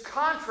think. It's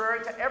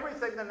contrary to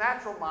everything the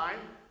natural mind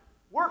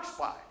works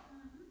by.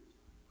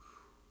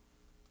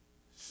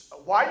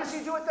 Why does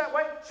He do it that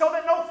way? So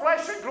that no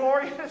flesh should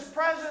glory in His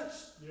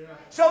presence. Yeah.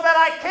 So that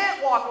I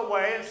can't walk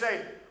away and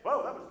say,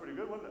 well, that was pretty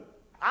good, wasn't it?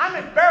 I'm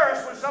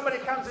embarrassed when somebody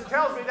comes and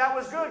tells me that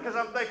was good, because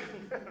I'm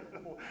thinking,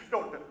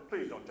 no,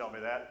 please don't tell me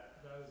that.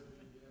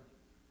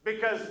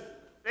 Because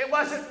it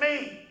wasn't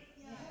me.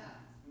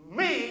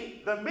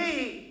 Me, the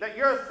me that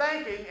you're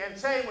thanking and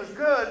saying was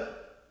good,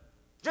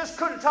 Just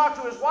couldn't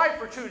talk to his wife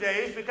for 2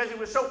 days because he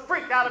was so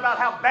freaked out about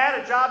how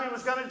bad a job he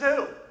was going to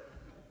do.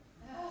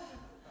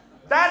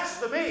 That's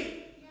the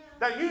me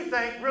that you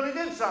think really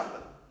did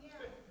something.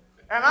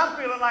 And I'm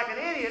feeling like an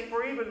idiot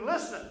for even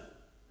listening.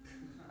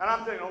 And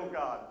I'm thinking, oh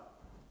God,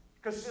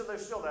 because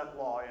there's still that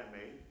flaw in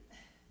me.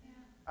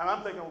 And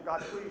I'm thinking, oh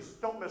God, please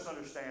don't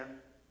misunderstand.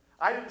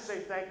 I didn't say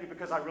thank you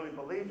because I really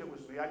believed it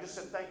was me. I just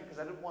said thank you because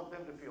I didn't want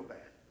them to feel bad.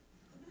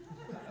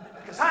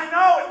 Because I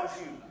know it was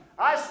you.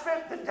 I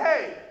spent the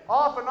day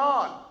off and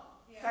on.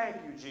 Thank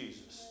you,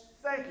 Jesus.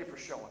 Thank you for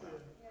showing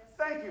up.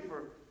 Thank you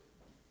for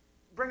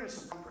bringing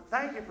some comfort.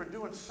 Thank you for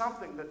doing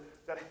something that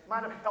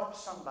might have helped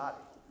somebody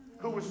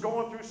who was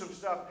going through some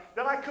stuff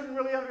that I couldn't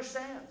really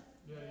understand.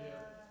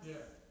 Yeah.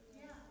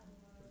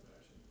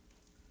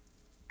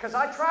 Because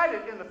I tried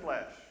it in the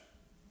flesh.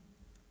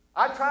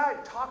 I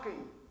tried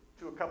talking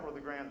to a couple of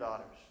the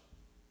granddaughters,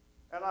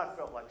 and I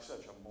felt like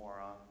such a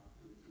moron.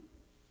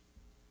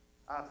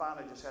 I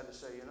finally just had to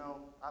say, you know,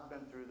 I've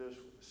been through this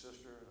with a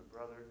sister and a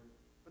brother,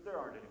 but there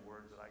aren't any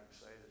words that I can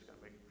say that's going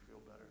to make you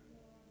feel better.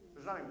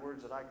 There's not any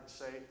words that I can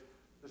say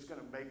that's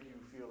going to make you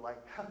feel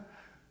like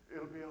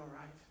it'll be all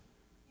right.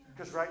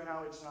 Because right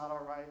now it's not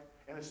all right,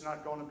 and it's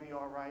not going to be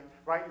all right.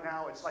 Right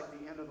now it's like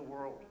the end of the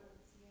world.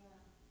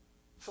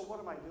 So what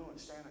am I doing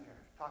standing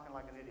here talking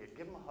like an idiot?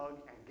 Give him a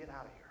hug and get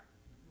out of here.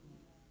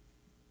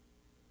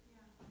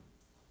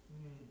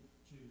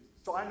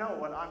 So I know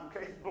what I'm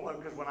capable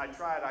of, because when I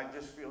try it, I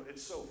just feel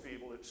it's so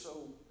feeble, it's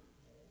so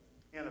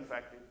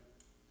ineffective.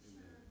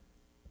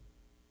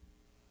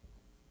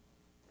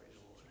 Praise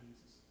the Lord.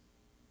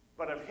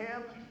 But of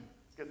him,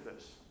 get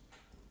this,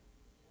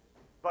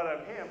 but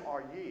of him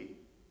are ye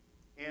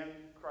in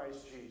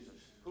Christ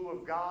Jesus, who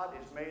of God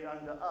is made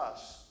unto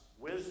us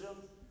wisdom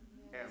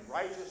and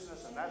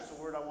righteousness, and that's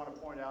the word I want to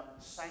point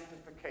out,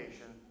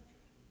 sanctification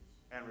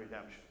and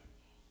redemption.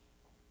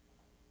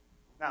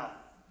 Now,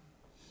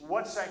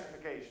 what's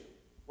sanctification?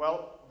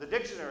 Well, the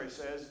dictionary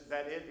says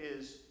that it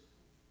is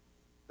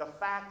the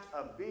fact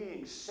of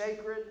being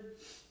sacred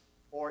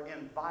or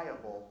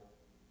inviolable,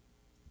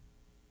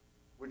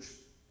 which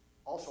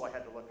also I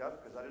had to look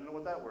up because I didn't know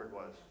what that word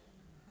was.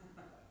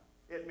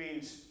 It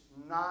means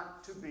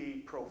not to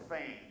be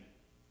profaned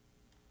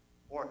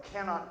or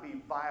cannot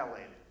be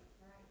violated.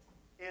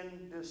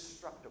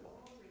 Indestructible.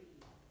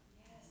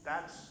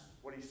 That's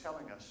what he's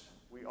telling us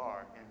we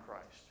are in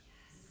Christ.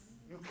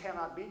 You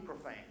cannot be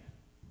profaned.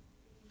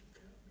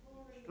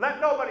 Let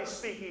nobody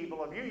speak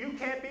evil of you. You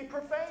can't be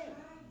profaned.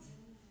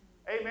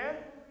 Amen?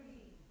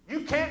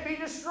 You can't be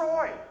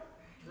destroyed.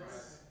 Amen.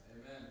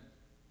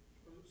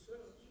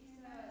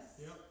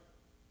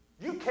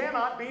 You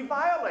cannot be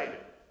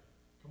violated.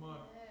 Come on.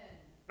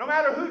 No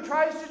matter who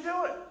tries to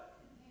do it.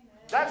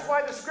 That's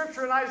why the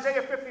scripture in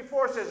Isaiah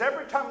 54 says,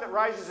 every tongue that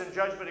rises in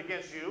judgment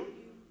against you,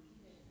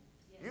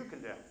 you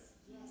condemn.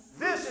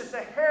 This is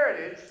the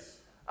heritage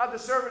of the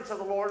servants of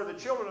the Lord, or the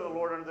children of the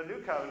Lord under the new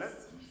covenant,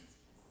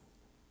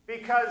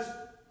 because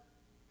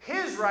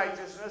his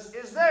righteousness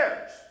is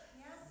theirs.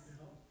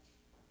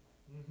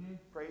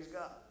 Praise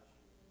God.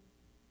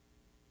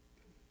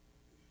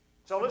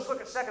 So let's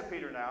look at 2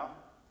 Peter now.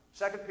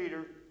 2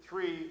 Peter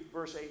 3,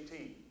 verse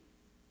 18.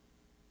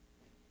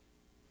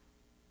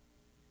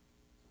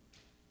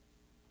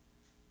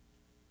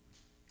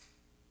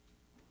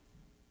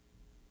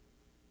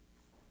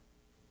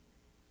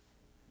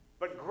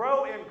 But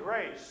grow in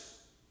grace.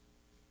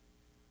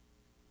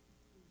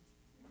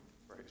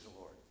 Praise the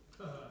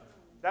Lord.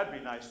 That'd be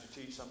nice to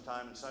teach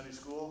sometime in Sunday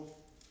school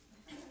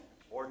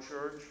or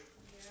church.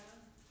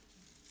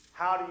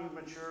 How do you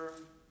mature?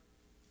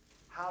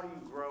 How do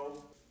you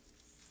grow?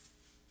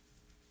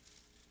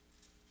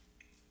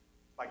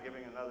 By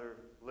giving another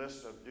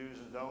list of do's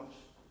and don'ts.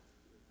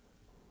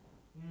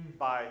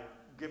 By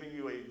giving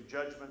you a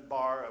judgment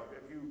bar of,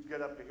 if you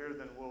get up to here,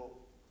 then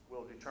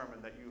we'll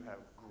determine that you have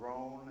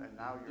grown and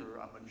now you're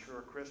a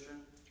mature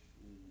Christian.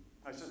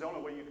 I said the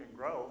only way you can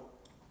grow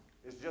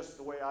is just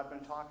the way I've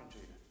been talking to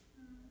you.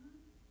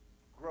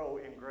 Grow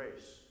in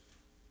grace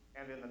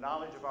and in the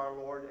knowledge of our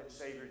Lord and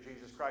Savior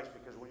Jesus Christ,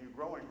 because when you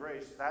grow in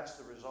grace, that's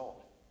the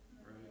result.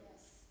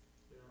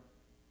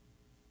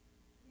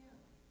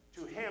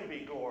 To him be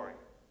glory,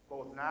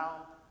 both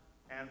now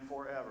and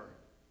forever.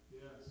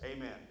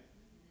 Amen.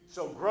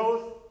 So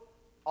growth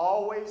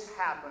always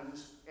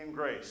happens in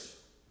grace.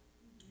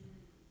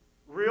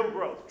 Real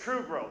growth,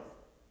 true growth,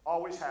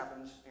 always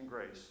happens in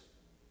grace.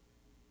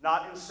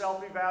 Not in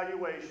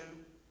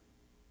self-evaluation,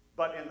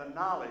 but in the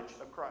knowledge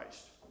of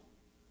Christ.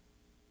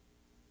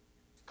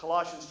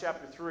 Colossians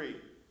chapter 3,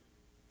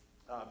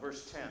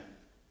 verse 10.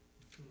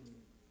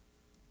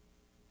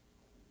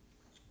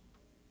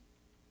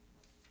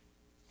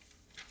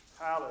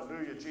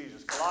 Hallelujah,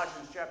 Jesus.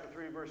 Colossians chapter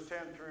 3, verse 10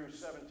 through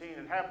 17.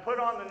 And have put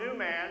on the new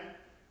man,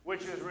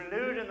 which is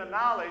renewed in the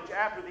knowledge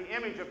after the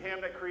image of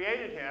him that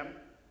created him,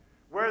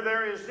 where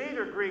there is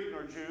neither Greek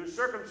nor Jew,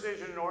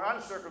 circumcision nor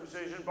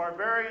uncircumcision,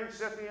 barbarian,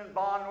 Scythian,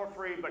 bond nor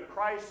free, but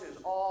Christ is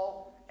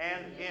all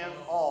and in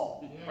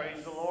all.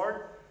 Praise the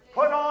Lord.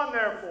 Put on,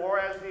 therefore,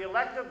 as the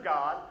elect of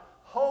God,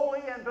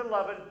 holy and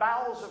beloved,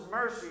 bowels of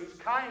mercies,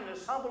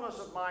 kindness, humbleness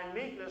of mind,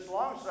 meekness,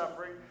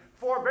 long-suffering,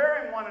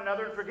 forbearing one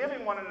another and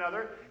forgiving one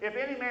another. If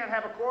any man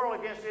have a quarrel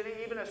against any,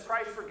 even as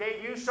Christ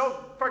forgave you,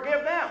 so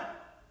forgive them.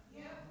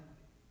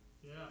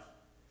 Yeah.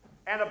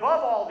 And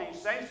above all these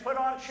things, put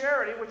on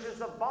charity, which is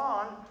the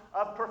bond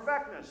of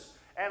perfectness.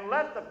 And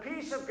let the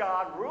peace of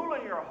God rule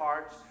in your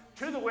hearts,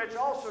 to the which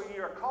also ye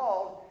are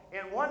called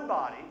in one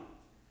body,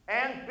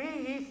 and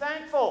be ye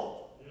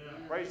thankful. Yeah.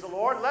 Praise the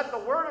Lord. Let the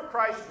word of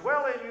Christ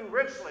dwell in you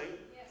richly,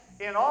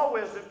 in all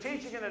wisdom,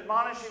 teaching and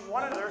admonishing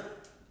one another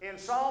in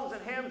psalms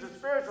and hymns and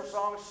spiritual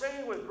songs,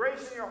 singing with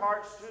grace in your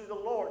hearts to the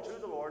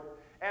Lord.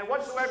 And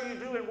whatsoever you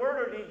do in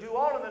word or deed, do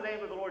all in the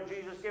name of the Lord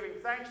Jesus, giving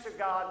thanks to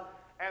God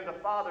and the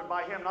Father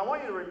by him. And I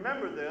want you to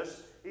remember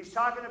this. He's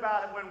talking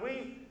about when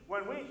we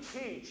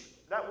teach,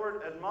 that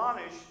word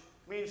admonish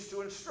means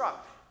to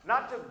instruct,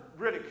 not to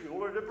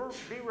ridicule or to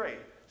berate.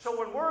 So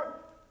when we're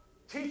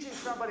teaching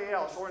somebody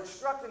else or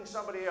instructing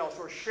somebody else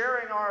or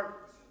sharing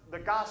the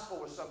gospel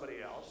with somebody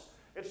else,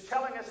 it's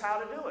telling us how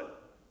to do it.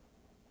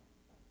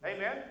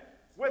 Amen?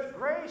 With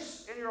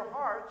grace in your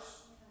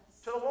hearts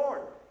to the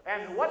Lord.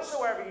 And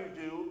whatsoever you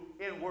do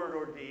in word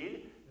or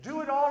deed,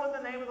 do it all in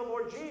the name of the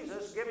Lord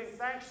Jesus, giving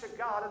thanks to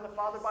God and the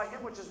Father by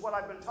him, which is what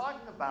I've been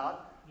talking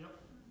about. Yep.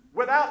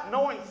 Without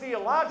knowing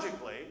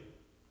theologically,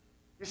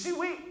 you see,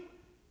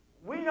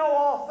 we know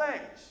all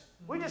things.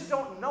 We just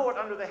don't know it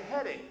under the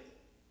heading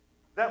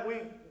that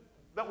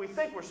we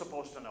think we're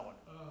supposed to know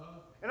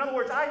it. In other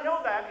words, I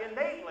know that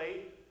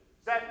innately,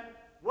 that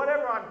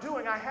whatever I'm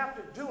doing, I have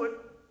to do it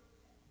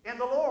in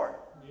the Lord,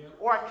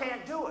 or I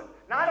can't do it.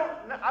 Now,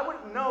 I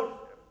wouldn't know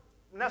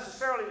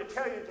necessarily to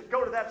tell you to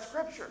go to that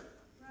scripture,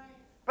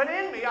 but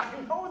in me, I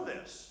know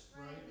this.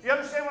 You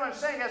understand what I'm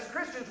saying? As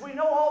Christians, we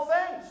know all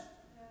things.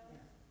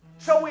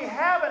 So we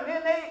have an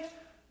innate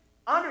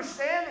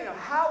understanding of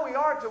how we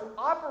are to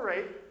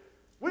operate.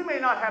 We may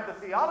not have the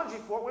theology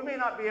for it. We may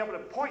not be able to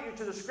point you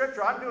to the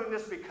scripture. I'm doing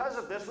this because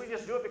of this. We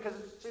just do it because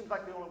it seems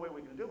like the only way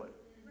we can do it.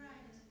 Right.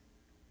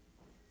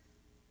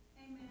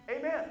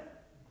 Amen. Amen.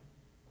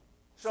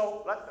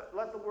 So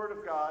let the word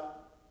of God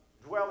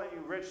dwell in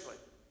you richly.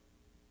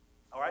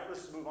 All right,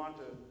 let's move on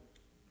to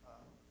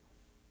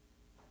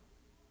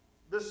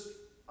this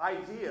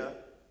idea,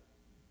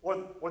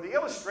 or the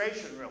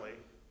illustration, really,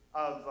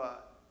 of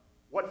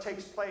what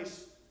takes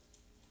place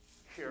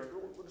here.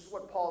 This is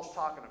what Paul's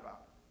talking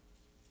about.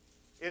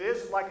 It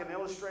is like an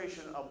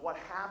illustration of what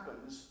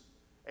happens,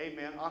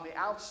 amen, on the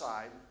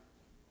outside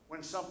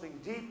when something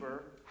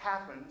deeper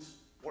happens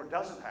or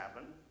doesn't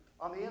happen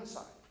on the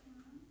inside.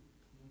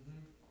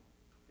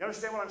 You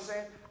understand what I'm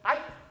saying?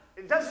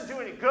 It doesn't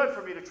do any good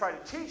for me to try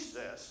to teach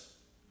this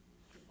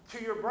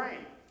to your brain.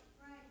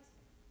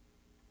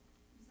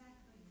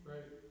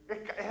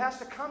 It has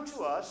to come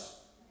to us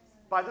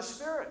by the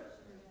Spirit.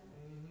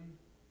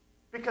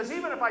 Because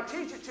even if I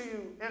teach it to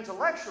you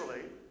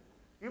intellectually,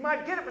 you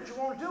might get it, but you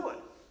won't do it.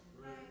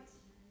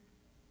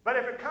 But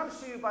if it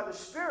comes to you by the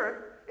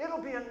Spirit,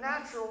 it'll be a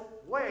natural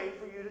way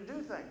for you to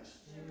do things.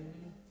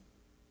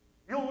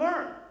 You'll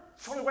learn.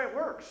 It's the only way it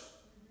works.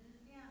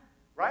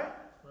 Right?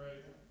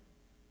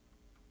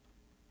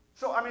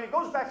 So, I mean, it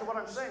goes back to what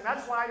I'm saying.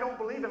 That's why I don't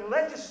believe in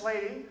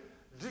legislating.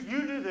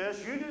 You do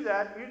this, you do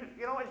that.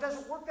 You know, it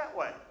doesn't work that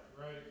way.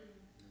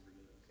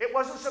 It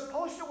wasn't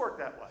supposed to work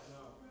that way.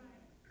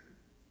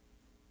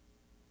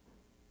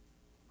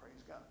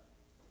 Praise God.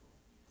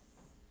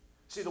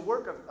 See, the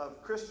work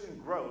of Christian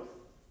growth,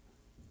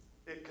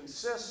 it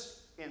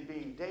consists in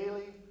being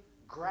daily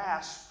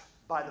grasped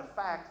by the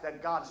fact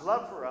that God's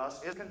love for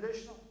us is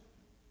conditional.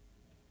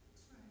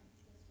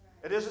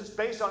 It isn't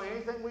based on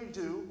anything we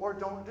do or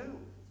don't do.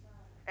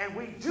 And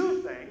we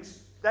do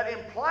things that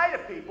imply to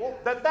people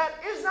that that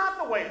is not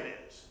the way it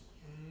is.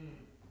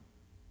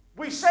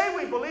 We say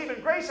we believe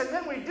in grace, and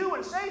then we do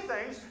and say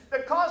things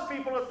that cause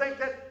people to think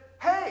that,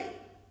 hey,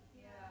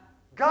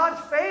 God's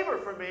favor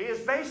for me is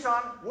based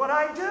on what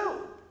I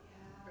do.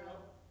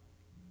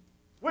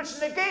 Which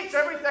negates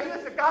everything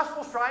that the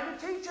gospel's trying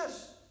to teach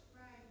us.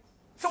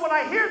 So when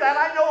I hear that,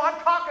 I know I'm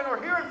talking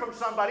or hearing from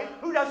somebody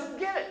who doesn't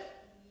get it.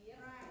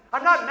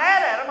 I'm not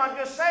mad at them. I'm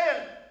just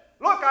saying,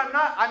 look,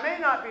 I may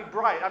not be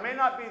bright. I may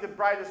not be the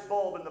brightest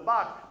bulb in the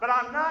box, but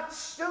I'm not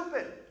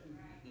stupid.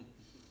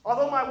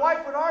 Although my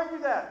wife would argue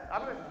that.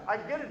 I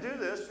get to do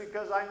this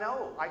because I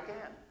know I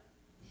can.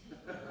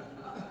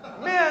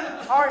 Men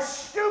are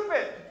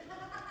stupid.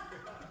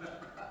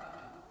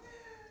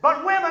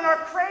 But women are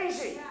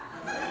crazy.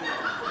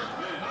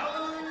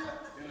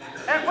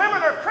 And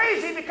women are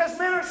crazy because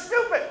men are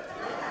stupid.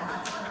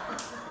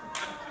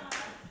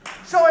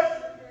 So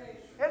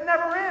it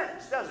never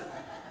ends, does it?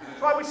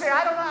 That's why we say,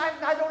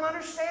 I don't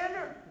understand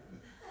her.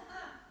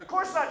 Of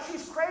course not,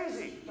 she's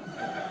crazy.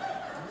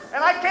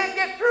 And I can't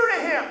get through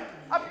to him.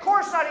 Of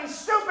course not, he's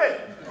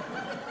stupid.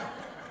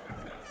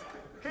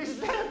 He's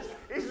dead.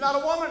 He's not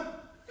a woman.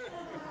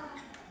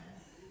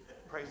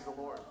 Praise the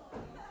Lord.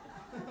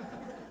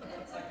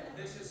 It's like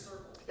a vicious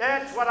circle.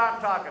 That's what I'm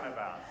talking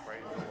about.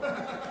 Praise the Lord.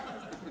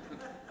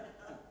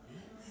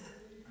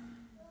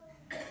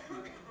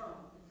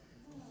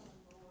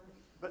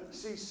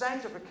 See,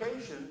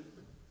 sanctification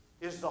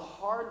is the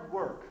hard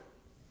work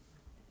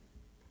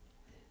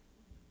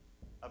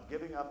of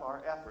giving up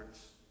our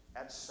efforts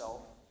at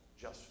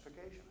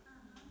self-justification.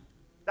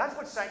 That's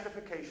what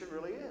sanctification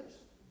really is.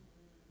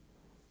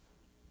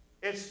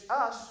 It's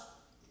us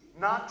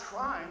not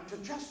trying to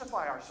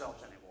justify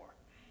ourselves anymore.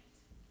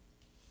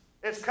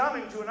 It's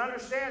coming to an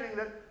understanding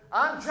that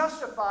I'm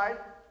justified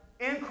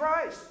in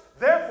Christ.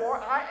 Therefore,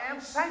 I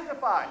am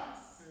sanctified.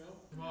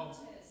 Come on.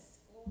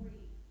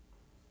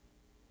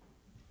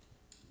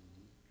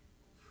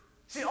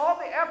 See, all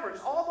the efforts,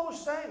 all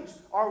those things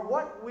are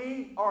what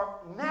we are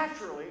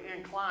naturally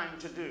inclined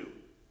to do.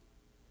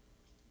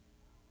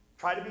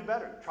 Try to be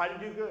better. Try to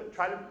do good.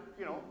 Try to,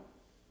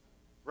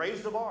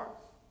 raise the bar.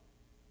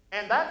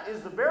 And that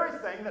is the very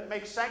thing that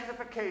makes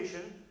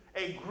sanctification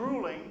a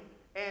grueling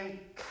and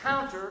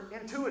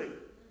counterintuitive.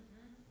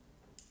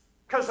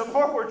 Because the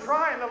more we're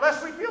trying, the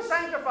less we feel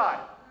sanctified.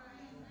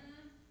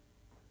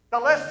 The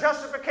less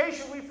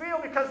justification we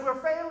feel because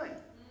we're failing.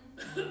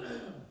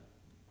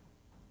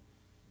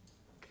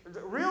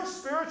 The real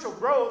spiritual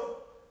growth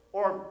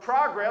or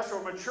progress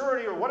or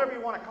maturity or whatever you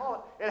want to call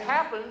it, it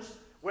happens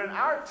when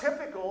our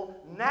typical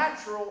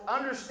natural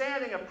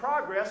understanding of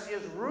progress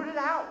is rooted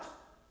out.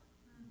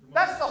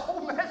 That's the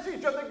whole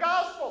message of the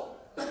gospel.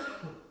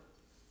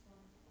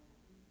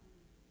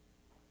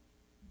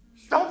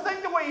 Don't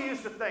think the way you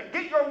used to think.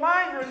 Get your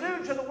mind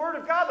renewed to the Word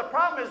of God. The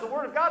problem is the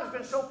Word of God has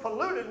been so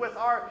polluted with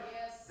our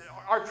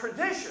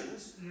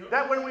traditions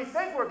that when we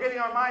think we're getting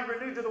our mind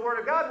renewed to the Word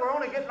of God, we're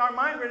only getting our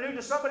mind renewed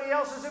to somebody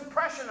else's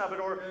impression of it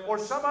or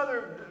some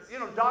other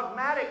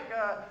dogmatic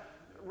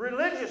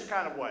religious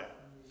kind of way.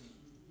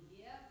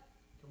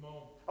 Come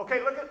on.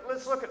 Okay,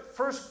 let's look at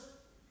 1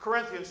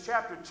 Corinthians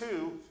chapter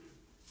 2,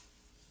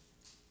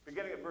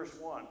 beginning at verse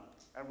 1,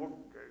 and we'll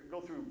go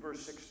through verse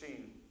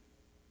 16.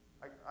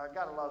 I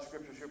got a lot of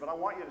scriptures here, but I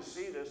want you to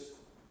see this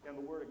in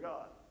the Word of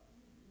God.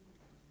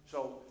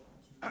 So,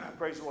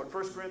 praise the Lord.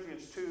 1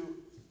 Corinthians 2,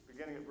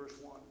 beginning at verse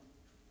 1.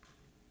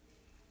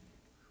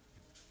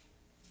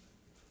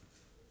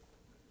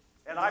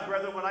 And I,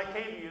 brethren, when I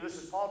came to you, this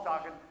is Paul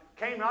talking,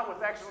 came not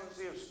with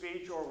excellency of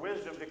speech or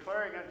wisdom,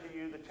 declaring unto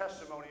you the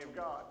testimony of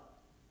God.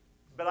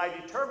 But I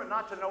determined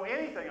not to know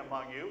anything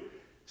among you,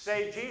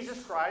 save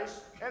Jesus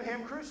Christ and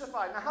Him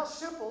crucified. Now, how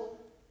simple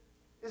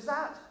is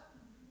that?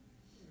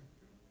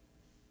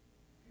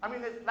 I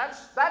mean,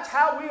 that's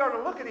how we are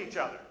to look at each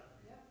other.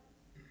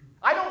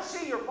 I don't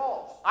see your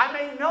faults. I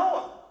may know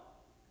them,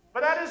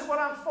 but that isn't what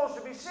I'm supposed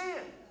to be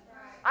seeing.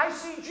 I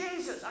see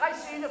Jesus. I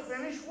see the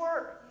finished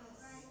work.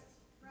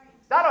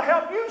 That'll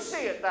help you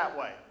see it that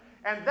way.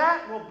 And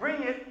that will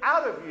bring it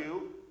out of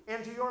you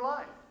into your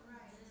life.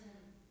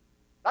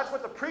 That's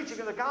what the preaching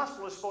of the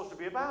gospel is supposed to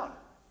be about.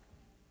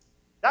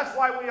 That's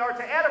why we are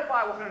to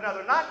edify one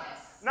another,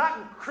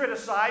 not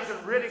criticize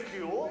and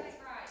ridicule.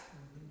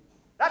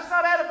 That's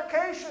not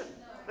edification.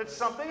 That's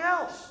something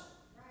else.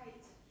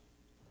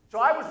 So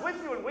I was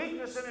with you in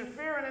weakness and in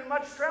fear and in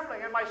much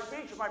trembling, and my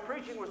speech and my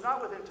preaching was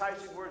not with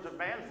enticing words of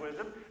man's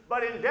wisdom,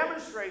 but in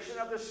demonstration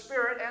of the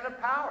Spirit and of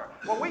power.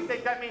 Well, we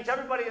think that means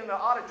everybody in the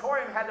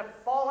auditorium had to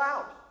fall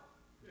out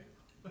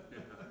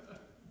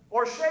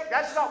or shake.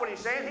 That's not what he's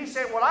saying. He's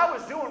saying what I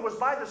was doing was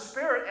by the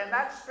Spirit, and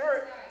that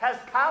Spirit has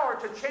power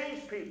to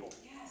change people.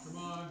 Come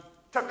on.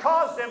 To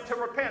cause them to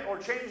repent or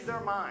change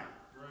their mind.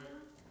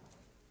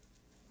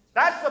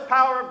 That's the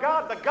power of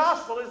God. The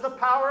gospel is the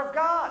power of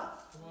God.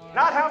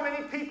 Not how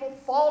many people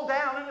fall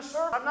down in a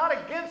service. I'm not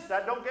against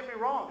that, don't get me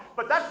wrong.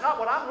 But that's not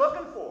what I'm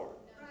looking for.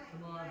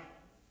 Come on.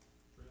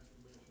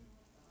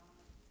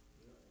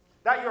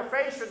 That your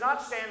faith should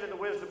not stand in the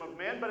wisdom of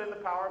men, but in the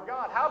power of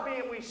God.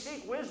 Howbeit we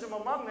seek wisdom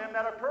among them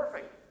that are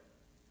perfect.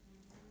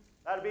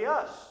 That'd be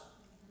us.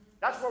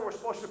 That's where we're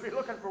supposed to be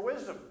looking for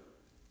wisdom.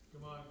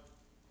 Come on.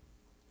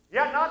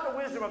 Yet not the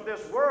wisdom of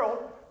this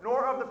world,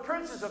 nor of the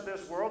princes of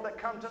this world that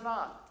come to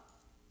naught.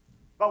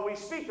 But we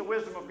speak the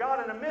wisdom of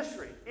God in a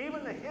mystery,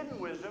 even the hidden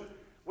wisdom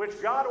which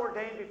God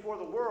ordained before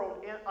the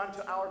world unto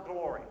our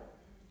glory,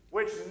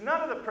 which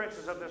none of the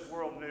princes of this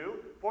world knew,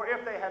 for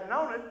if they had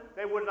known it,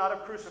 they would not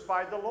have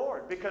crucified the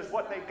Lord, because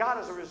what they got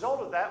as a result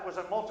of that was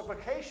a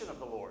multiplication of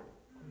the Lord.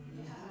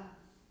 Yeah.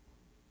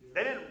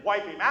 They didn't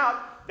wipe him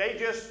out, they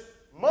just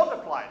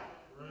multiplied him.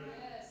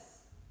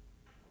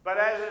 But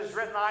as it is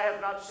written, eye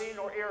hath not seen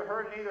nor ear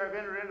heard, neither have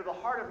entered into the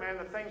heart of man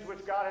the things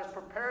which God has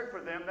prepared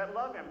for them that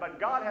love him. But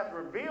God hath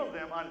revealed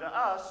them unto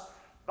us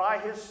by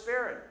his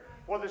Spirit.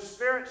 For the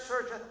Spirit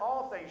searcheth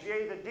all things,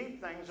 yea, the deep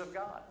things of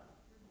God.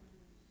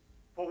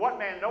 For what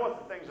man knoweth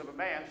the things of a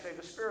man, save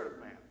the Spirit of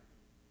man,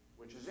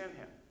 which is in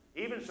him?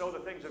 Even so the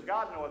things of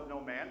God knoweth no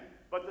man,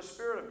 but the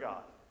Spirit of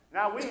God.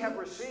 Now we have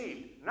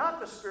received not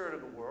the spirit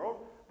of the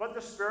world, but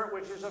the Spirit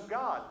which is of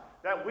God,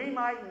 that we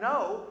might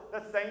know the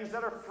things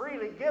that are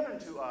freely given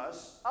to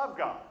us of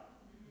God.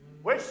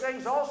 Which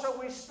things also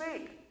we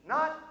speak,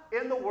 not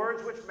in the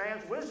words which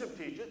man's wisdom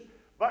teacheth,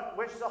 but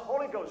which the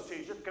Holy Ghost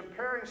teacheth,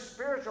 comparing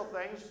spiritual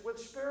things with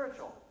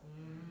spiritual.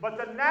 But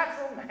the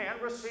natural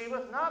man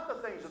receiveth not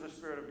the things of the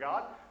Spirit of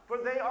God, for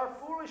they are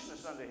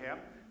foolishness unto him,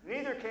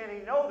 neither can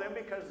he know them,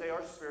 because they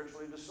are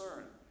spiritually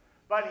discerned.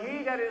 But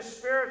he that is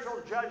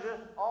spiritual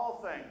judgeth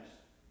all things,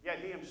 yet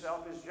he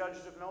himself is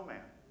judged of no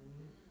man.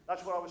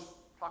 That's what I was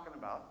talking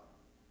about.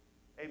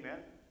 Amen.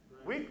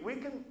 We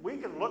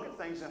can look at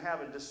things and have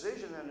a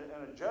decision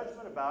and a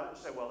judgment about it and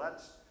say, well,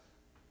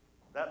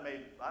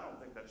 I don't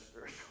think that's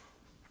spiritual.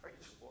 Praise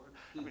the Lord.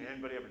 I mean,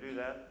 anybody ever do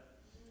that?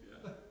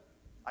 Yeah.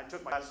 I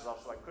took my glasses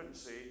off so I couldn't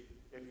see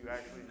if you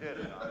actually did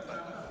it.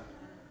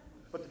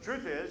 But the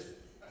truth is,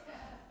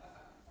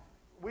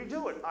 we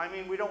do it. I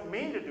mean, we don't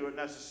mean to do it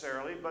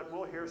necessarily, but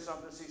we'll hear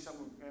something, see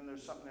something, and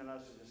there's something in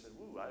us that just says,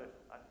 ooh,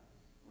 I'm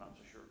not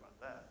so sure about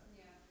that.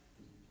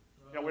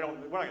 You know, we're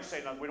not going to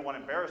say nothing. We don't want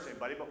to embarrass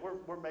anybody, but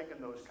we're making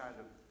those kind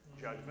of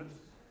judgments.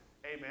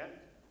 Amen.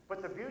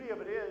 But the beauty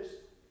of it is,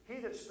 he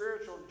that's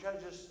spiritual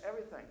judges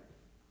everything.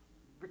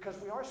 Because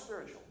we are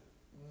spiritual.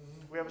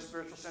 We have a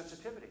spiritual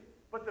sensitivity.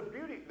 But the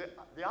beauty,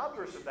 the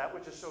obverse of that,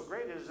 which is so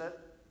great, is that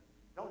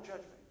don't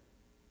judge me.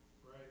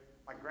 Right.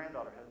 My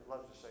granddaughter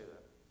loves to say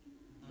that.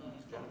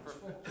 Jennifer,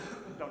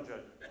 don't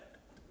judge me.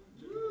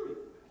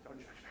 Don't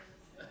judge me.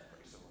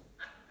 Praise the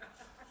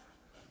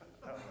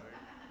Lord.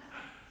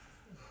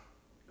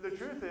 The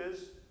truth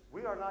is,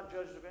 we are not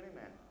judged of any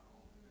man.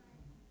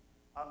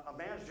 A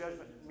man's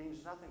judgment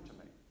means nothing to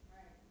me.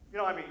 You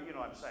know, I mean, you know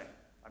what I'm saying.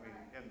 I mean,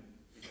 in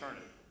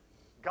eternity.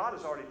 God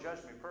has already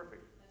judged me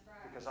perfect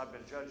because I've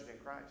been judged in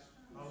Christ.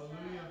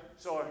 Hallelujah.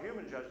 So a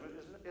human judgment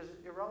is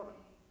irrelevant.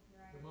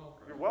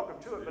 You're welcome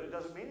to it, but it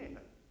doesn't mean anything.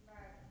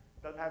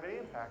 It doesn't have any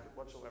impact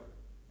whatsoever.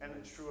 And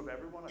it's true of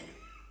every one of you.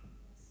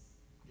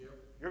 Yep.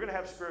 You're going to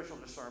have spiritual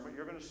discernment.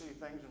 You're going to see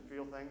things and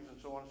feel things and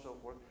so on and so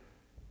forth.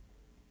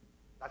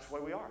 That's the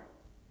way we are.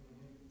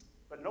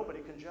 But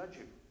nobody can judge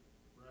you.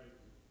 Right.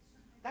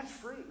 That's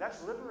free.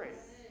 That's liberating.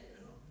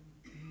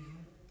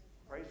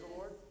 Praise the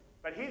Lord.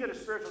 But he that is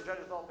spiritual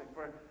judges all things.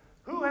 For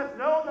who hath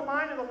known the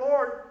mind of the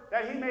Lord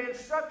that he may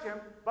instruct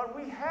him? But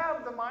we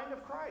have the mind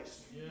of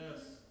Christ.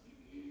 Yes.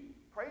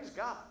 Praise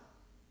God.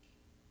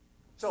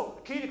 So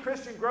the key to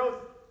Christian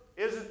growth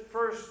isn't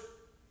first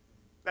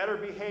better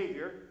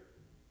behavior.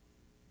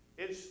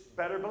 It's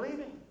better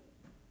believing.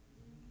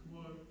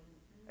 Come on.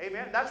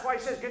 Amen. That's why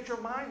he says get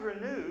your mind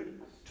renewed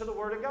to the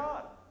Word of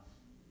God.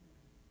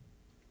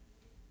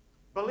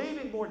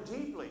 Believing more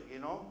deeply, you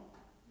know,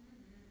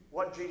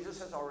 what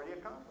Jesus has already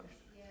accomplished.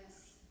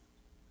 Yes.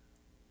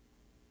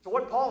 So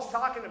what Paul's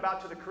talking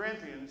about to the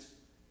Corinthians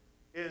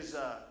is,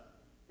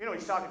 you know,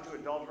 he's talking to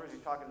adulterers,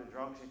 he's talking to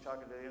drunks, he's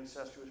talking to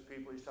incestuous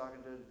people, he's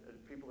talking to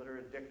people that are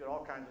addicted,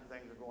 all kinds of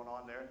things are going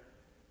on there.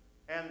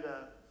 And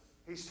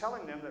he's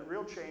telling them that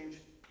real change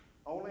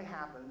only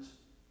happens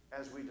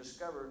as we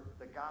discover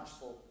the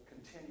gospel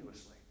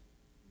continuously.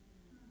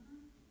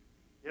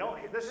 You know,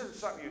 this isn't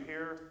something you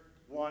hear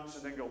once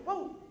and then go,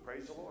 whoa,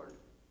 praise the Lord.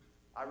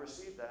 I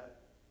received that.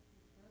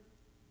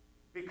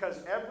 Because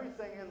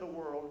everything in the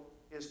world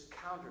is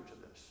counter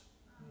to this.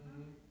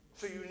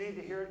 So you need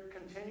to hear it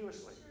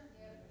continuously.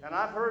 And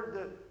I've heard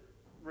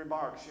the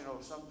remarks, you know,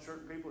 some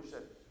certain people have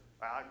said,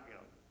 well, you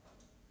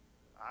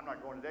know, I'm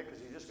not going today because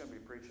he's just going to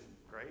be preaching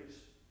grace.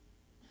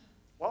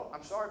 Well,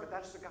 I'm sorry, but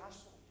that's the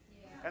gospel.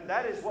 Yeah. And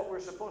that is what we're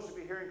supposed to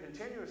be hearing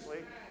continuously.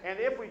 And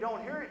if we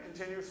don't hear it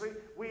continuously,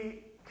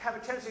 we have a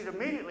tendency to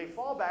immediately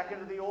fall back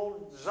into the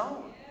old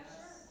zone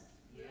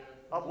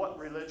of what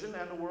religion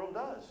and the world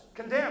does.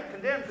 Condemn,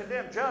 condemn,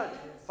 condemn, judge,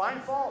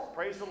 find fault.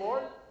 Praise the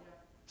Lord.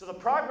 So the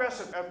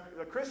progress of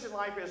the Christian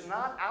life is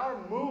not our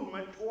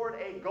movement toward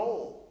a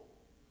goal.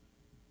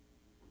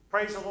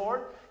 Praise the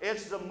Lord.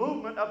 It's the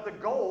movement of the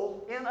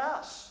goal in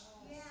us.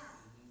 Yeah.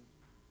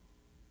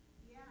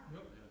 Yeah.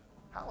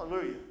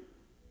 Hallelujah.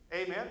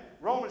 Amen.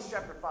 Romans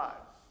chapter 5,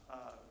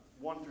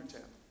 1 through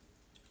 10.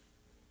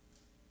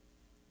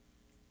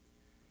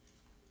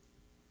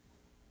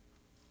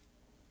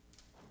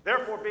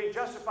 Therefore, being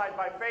justified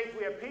by faith,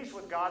 we have peace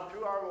with God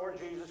through our Lord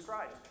Jesus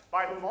Christ,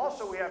 by whom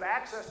also we have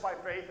access by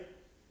faith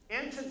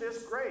into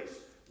this grace,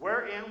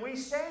 wherein we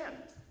stand,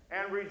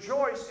 and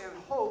rejoice in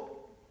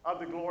hope of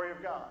the glory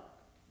of God.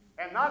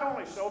 And not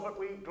only so, but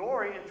we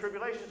glory in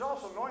tribulations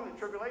also, knowing that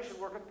tribulation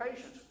worketh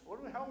patience.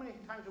 How many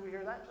times do we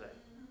hear that today?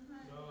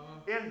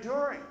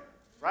 Enduring.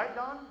 Right,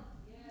 Don?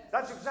 Yes.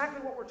 That's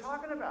exactly what we're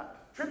talking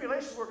about.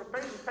 Tribulation worketh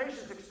patience,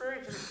 patience,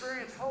 experience, and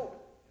experience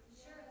hope.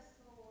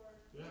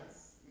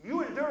 Yes.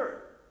 You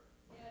endured.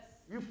 Yes.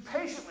 You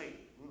patiently,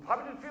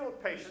 probably didn't feel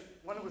patient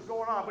when it was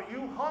going on, but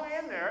you hung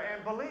in there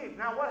and believed.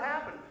 Now what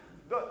happened?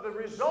 The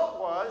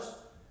result was,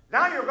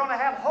 now you're going to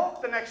have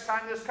hope the next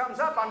time this comes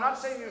up. I'm not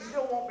saying you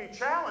still won't be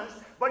challenged,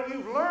 but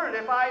you've learned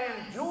if I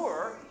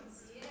endure,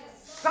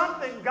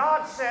 something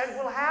God said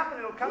will happen.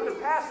 It'll come to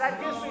pass. That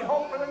gives me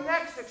hope for the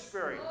next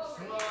experience.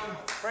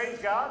 Praise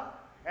God.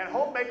 And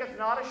hope maketh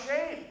not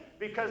ashamed,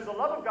 because the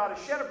love of God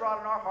is shed abroad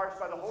in our hearts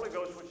by the Holy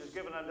Ghost, which is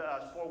given unto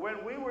us. For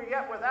when we were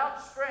yet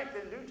without strength,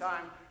 in due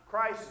time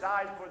Christ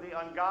died for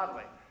the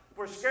ungodly.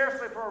 For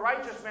scarcely for a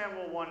righteous man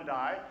will one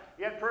die,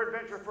 yet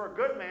peradventure for a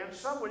good man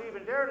some would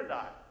even dare to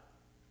die.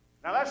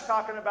 Now that's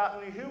talking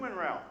about in the human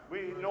realm.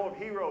 We know of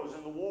heroes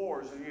in the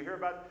wars, and you hear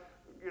about,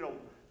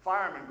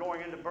 firemen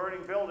going into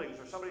burning buildings,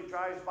 or somebody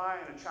drives by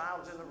and a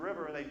child's in the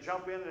river and they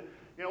jump in,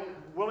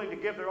 willing to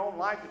give their own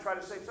life to try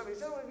to save somebody.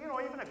 He said, well,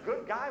 even a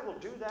good guy will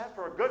do that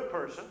for a good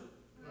person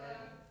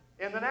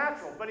in the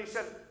natural. But he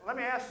said, let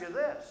me ask you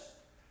this.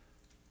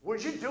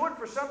 Would you do it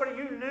for somebody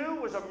you knew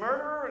was a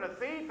murderer and a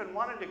thief and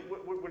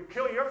would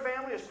kill your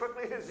family as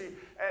quickly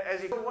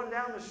as he put one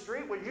down the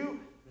street? Would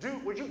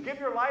you give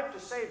your life to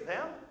save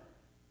them?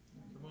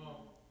 Come on.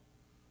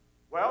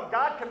 Well,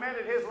 God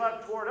commended his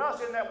love toward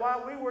us in that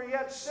while we were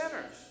yet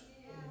sinners,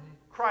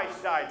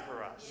 Christ died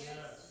for us.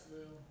 Yes.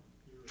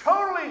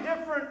 Totally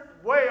different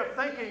way of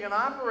thinking and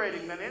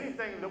operating than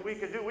anything that we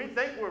could do. We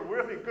think we're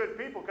really good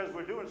people because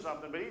we're doing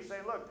something, but he's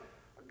saying, look,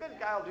 a good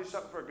guy will do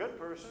something for a good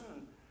person,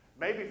 and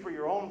maybe for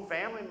your own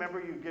family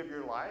member you give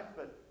your life,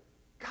 but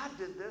God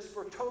did this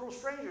for total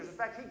strangers. In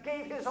fact, he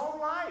gave his own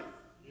life.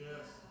 Yes.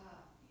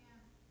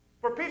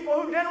 For people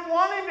who didn't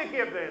want him to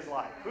give his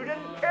life, who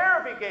didn't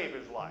care if he gave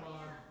his life.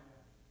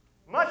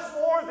 Much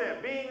more then,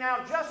 being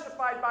now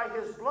justified by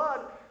his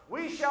blood,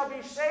 we shall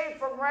be saved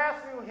from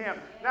wrath through him.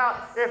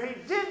 Now, if he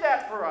did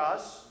that for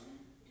us,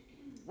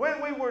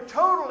 when we were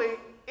totally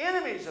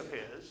enemies of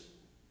his,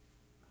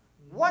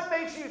 what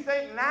makes you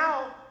think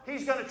now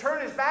he's going to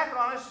turn his back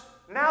on us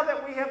now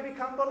that we have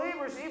become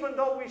believers, even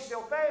though we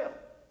still fail?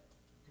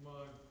 Come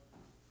on.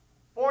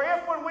 For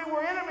if when we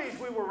were enemies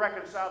we were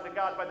reconciled to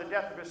God by the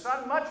death of his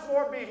Son, much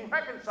more being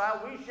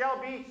reconciled we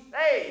shall be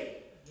saved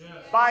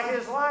by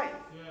his life.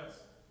 Yes.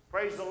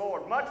 Praise the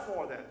Lord. Much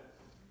more then,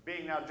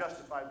 being now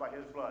justified by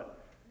his blood,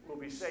 will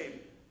be saved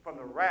from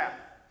the wrath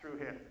through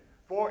him.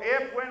 For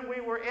if when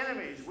we were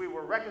enemies we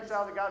were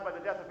reconciled to God by the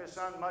death of his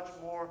Son, much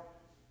more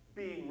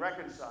being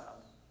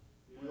reconciled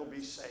we will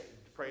be saved.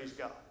 Praise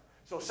God.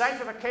 So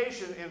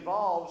sanctification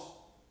involves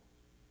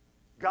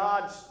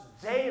God's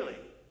daily,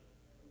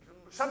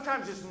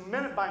 sometimes it's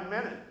minute by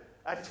minute,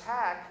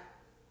 attack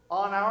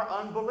on our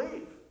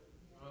unbelief.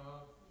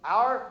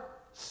 Our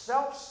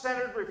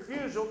self-centered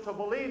refusal to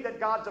believe that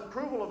God's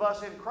approval of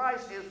us in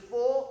Christ is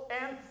full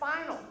and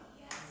final.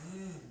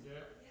 Yes.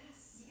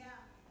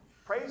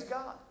 Praise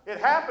God. It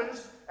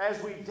happens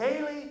as we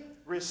daily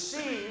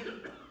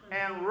receive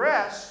and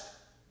rest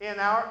in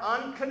our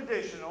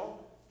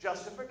unconditional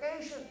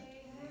justification.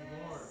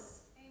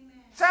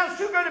 Sounds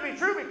too good to be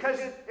true because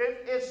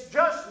it's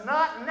just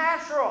not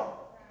natural.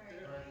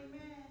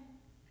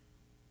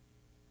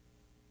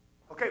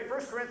 Okay, 1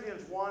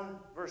 Corinthians 1,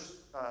 verse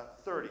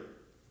 30.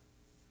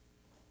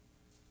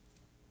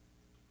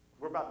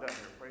 We're about done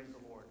here. Praise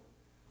the Lord.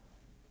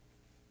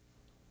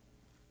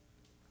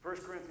 1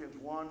 Corinthians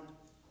 1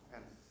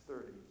 and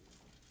 30.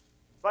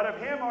 But of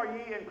him are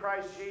ye in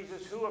Christ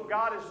Jesus, who of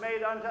God is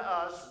made unto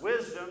us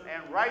wisdom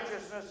and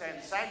righteousness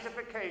and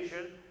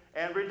sanctification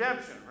and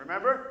redemption.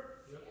 Remember?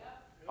 Yep.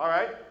 All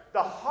right.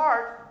 The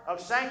heart of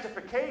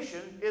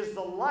sanctification is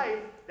the life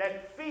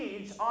that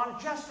feeds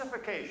on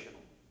justification.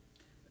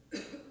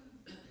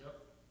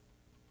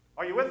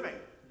 Are you with me?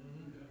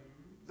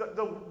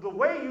 The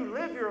way you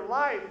live your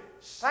life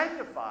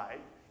sanctified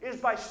is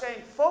by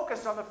staying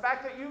focused on the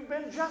fact that you've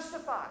been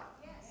justified.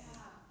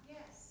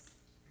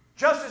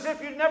 Just as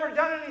if you'd never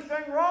done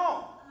anything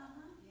wrong.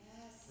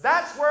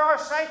 That's where our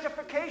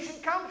sanctification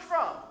comes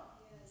from.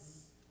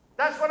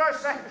 That's what our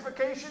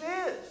sanctification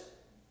is.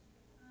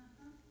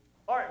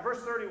 All right, verse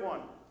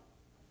 31.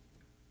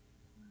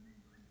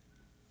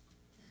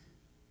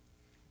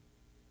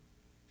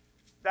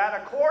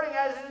 That according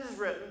as it is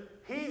written,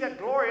 he that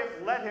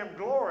glorieth, let him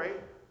glory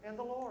in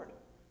the Lord.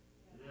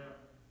 Yeah.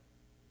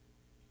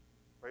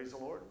 Praise the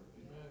Lord.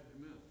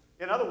 Amen.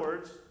 In other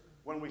words,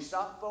 when we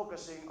stop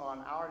focusing on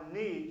our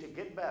need to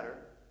get better,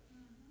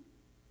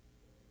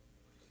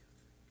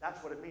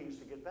 that's what it means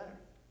to get better.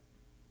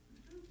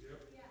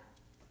 Yep.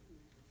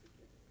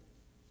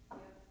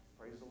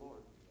 Praise the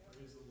Lord.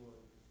 Praise the Lord.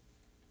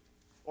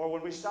 Or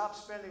when we stop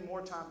spending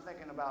more time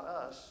thinking about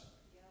us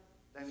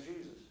than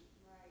Jesus.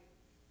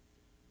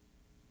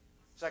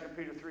 2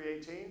 Peter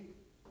 3:18,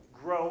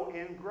 grow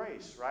in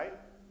grace, right?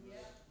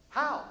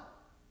 How?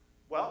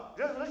 Well,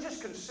 let's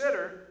just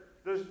consider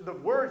the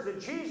words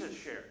that Jesus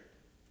shared.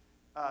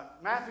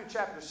 Matthew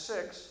chapter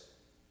 6,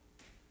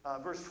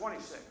 verse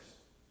 26.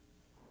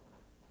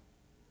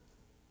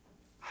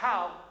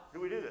 How do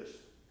we do this?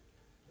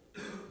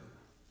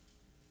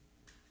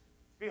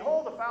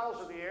 Behold the fowls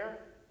of the air,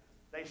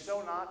 they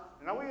sow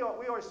not. Now we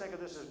always think of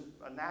this as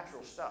a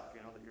natural stuff,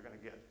 that you're going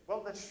to get.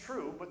 Well, that's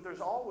true, but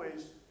there's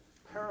always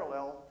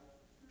parallel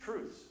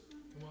truths.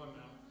 Come on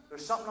now.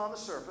 There's something on the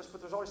surface,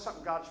 but there's always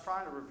something God's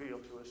trying to reveal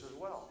to us as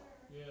well.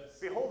 Yes.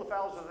 Behold the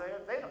fowls of the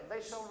air,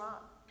 they sow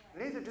not,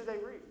 neither do they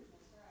reap,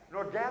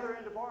 nor gather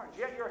into barns.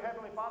 Yet your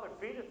heavenly Father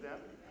feedeth them.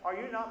 Are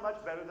you not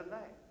much better than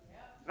they?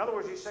 In other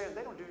words, he's saying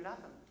they don't do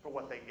nothing for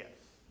what they get.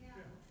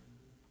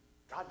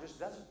 God just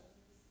doesn't.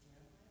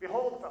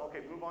 Behold the fowl.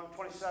 Okay, move on.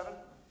 27.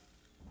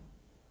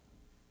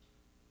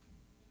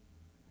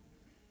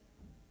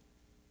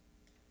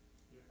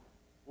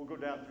 We'll go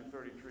down through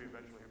 33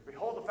 eventually.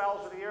 Behold the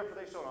fowls of the air, for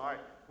they sow. All right.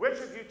 Which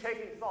of you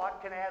taking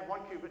thought can add 1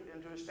 cubit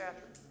into his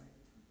stature?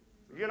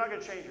 You're not going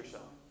to change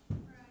yourself.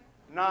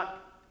 Not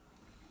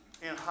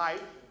in height.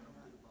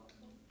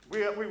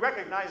 We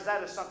recognize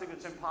that as something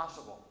that's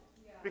impossible.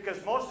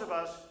 Because most of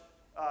us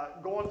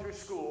going through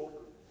school,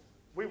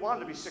 we wanted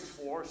to be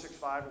 6'4", or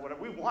 6'5", or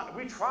whatever.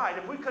 We tried.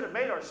 If we could have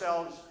made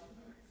ourselves,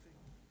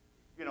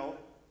 you know,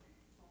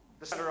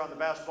 the center on the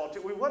basketball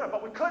team, we would have,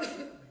 but we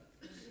couldn't.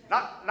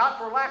 Not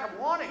for lack of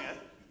wanting it.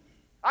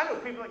 I know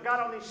people that got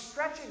on these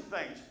stretching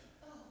things.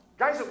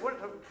 Guys that went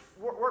to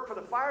work for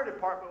the fire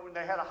department when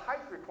they had a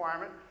height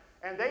requirement,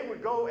 and they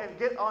would go and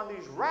get on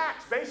these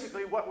racks,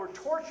 basically what were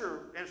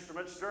torture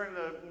instruments during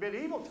the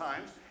medieval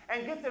times,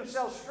 and get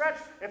themselves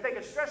stretched. If they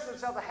could stretch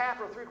themselves a half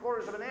or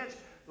 3/4 of an inch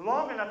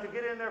long enough to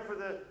get in there for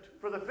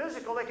the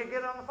physical, they could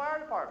get on the fire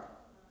department.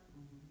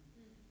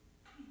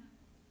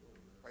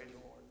 Praise the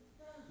Lord.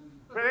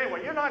 But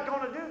anyway, you're not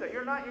going to do that.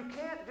 You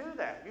can't do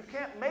that. You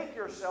can't make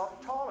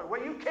yourself taller.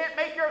 Well, you can't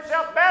make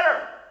yourself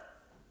better.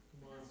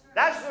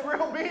 That's the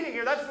real meaning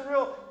here. That's the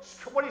real,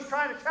 what he's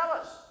trying to tell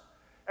us.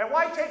 And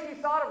why take ye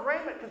thought of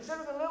raiment?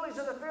 Consider the lilies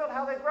of the field,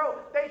 how they grow.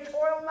 They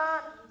toil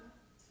not,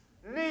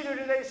 neither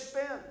do they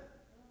spin.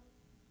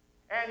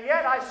 And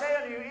yet I say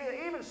unto you,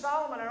 even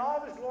Solomon in all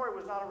of his glory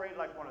was not arrayed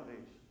like one of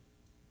these.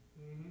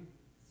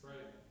 That's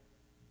right.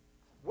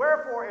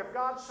 Wherefore, if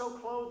God so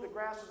clothed the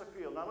grass of the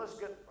field, now let's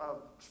get a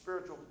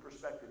spiritual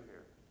perspective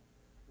here.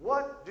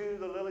 What do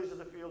the lilies of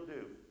the field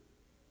do?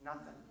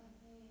 Nothing.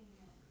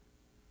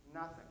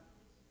 Nothing.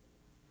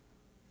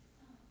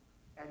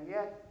 And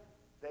yet,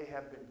 they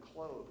have been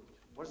clothed.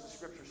 What does the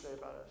Scripture say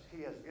about us?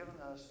 He has given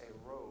us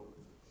a robe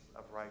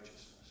of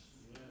righteousness.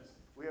 Yes.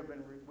 We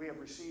have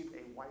received a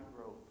white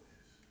robe.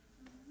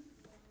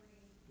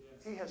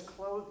 Yes. He has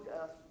clothed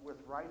us with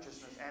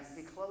righteousness, and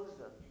He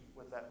clothes us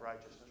with that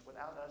righteousness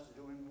without us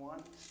doing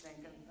one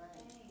stinking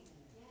thing.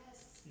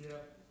 Yes. Yeah.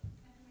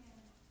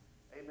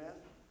 Amen?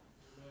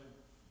 Amen.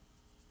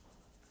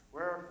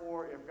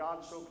 Wherefore, if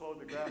God so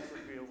clothed the grass of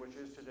the field, which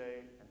is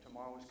today, and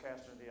tomorrow is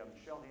cast into the oven,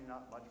 shall He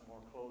not much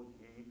more clothe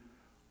ye,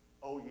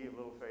 O ye of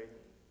little faith,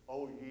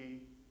 O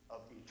ye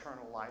of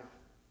eternal life?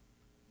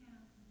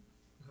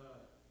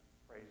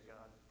 Praise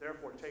God.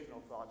 Therefore, take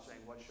no thought, saying,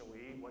 what shall we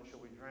eat, what shall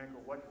we drink,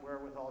 or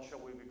wherewithal shall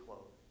we be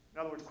clothed? In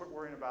other words, quit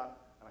worrying about,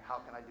 how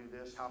can I do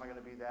this? How am I going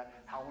to be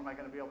that? How am I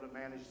going to be able to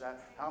manage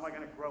that? How am I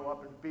going to grow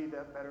up and be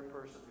that better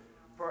person?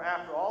 For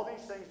after all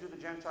these things do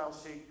the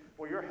Gentiles seek,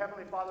 for your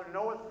heavenly Father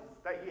knoweth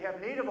that ye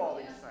have need of all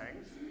these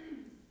things.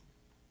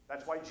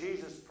 That's why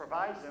Jesus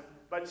provides them.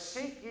 But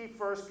seek ye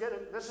first, get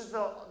it. This is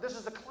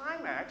the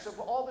climax of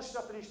all the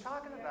stuff that he's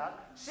talking about.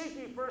 Seek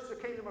ye first the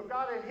kingdom of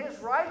God and His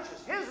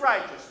righteousness.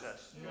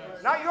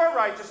 Yes. Not your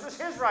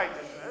righteousness, His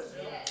righteousness.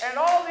 Yes. And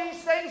all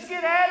these things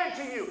get added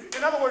to you.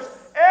 In other words,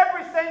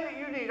 everything that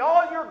you need,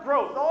 all your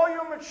growth, all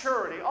your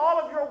maturity, all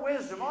of your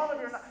wisdom,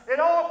 it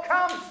all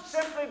comes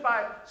simply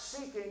by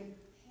seeking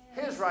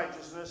His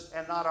righteousness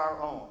and not our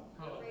own.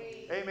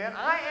 Amen.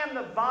 I am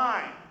the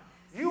vine.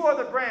 You are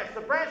the branch.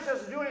 The branch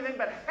doesn't do anything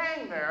but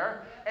hang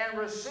there and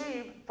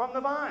receive from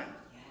the vine.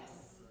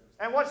 Yes.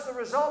 And what's the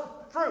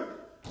result? Fruit.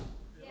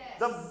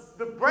 Yes.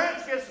 The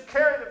branch gets to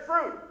carry the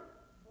fruit,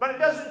 but it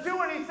doesn't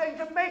do anything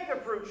to make the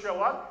fruit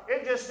show up.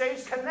 It just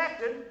stays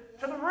connected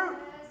to the root.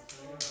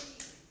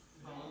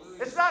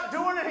 It's not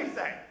doing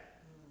anything.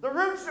 The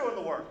root's doing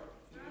the work.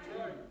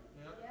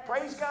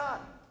 Praise God.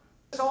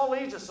 This all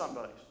leads to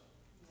somebody.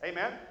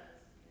 Amen.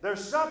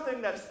 There's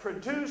something that's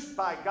produced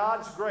by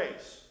God's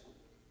grace.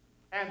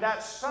 And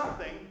that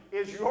something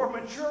is your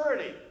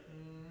maturity.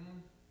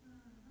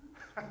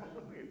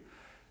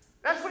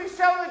 That's what he's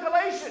telling the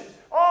Galatians.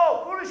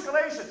 Oh, foolish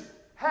Galatians,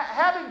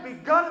 having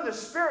begun in the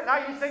Spirit,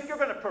 now you think you're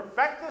going to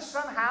perfect this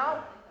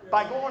somehow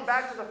by going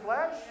back to the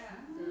flesh?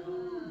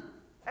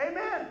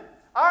 Amen.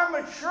 Our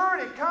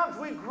maturity comes,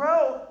 we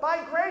grow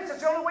by grace.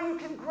 That's the only way you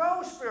can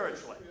grow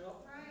spiritually.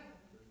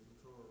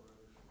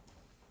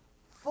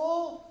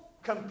 Full,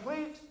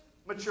 complete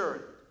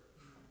maturity.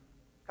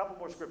 A couple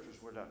more scriptures,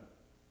 we're done.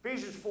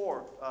 Ephesians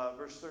 4,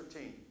 verse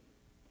 13.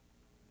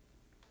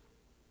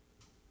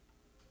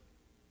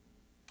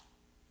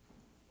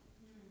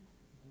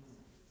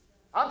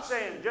 I'm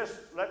saying just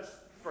let's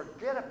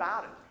forget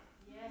about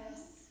it.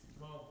 Yes.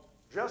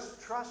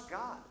 Just trust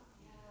God.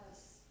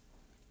 Yes.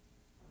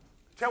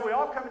 Till we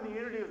all come in the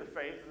unity of the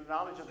faith and the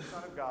knowledge of the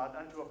Son of God,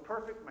 unto a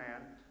perfect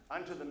man,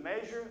 unto the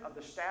measure of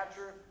the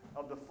stature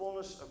of the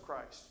fullness of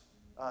Christ.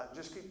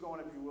 Just keep going,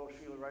 if you will,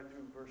 Sheila, right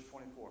through verse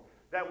 24.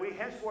 That we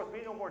henceforth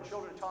be no more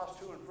children tossed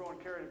to and fro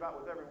and carried about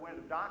with every wind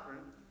of doctrine.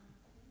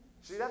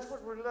 See, that's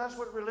what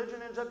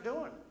religion ends up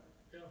doing.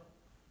 Yeah.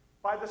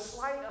 By the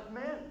sleight of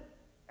men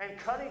and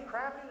cunning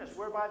craftiness,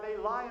 whereby they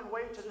lie in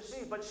wait to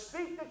deceive. But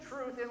speak the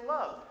truth in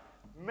love,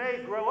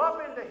 may grow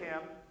up into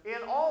Him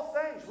in all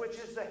things, which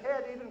is the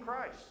head, even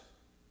Christ.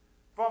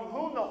 From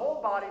whom the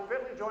whole body,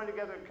 fitly joined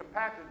together and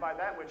compacted by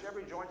that which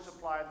every joint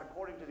supplieth,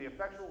 according to the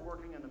effectual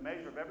working in the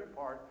measure of every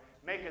part,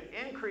 maketh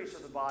increase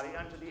of the body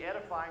unto the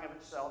edifying of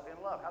itself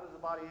in love. How does the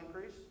body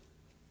increase?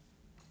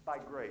 By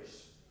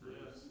grace.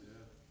 Yes.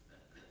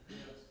 Yes.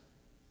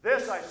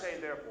 This I say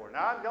therefore.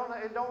 Now,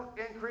 it don't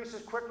increase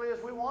as quickly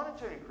as we want it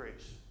to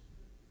increase.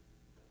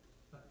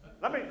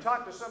 Let me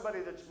talk to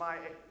somebody that's in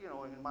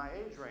my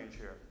age range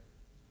here.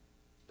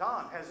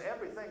 Don, has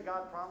everything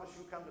God promised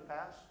you come to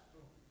pass?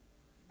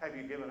 Have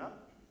you given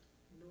up?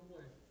 No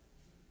way.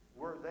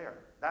 We're there.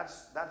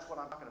 That's what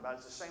I'm talking about.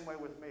 It's the same way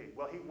with me.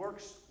 Well, he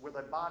works with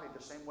a body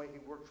the same way he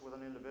works with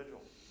an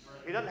individual.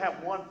 He doesn't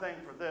have one thing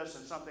for this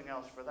and something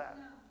else for that.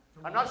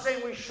 I'm not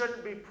saying we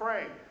shouldn't be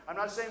praying. I'm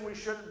not saying we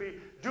shouldn't be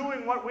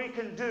doing what we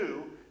can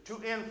do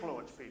to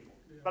influence people.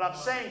 But I'm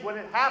saying when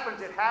it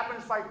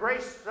happens by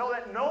grace so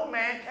that no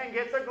man can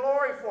get the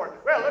glory for it.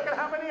 Well, look at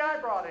how many I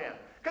brought in.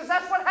 Because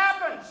that's what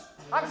happens.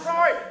 I'm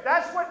sorry.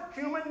 That's what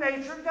human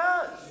nature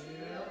does.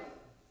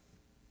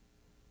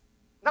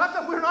 Not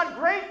that we're not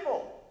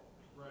grateful.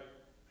 Right.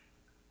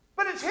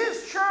 But it's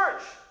His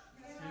church.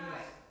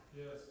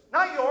 Yes.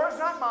 Not yours,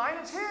 not mine.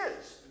 It's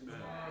His.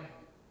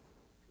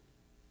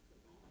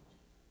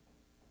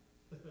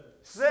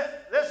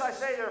 This I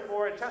say,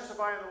 therefore, and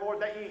testify in the Lord,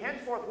 that ye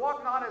henceforth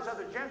walk not as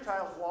other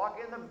Gentiles walk,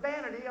 in the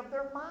vanity of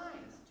their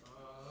minds.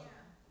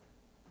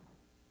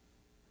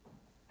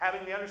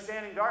 Having the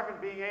understanding darkened,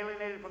 being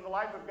alienated from the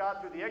life of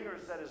God through the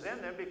ignorance that is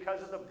in them,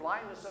 because of the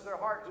blindness of their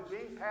heart, who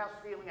being past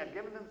feeling have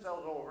given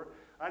themselves over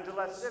unto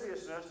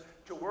lasciviousness,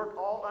 to work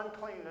all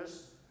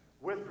uncleanness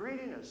with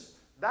greediness.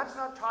 That's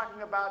not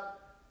talking about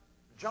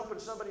jumping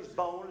somebody's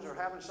bones or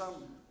having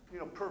some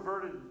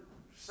perverted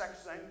sex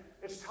thing.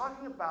 It's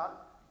talking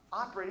about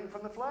operating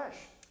from the flesh.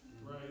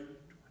 Right.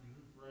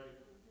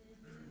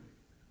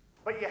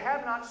 But you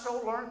have not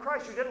so learned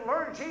Christ. You didn't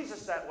learn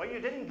Jesus that way. You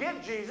didn't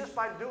get Jesus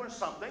by doing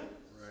something.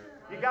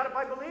 You got it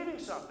by believing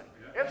something.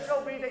 If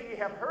so be that ye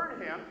have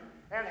heard Him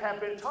and have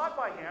been taught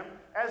by Him,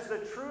 as the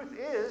truth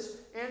is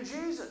in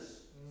Jesus.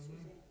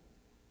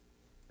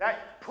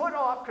 That put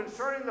off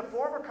concerning the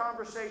former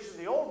conversation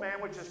the old man,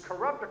 which is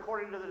corrupt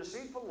according to the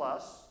deceitful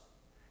lusts,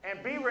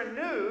 and be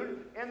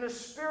renewed in the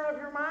spirit of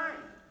your mind.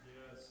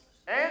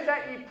 And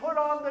that ye put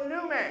on the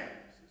new man,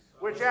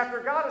 which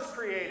after God is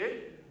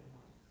created,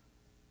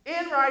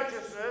 in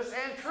righteousness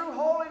and true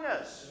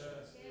holiness.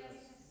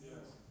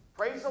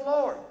 Praise the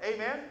Lord.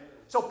 Amen.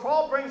 So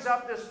Paul brings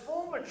up this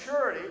full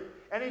maturity,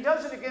 and he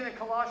does it again in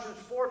Colossians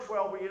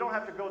 4:12, but you don't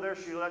have to go there,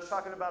 Sheila. That's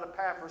talking about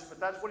Epaphras, but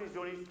that's what he's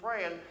doing. He's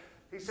praying.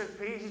 He says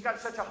he's got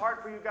such a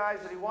heart for you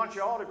guys that he wants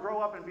you all to grow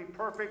up and be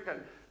perfect,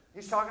 and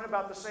he's talking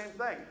about the same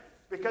thing.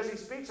 Because he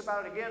speaks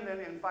about it again then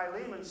in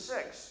Philemon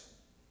 6.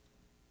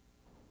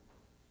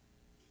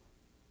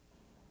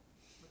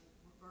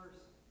 What verse?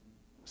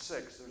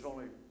 6. There's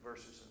only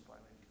verses in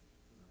Philemon.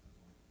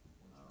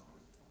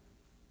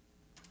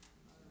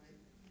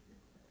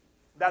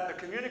 That the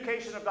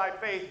communication of thy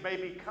faith may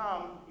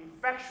become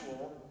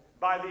effectual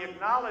by the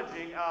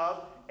acknowledging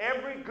of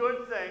every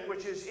good thing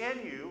which is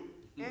in you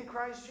in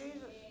Christ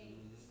Jesus.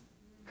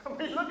 I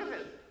mean, look at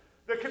this.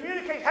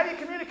 How do you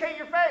communicate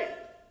your faith?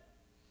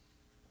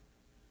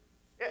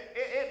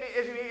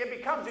 It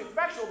becomes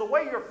effectual. The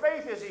way your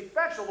faith is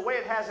effectual, the way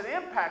it has an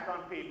impact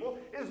on people,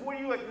 is when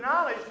you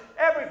acknowledge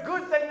every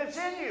good thing that's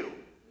in you.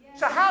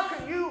 So how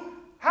do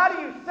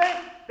you think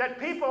that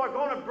people are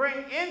going to bring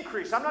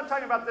increase? I'm not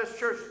talking about this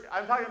church.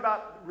 I'm talking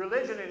about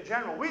religion in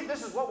general.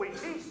 This is what we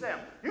teach them.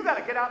 You got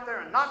to get out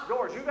there and knock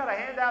doors. You got to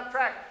hand out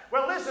tracts.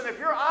 Well, listen, if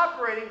you're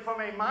operating from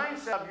a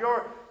mindset of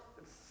your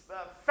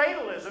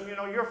fatalism,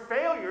 your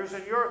failures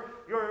and your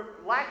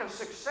lack of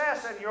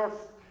success and your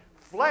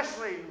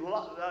fleshly,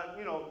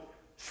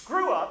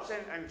 screw-ups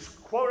and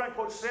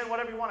quote-unquote sin,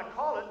 whatever you want to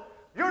call it,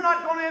 you're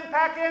not going to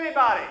impact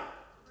anybody.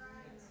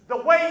 The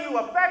way you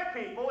affect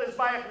people is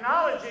by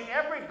acknowledging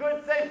every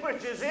good thing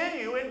which is in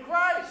you in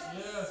Christ.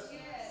 Yes.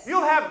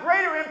 You'll have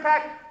greater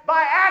impact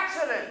by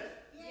accident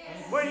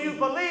Yes. when you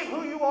believe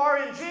who you are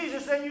in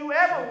Jesus than you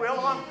ever will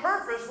on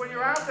purpose when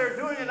you're out there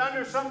doing it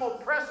under some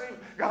oppressive,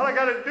 God, I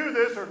got to do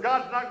this, or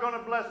God's not going to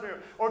bless me,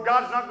 or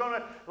God's not going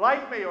to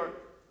like me, or,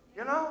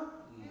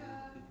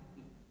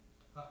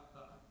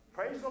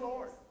 Praise the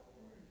Lord.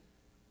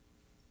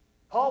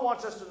 Paul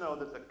wants us to know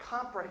that the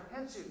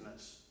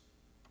comprehensiveness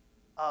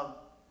of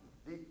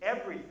the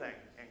everything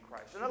in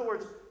Christ. In other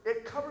words,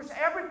 it covers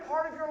every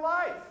part of your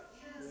life.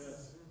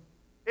 Yes.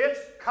 It's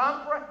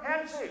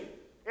comprehensive.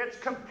 It's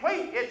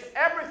complete. It's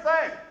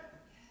everything.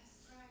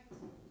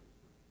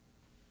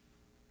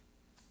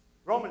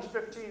 Romans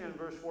 15 and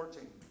verse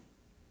 14.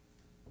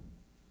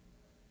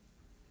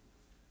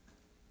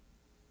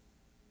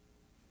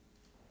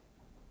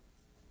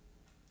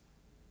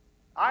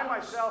 I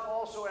myself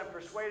also am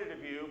persuaded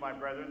of you, my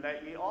brethren,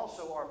 that ye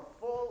also are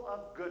full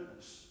of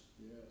goodness,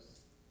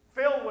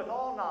 filled with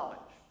all knowledge,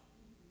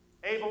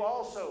 able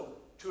also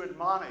to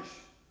admonish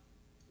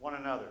one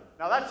another.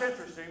 Now that's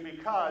interesting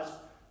because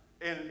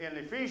in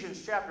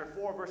Ephesians chapter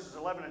 4, verses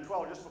 11 and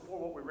 12, just before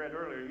what we read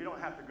earlier, you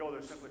don't have to go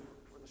there simply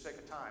for the sake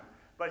of time.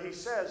 But he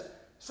says,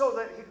 so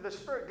that the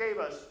Spirit gave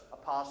us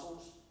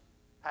apostles,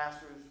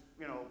 pastors,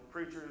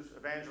 preachers,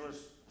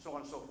 evangelists, so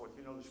on and so forth.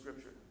 You know the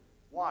Scripture.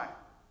 Why?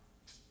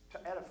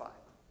 To edify,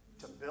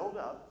 to build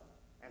up,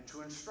 and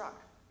to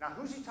instruct. Now,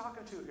 who's he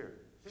talking to here?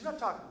 He's not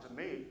talking to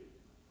me.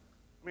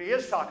 I mean, he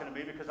is talking to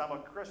me because I'm a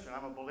Christian,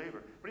 I'm a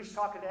believer. But he's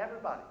talking to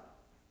everybody.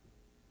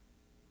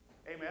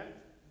 Amen.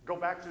 Go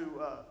back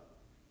to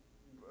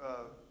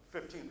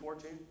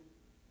 15:14.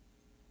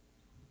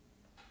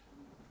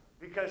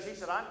 Because he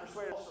said, I'm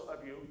persuaded also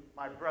of you,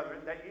 my brethren,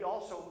 that ye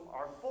also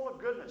are full of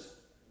goodness.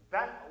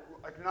 That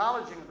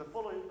acknowledging the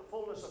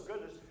fullness of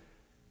goodness,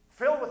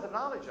 filled with the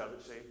knowledge of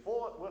it, see,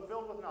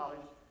 filled with knowledge,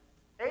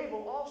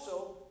 able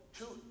also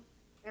to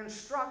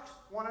instruct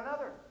one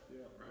another.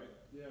 Yeah, right.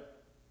 Yeah.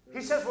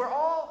 He says we're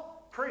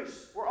all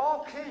priests, we're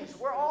all kings,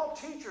 we're all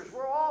teachers,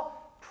 we're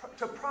all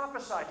to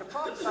prophesy. To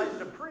prophesy is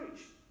to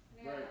preach.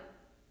 Right.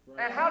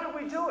 And how do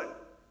we do it?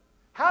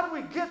 How do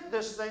we get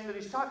this thing that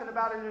he's talking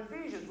about in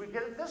Ephesians? We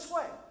get it this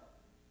way.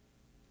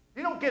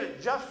 You don't get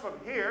it just from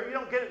here. You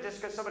don't get it just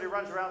because somebody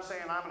runs around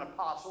saying, I'm an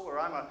apostle, or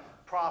I'm a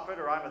prophet,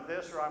 or I'm a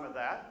this, or I'm a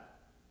that.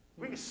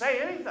 We can say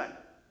anything.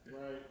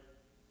 Right.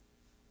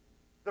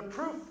 The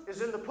proof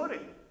is in the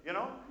pudding, you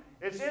know.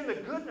 It's in the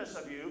goodness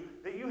of you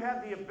that you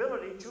have the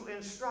ability to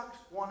instruct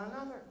one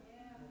another.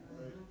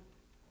 Yeah. Right.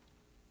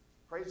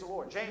 Praise the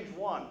Lord. James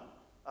 1,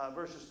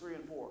 verses 3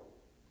 and 4.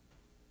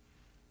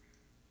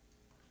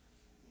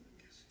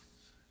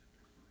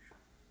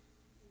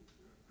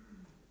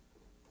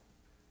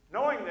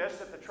 Knowing this,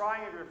 that the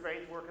trying of your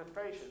faith worketh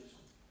patience.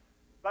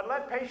 But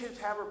let patience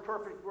have her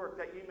perfect work,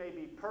 that ye may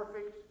be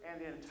perfect and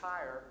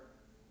entire,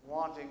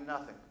 wanting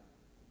nothing.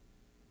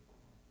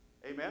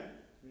 Amen?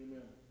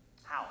 Amen.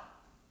 How?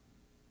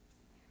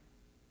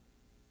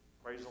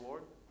 Praise the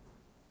Lord.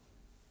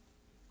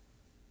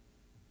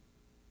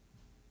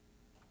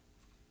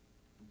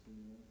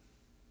 Continue on.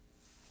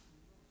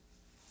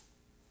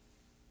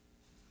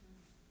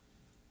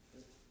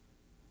 Okay.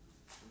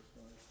 Verse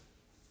 5.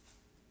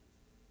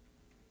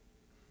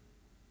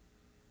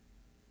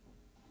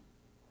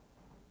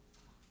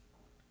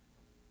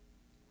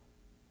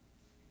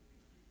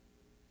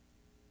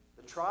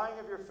 The trying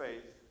of your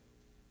faith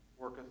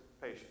worketh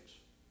patience.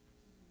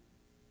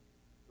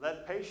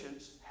 Let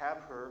patience have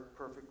her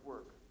perfect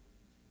work,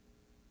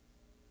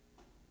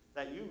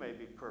 that you may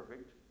be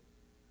perfect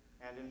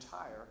and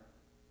entire,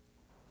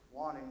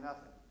 wanting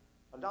nothing.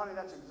 Well, Donnie,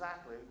 that's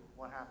exactly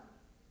what happened.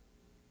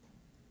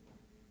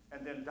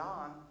 And then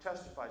Don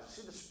testifies.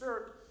 See, the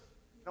Spirit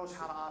knows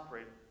how to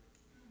operate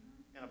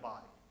in a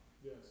body.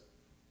 Yes.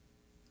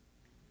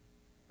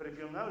 But if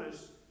you'll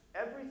notice,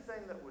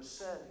 everything that was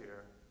said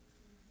here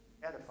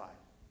edified.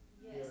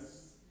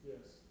 Yes. Yes.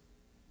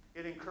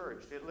 It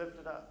encouraged. It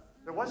lifted up.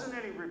 There wasn't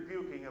any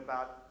rebuking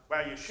about,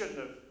 well, you shouldn't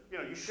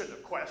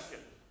have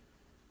questioned.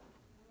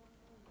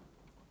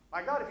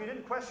 My God, if you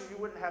didn't question, you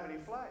wouldn't have any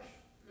flesh.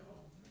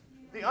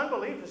 The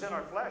unbelief is in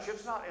our flesh.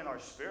 It's not in our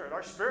spirit.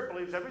 Our spirit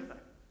believes everything.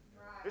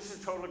 This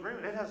is total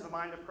agreement. It has the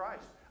mind of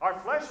Christ. Our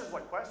flesh is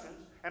what questions.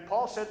 And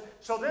Paul said,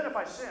 so then if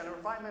I sin, or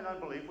if I'm in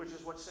unbelief, which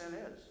is what sin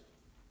is,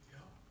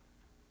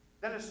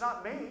 then it's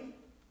not me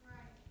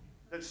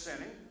that's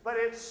sinning, but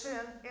it's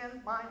sin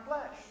in my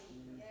flesh.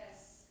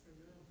 Yes.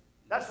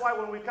 That's why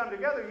when we come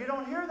together, you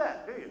don't hear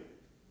that, do you?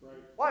 Right.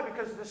 Why?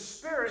 Because the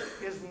Spirit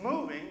is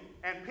moving,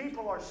 and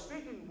people are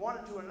speaking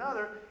one to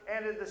another,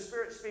 and the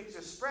Spirit speaks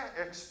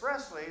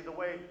expressly the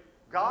way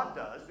God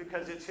does,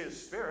 because it's His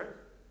Spirit.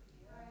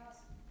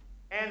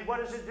 And what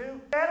does it do?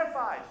 It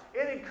edifies.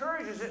 It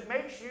encourages. It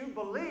makes you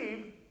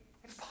believe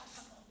it's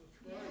possible.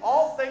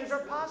 All things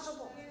are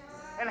possible.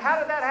 And how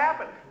did that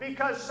happen?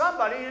 Because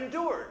somebody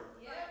endured.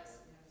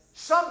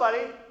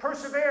 Somebody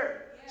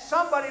persevered.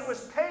 Somebody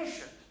was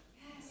patient.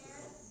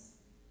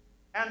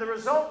 And the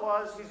result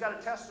was he's got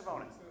a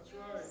testimony. That's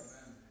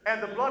right.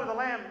 And the blood of the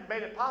Lamb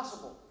made it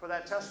possible for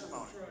that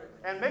testimony. That's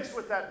right. And mixed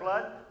with that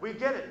blood, we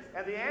get it.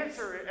 And the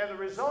answer and the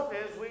result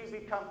is we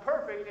become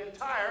perfect,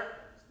 entire,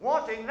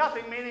 wanting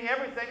nothing, meaning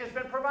everything has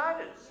been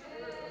provided.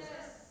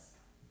 Yes.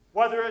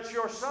 Whether it's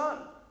your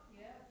son.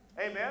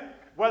 Amen.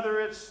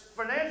 Whether it's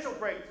financial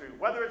breakthrough,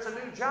 whether it's a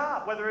new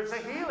job, whether it's a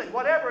healing,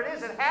 whatever it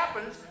is, it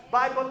happens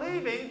by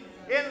believing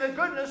in the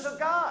goodness of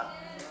God.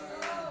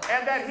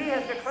 And that He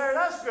has declared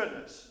us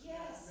goodness.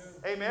 Yes.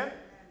 Amen.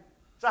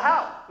 So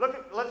how?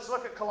 Let's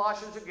look at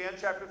Colossians again,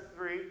 chapter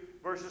 3,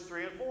 verses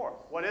 3 and 4.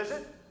 What is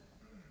it?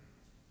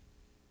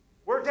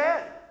 We're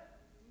dead.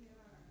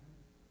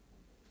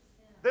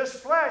 This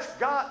flesh,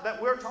 God,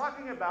 that we're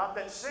talking about,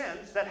 that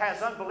sins, that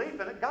has unbelief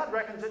in it, God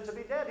reckons it to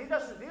be dead. He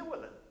doesn't deal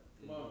with it.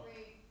 Come on.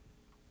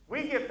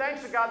 We give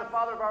thanks to God, the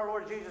Father of our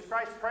Lord Jesus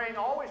Christ, praying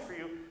always for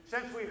you,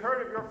 since we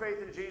heard of your faith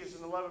in Jesus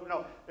and the love of...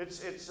 No,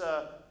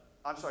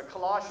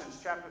 Colossians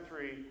chapter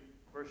 3,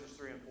 verses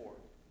 3 and 4.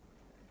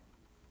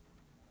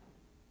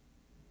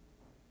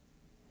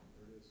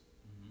 There it is.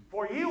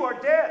 For you are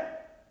dead,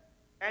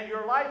 and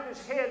your life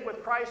is hid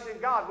with Christ in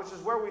God, which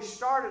is where we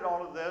started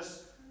all of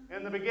this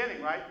in the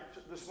beginning, right?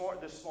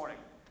 This morning.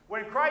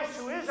 When Christ,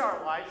 who is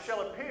our life,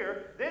 shall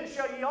appear, then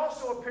shall ye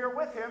also appear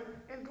with Him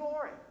in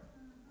glory.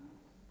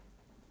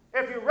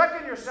 If you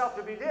reckon yourself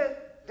to be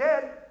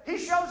dead, He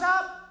shows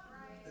up.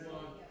 Come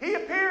on. He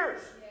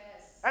appears.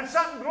 Yes. And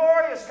something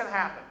glorious can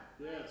happen.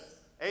 Yes.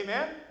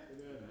 Amen?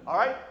 Amen. All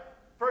right?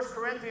 1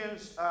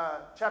 Corinthians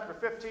chapter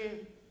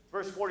 15,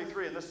 verse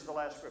 43, and this is the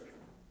last scripture.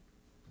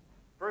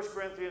 1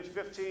 Corinthians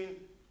 15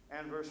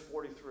 and verse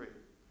 43.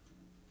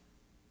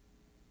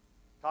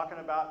 Talking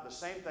about the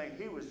same thing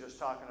he was just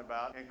talking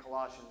about in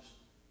Colossians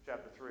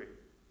chapter 3.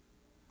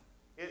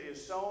 It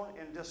is sown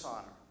in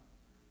dishonor,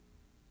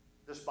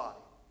 this body.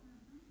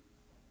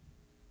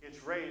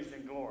 It's raised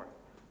in glory.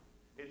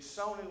 It's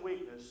sown in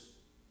weakness.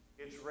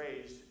 It's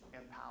raised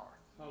in power.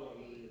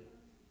 Hallelujah.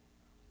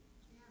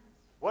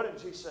 What did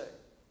he say?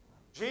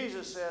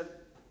 Jesus said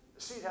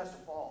the seed has to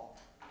fall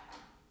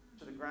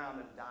to the ground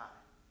and die.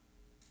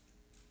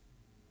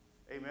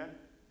 Amen?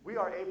 We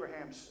are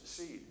Abraham's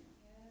seed.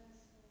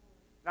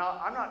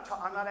 Now, I'm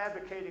not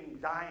advocating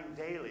dying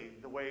daily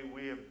the way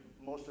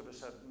most of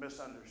us have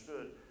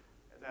misunderstood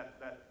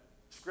that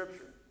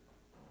scripture.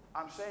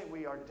 I'm saying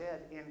we are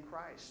dead in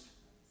Christ.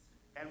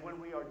 And when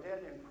we are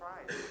dead in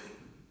Christ,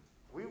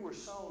 we were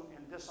sown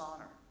in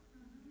dishonor.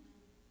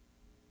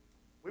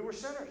 We were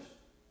sinners.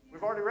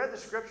 We've already read the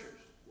scriptures.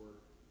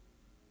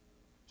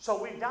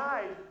 So we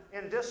died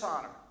in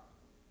dishonor.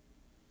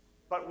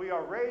 But we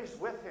are raised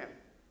with him.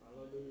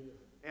 Hallelujah.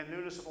 In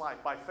newness of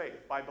life, by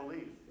faith, by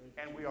belief.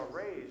 And we are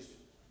raised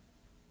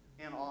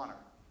in honor.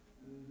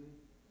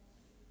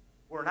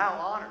 We're now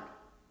honored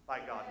by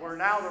God. We're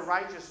now the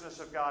righteousness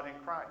of God in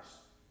Christ.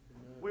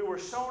 We were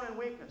sown in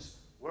weakness,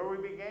 where we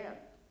began.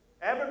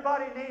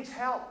 Everybody needs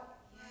help.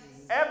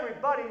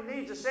 Everybody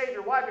needs a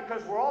Savior. Why?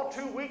 Because we're all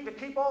too weak to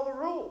keep all the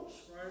rules.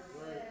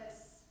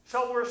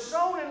 So we're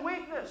sown in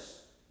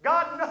weakness.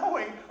 God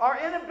knowing our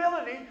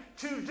inability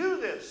to do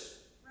this.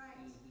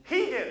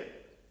 He did it.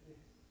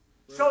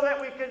 So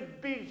that we can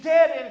be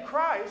dead in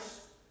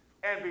Christ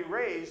and be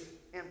raised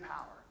in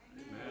power.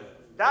 Amen.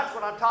 That's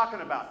what I'm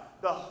talking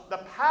about.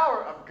 The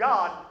power of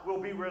God will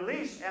be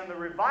released and the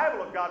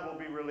revival of God will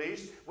be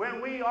released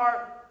when we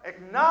are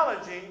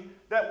acknowledging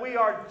that we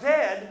are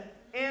dead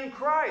in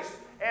Christ.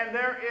 And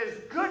there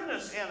is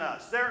goodness in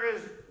us. There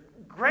is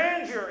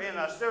grandeur in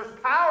us. There's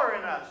power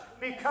in us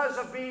because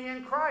of being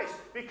in Christ.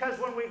 Because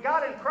when we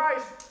got in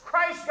Christ,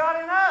 Christ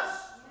got in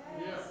us.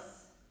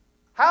 Yes.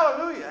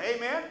 Hallelujah.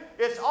 Amen.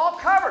 It's all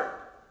covered.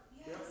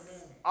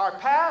 Yes. Our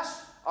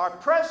past, our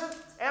present,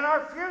 and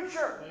our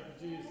future. Thank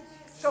you, Jesus.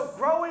 So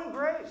grow in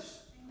grace.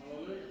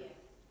 Hallelujah.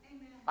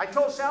 I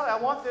told Sally I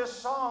want this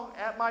song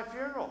at my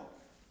funeral.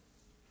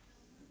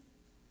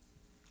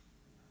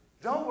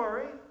 Don't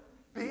worry.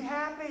 Be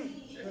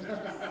happy.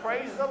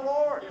 Praise the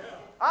Lord.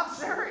 I'm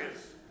serious.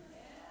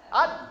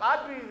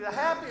 I'd be the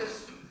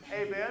happiest,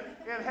 amen,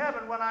 in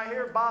heaven when I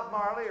hear Bob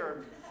Marley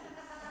or,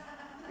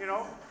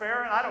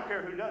 Farron. I don't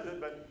care who does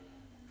it, but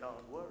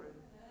don't worry.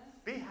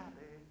 Be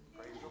happy.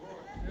 Praise the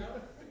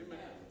Lord.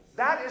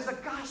 That is the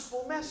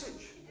gospel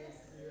message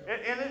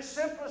in its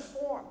simplest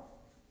form.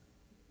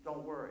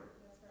 Don't worry.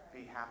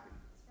 Be happy.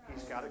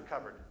 He's got it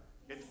covered.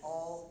 It's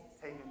all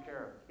taken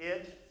care of.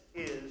 It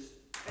is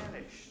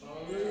finished.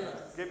 Hallelujah.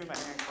 Give him a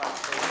hand clap.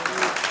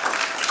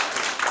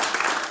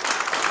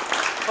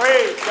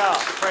 Praise God.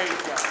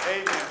 Praise God.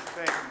 Amen.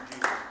 Thank you,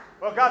 Jesus.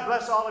 Well, God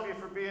bless all of you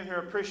for being here.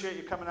 Appreciate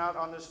you coming out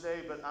on this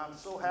day, but I'm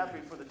so happy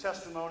for the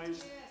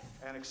testimonies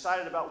and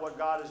excited about what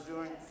God is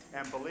doing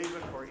and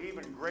believing for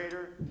even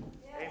greater,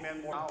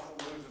 amen, more powerful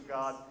moves of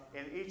God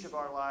in each of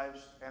our lives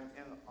and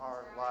in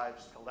our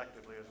lives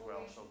collectively as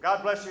well. So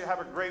God bless you. Have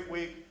a great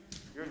week.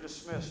 You're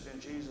dismissed in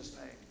Jesus'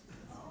 name.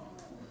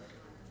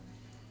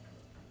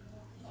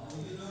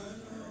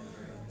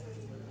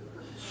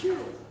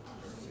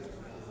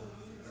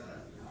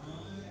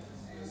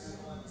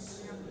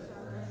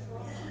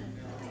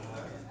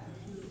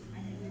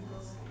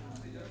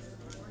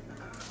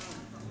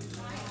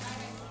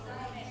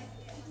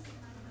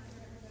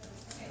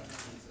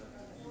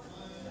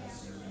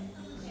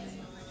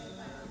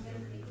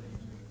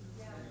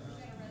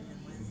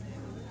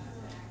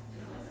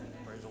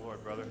 Praise the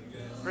Lord, brother.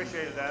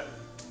 Appreciated that.